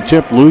it was a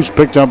tip loose.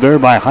 Picked up there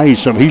by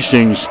Heiss of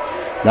Hastings.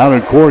 Now to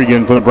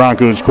Corrigan for the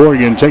Broncos.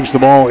 Corrigan takes the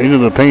ball into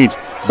the paint.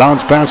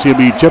 Bounce pass going to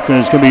be tipped,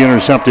 and it's going to be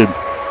intercepted.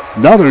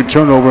 Another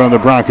turnover on the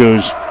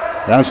Broncos.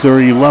 That's their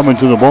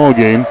 11th of the ball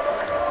game.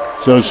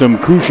 So some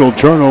crucial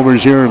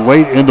turnovers here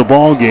late in the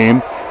ball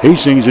game.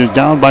 Hastings is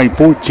down by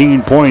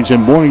 14 points,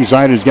 and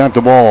Morningside has got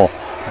the ball.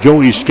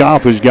 Joey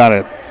Scoff has got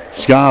it.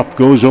 Scoff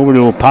goes over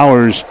to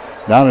Powers.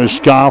 Now to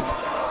Scoff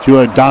to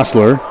a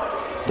Dossler.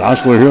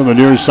 Dossler here on the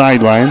near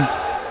sideline.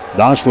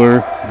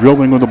 Dossler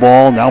dribbling with the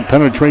ball. Now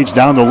penetrates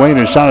down the lane.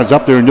 His shot is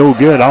up there. No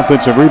good.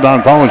 Offensive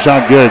rebound. Foul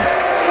shot good.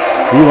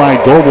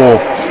 Eli Doble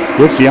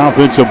gets the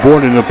offensive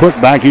board and the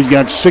putback. He's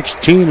got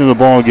 16 in the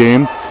ball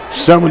game.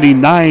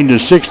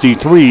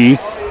 79-63.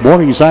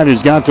 Morningside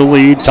has got the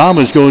lead.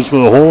 Thomas goes for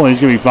the hole, and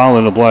he's going to be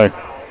fouling the play.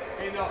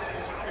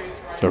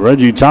 So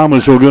Reggie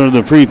Thomas will go to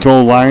the free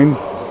throw line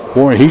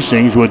for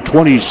Hastings with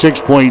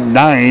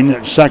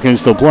 26.9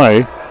 seconds to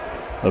play.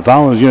 The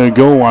foul is going to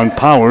go on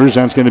Powers.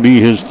 That's going to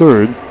be his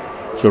third.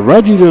 So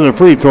Reggie to the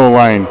free throw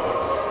line.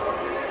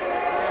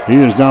 He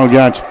has now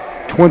got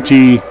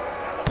 20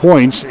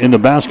 points in the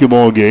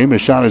basketball game.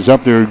 His shot is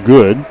up there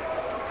good.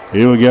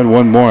 He will get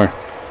one more.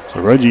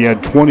 So Reggie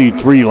had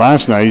 23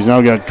 last night. He's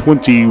now got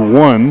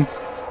 21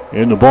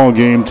 in the ball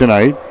game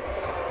tonight.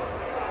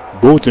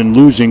 Both in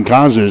losing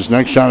causes.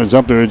 Next shot is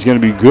up there. It's going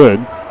to be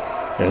good.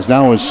 As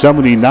now it's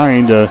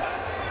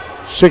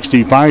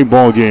 79-65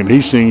 ball game.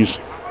 Hastings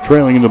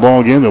trailing in the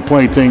ball game. They'll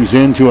play things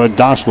into a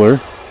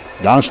Dossler.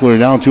 Dossler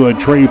down to a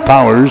Trey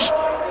Powers.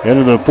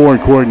 Into the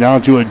forecourt now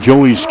to a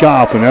Joey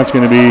Scoff. And that's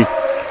going to be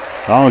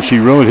all she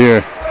wrote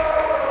here.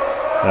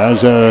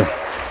 As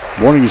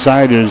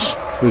Morningside is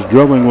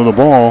dribbling with the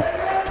ball.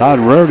 Todd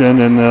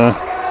Reardon and the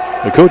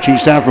coaching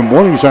staff from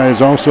Morningside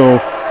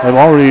have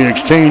already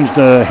exchanged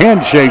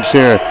handshakes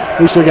here.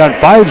 We still got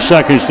 5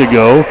 seconds to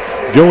go.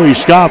 Joey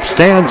Scoff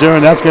stands there,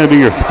 and that's going to be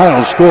your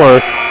final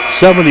score,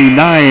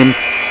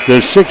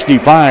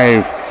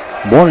 79-65.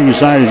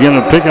 Morningside is going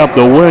to pick up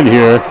the win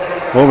here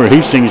over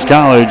Hastings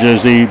College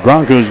as the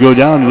Broncos go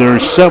down to their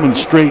 7th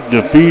straight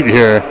defeat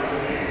here.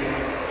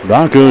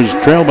 Broncos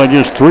trail by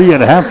just 3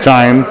 at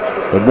halftime,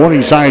 but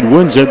Morningside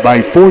wins it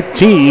by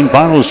 14.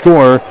 Final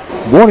score,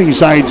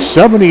 Morningside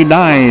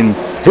 79,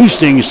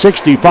 Hastings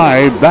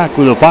 65. Back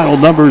with the final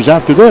numbers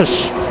after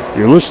this.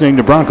 You're listening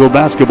to Bronco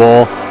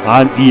Basketball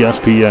on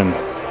ESPN.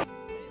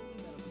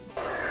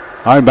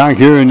 All right, back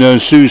here in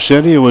Sioux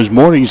City, it was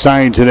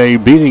Morningside today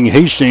beating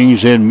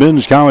Hastings in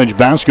men's college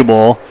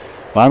basketball.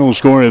 Final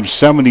score of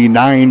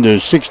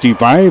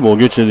 79-65. We'll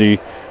get to the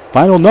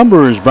final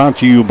numbers brought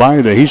to you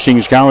by the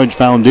Hastings College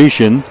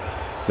Foundation.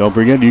 Don't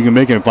forget you can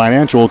make a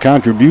financial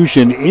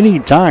contribution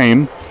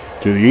anytime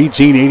to the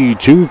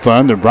 1882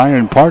 Fund, the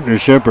Bryan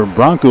Partnership, or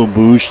Bronco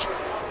Boost.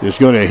 Just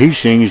go to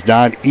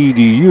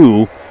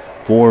hastings.edu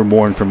for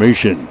more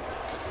information.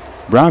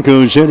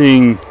 Broncos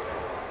hitting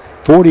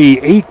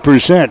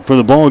 48% for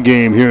the ball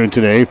game here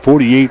today,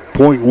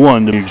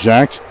 48.1 to be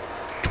exact.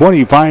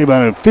 25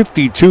 out of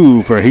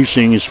 52 for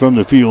Hastings from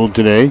the field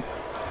today.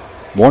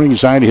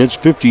 Morningside hits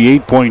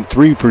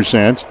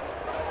 58.3%.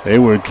 They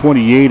were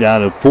 28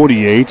 out of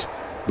 48.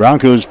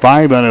 Broncos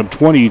 5 out of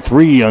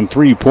 23 on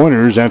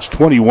three-pointers. That's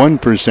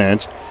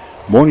 21%.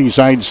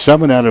 Morningside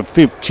 7 out of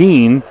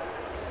 15.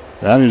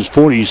 That is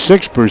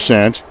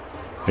 46%.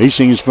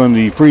 Hastings from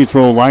the free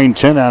throw line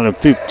 10 out of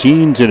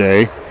 15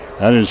 today.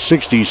 That is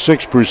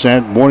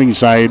 66%.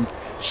 Morningside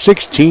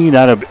 16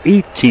 out of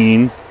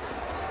 18.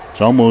 It's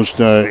almost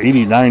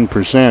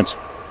 89%.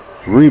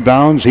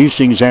 Rebounds,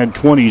 Hastings had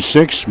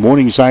 26.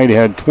 Morningside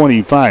had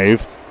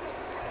 25.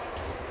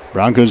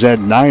 Broncos had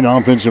 9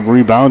 offensive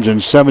rebounds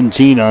and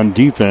 17 on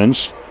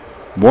defense.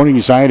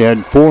 Morningside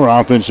had 4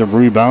 offensive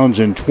rebounds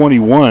and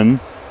 21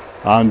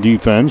 on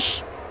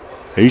defense.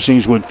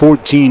 Hastings with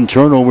 14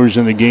 turnovers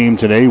in the game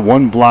today,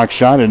 1 block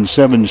shot and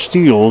 7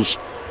 steals.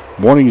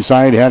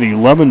 Morningside had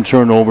 11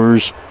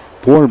 turnovers,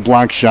 4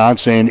 block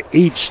shots, and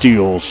 8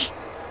 steals.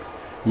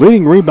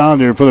 Leading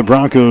rebounder for the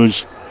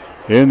Broncos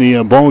in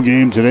the ball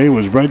game today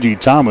was Reggie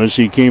Thomas.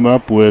 He came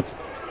up with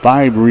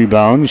 5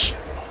 rebounds.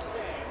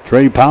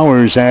 Trey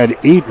Powers had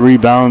 8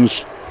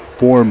 rebounds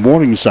for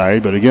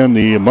Morningside, but again,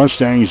 the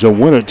Mustangs will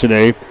win it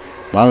today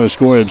by the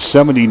score of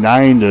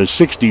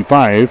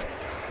 79-65.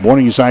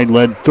 Morningside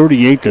led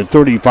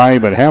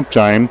 38-35 at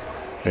halftime.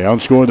 They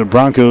outscored the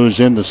Broncos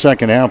in the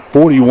second half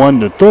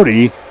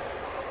 41-30,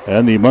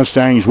 and the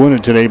Mustangs win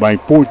it today by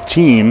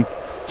 14,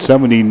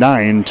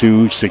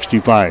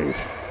 79-65.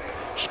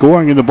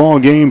 Scoring in the ball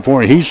game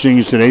for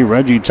Hastings today,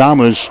 Reggie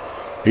Thomas,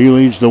 he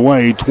leads the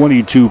way,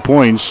 22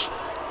 points.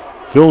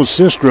 Phil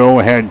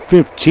Sistro had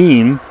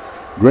 15.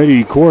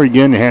 Grady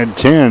Corrigan had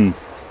 10.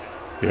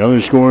 The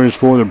other scores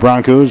for the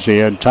Broncos, they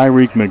had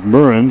Tyreek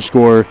McMurrin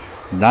score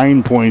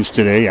 9 points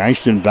today.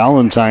 Ashton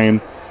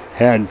Valentine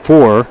had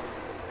 4.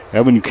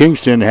 Evan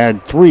Kingston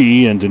had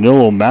 3, and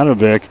Danilo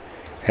Matovic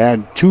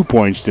had 2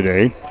 points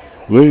today.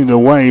 Leading the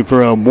way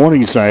for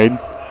Morningside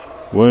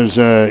was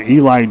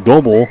Eli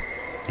Doble.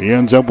 He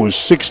ends up with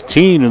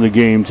 16 in the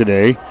game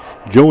today.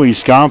 Joey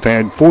Scoff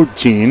had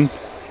 14.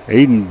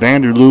 Aiden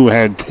Vanderloo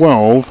had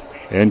 12.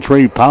 And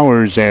Trey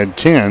Powers had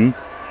 10.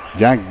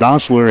 Jack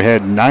Dossler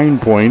had 9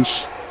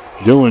 points.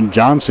 Dylan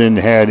Johnson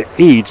had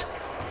 8.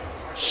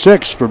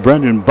 6 for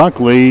Brendan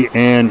Buckley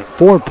and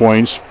 4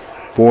 points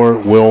for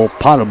Will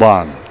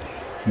Potabon.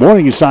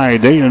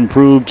 Morningside, they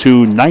improved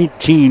to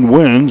 19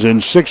 wins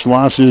and 6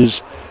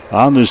 losses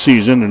on the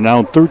season. They're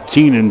now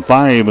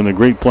 13-5 in the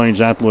Great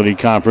Plains Athletic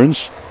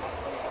Conference.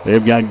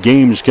 They've got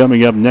games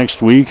coming up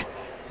next week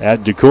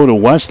at Dakota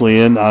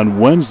Wesleyan on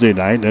Wednesday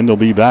night. Then they'll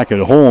be back at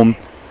home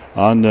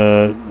on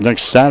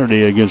next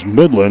Saturday against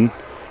Midland.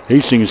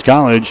 Hastings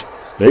College,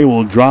 they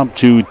will drop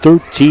to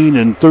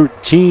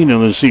 13-13 in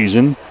the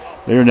season.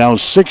 They are now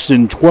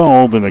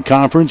 6-12 in the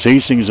conference.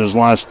 Hastings has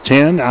lost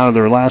 10 out of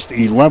their last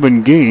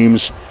 11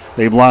 games.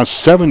 They've lost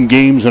 7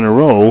 games in a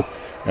row,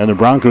 and the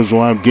Broncos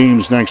will have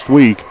games next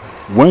week.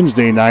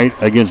 Wednesday night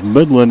against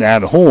Midland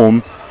at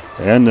home,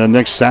 and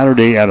next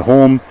Saturday at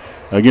home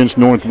against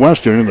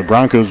Northwestern. And the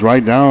Broncos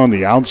right now on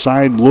the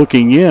outside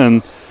looking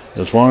in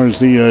as far as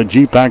the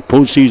GPAC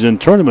postseason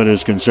tournament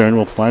is concerned.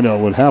 We'll find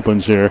out what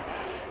happens here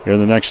in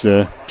the next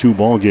 2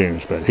 ball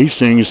games. But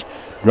Hastings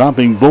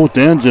dropping both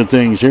ends of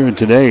things here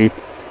today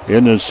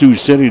in the Sioux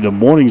City to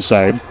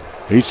Morningside.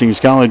 Hastings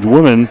College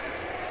women,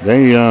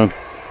 they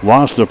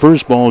lost the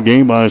first ball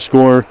game by a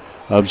score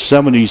of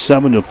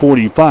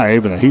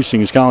 77-45, and the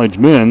Hastings College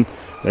men,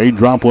 they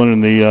drop one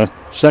in the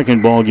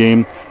second ball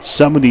game,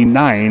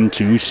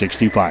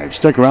 79-65.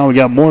 Stick around, we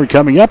got more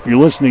coming up. You're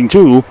listening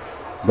to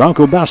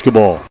Bronco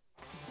Basketball.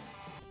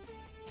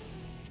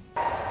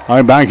 All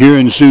right, back here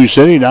in Sioux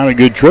City, not a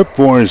good trip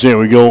for us. There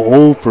we go,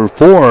 0 for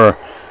 4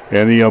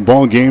 in the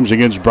ball games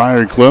against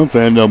Briar Cliff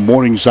and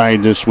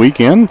Morningside this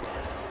weekend.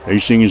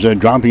 Hastings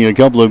dropping a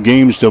couple of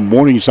games to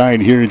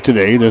Morningside here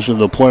today. This is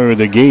the player of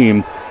the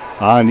game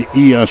on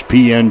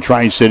ESPN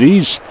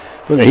Tri-Cities.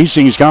 For the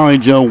Hastings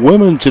College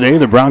women today,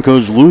 the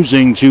Broncos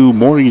losing to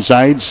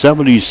Morningside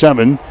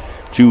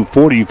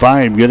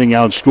 77-45, getting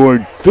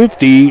outscored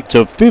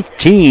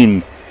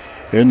 50-15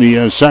 in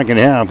the second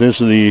half.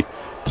 This is the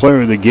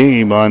player of the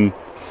game on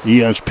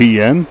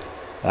ESPN.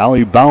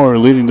 Allie Bauer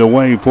leading the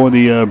way for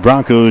the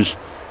Broncos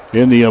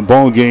in the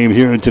ball game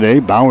here today.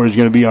 Bauer is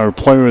going to be our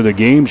player of the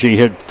game. She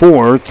hit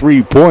 4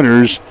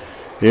 3-pointers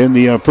in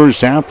the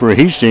first half for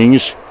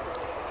Hastings.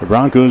 The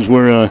Broncos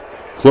were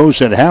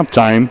close at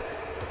halftime.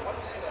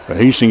 But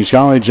Hastings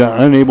College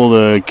unable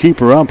to keep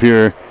her up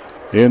here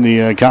in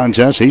the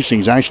contest.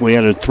 Hastings actually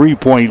had a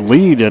 3-point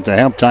lead at the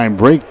halftime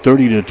break,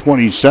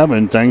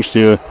 30-27, thanks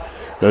to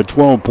the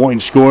 12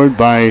 points scored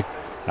by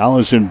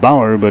Allison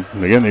Bauer. But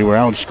again, they were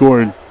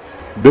outscored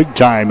big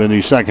time in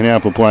the second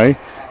half of play.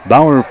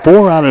 Bauer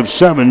 4 out of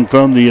 7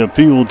 from the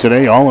field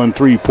today, all on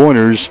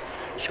 3-pointers.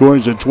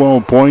 Scores at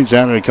 12 points,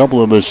 added a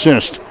couple of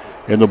assists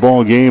in the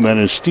ball game and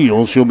a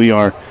steal. She'll be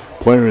our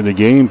player of the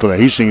game for the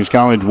Hastings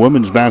College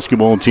women's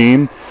basketball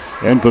team.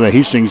 And for the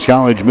Hastings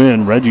College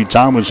men, Reggie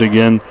Thomas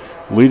again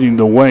leading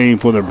the way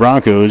for the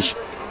Broncos.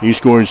 He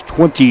scores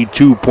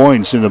 22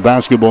 points in the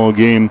basketball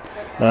game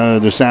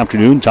this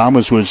afternoon.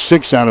 Thomas was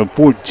 6 out of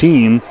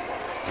 14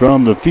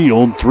 from the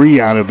field,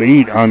 3 out of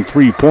 8 on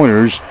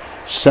 3-pointers,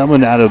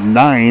 7 out of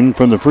 9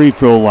 from the free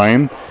throw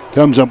line.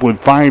 Comes up with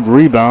 5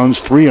 rebounds,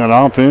 3 on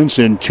offense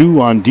and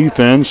 2 on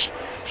defense.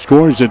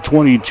 Scores at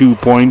 22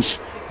 points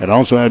and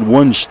also had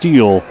 1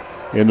 steal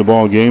in the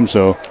ball game.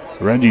 So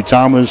Reggie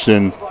Thomas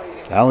and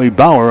Allie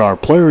Bauer are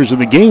players of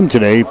the game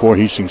today for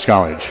Hastings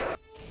College.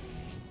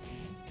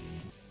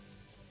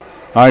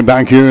 All right,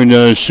 back here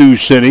in Sioux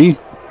City.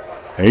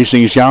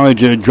 Hastings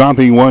College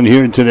dropping one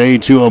here today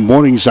to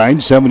Morningside,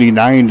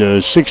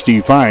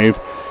 79-65.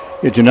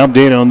 It's an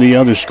update on the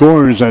other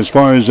scores as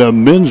far as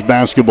men's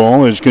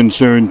basketball is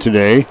concerned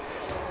today.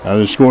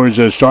 The scores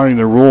are starting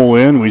to roll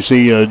in. We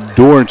see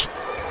Dort,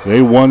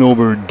 they won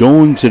over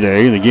Doane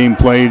today. The game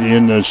played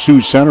in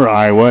Sioux Center,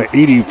 Iowa,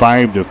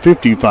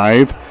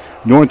 85-55.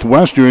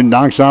 Northwestern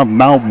knocks off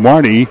Mount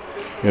Marty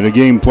in a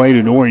game played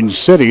in Orange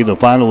City, the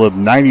final of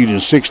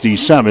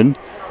 90-67.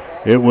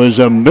 It was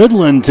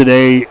Midland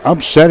today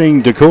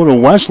upsetting Dakota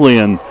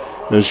Wesleyan.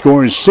 The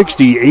score is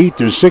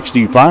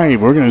 68-65.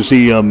 We're going to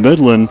see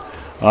Midland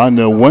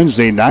on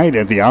Wednesday night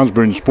at the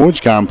Osborne Sports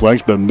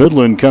Complex, but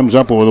Midland comes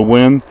up with a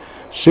win,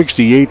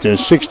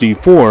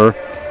 68-64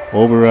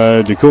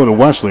 over Dakota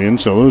Wesleyan.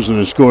 So those are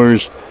the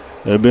scores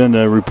that have been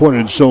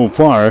reported so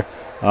far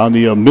on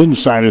the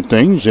men's side of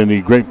things in the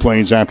Great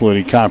Plains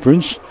Athletic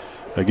Conference.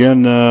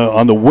 Again,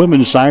 on the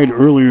women's side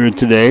earlier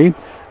today,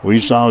 we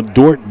saw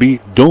Dort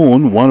beat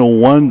Doane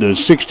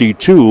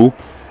 101-62.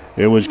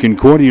 It was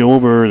Concordia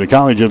over the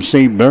College of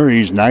St.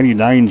 Mary's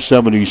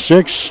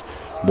 99-76.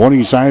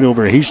 Morningside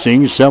over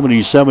Hastings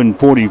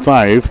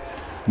 77-45.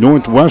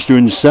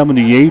 Northwestern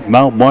 78,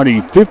 Mount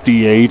Marty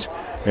 58,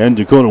 and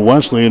Dakota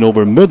Wesleyan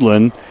over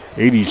Midland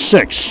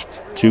 86-52.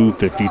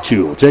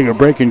 We'll take a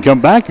break and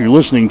come back. You're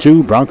listening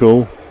to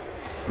Bronco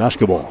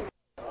Basketball.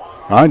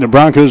 All right, the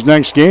Broncos'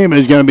 next game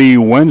is going to be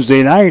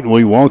Wednesday night.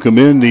 We welcome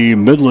in the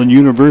Midland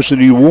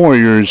University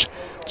Warriors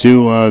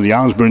to the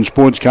Osborne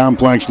Sports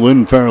Complex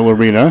Lynn Farrell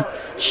Arena.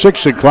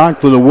 6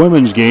 o'clock for the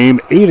women's game.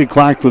 8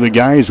 o'clock for the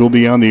guys. Will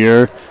be on the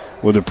air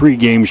with a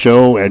pregame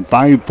show at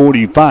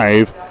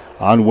 5:45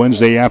 on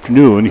Wednesday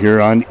afternoon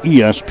here on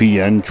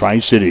ESPN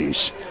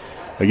Tri-Cities.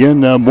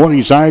 Again,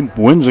 Morningside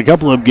wins a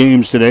couple of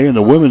games today. In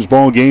the women's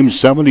ball game,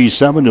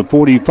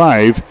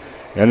 77-45.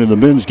 And in the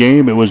men's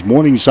game, it was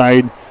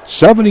Morningside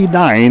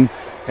 79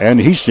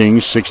 and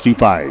Hastings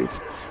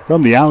 65.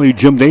 From the Alley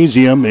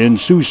Gymnasium in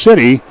Sioux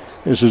City,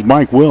 this is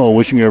Mike Will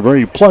wishing you a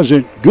very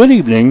pleasant good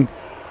evening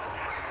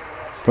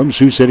from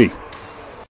Sioux City.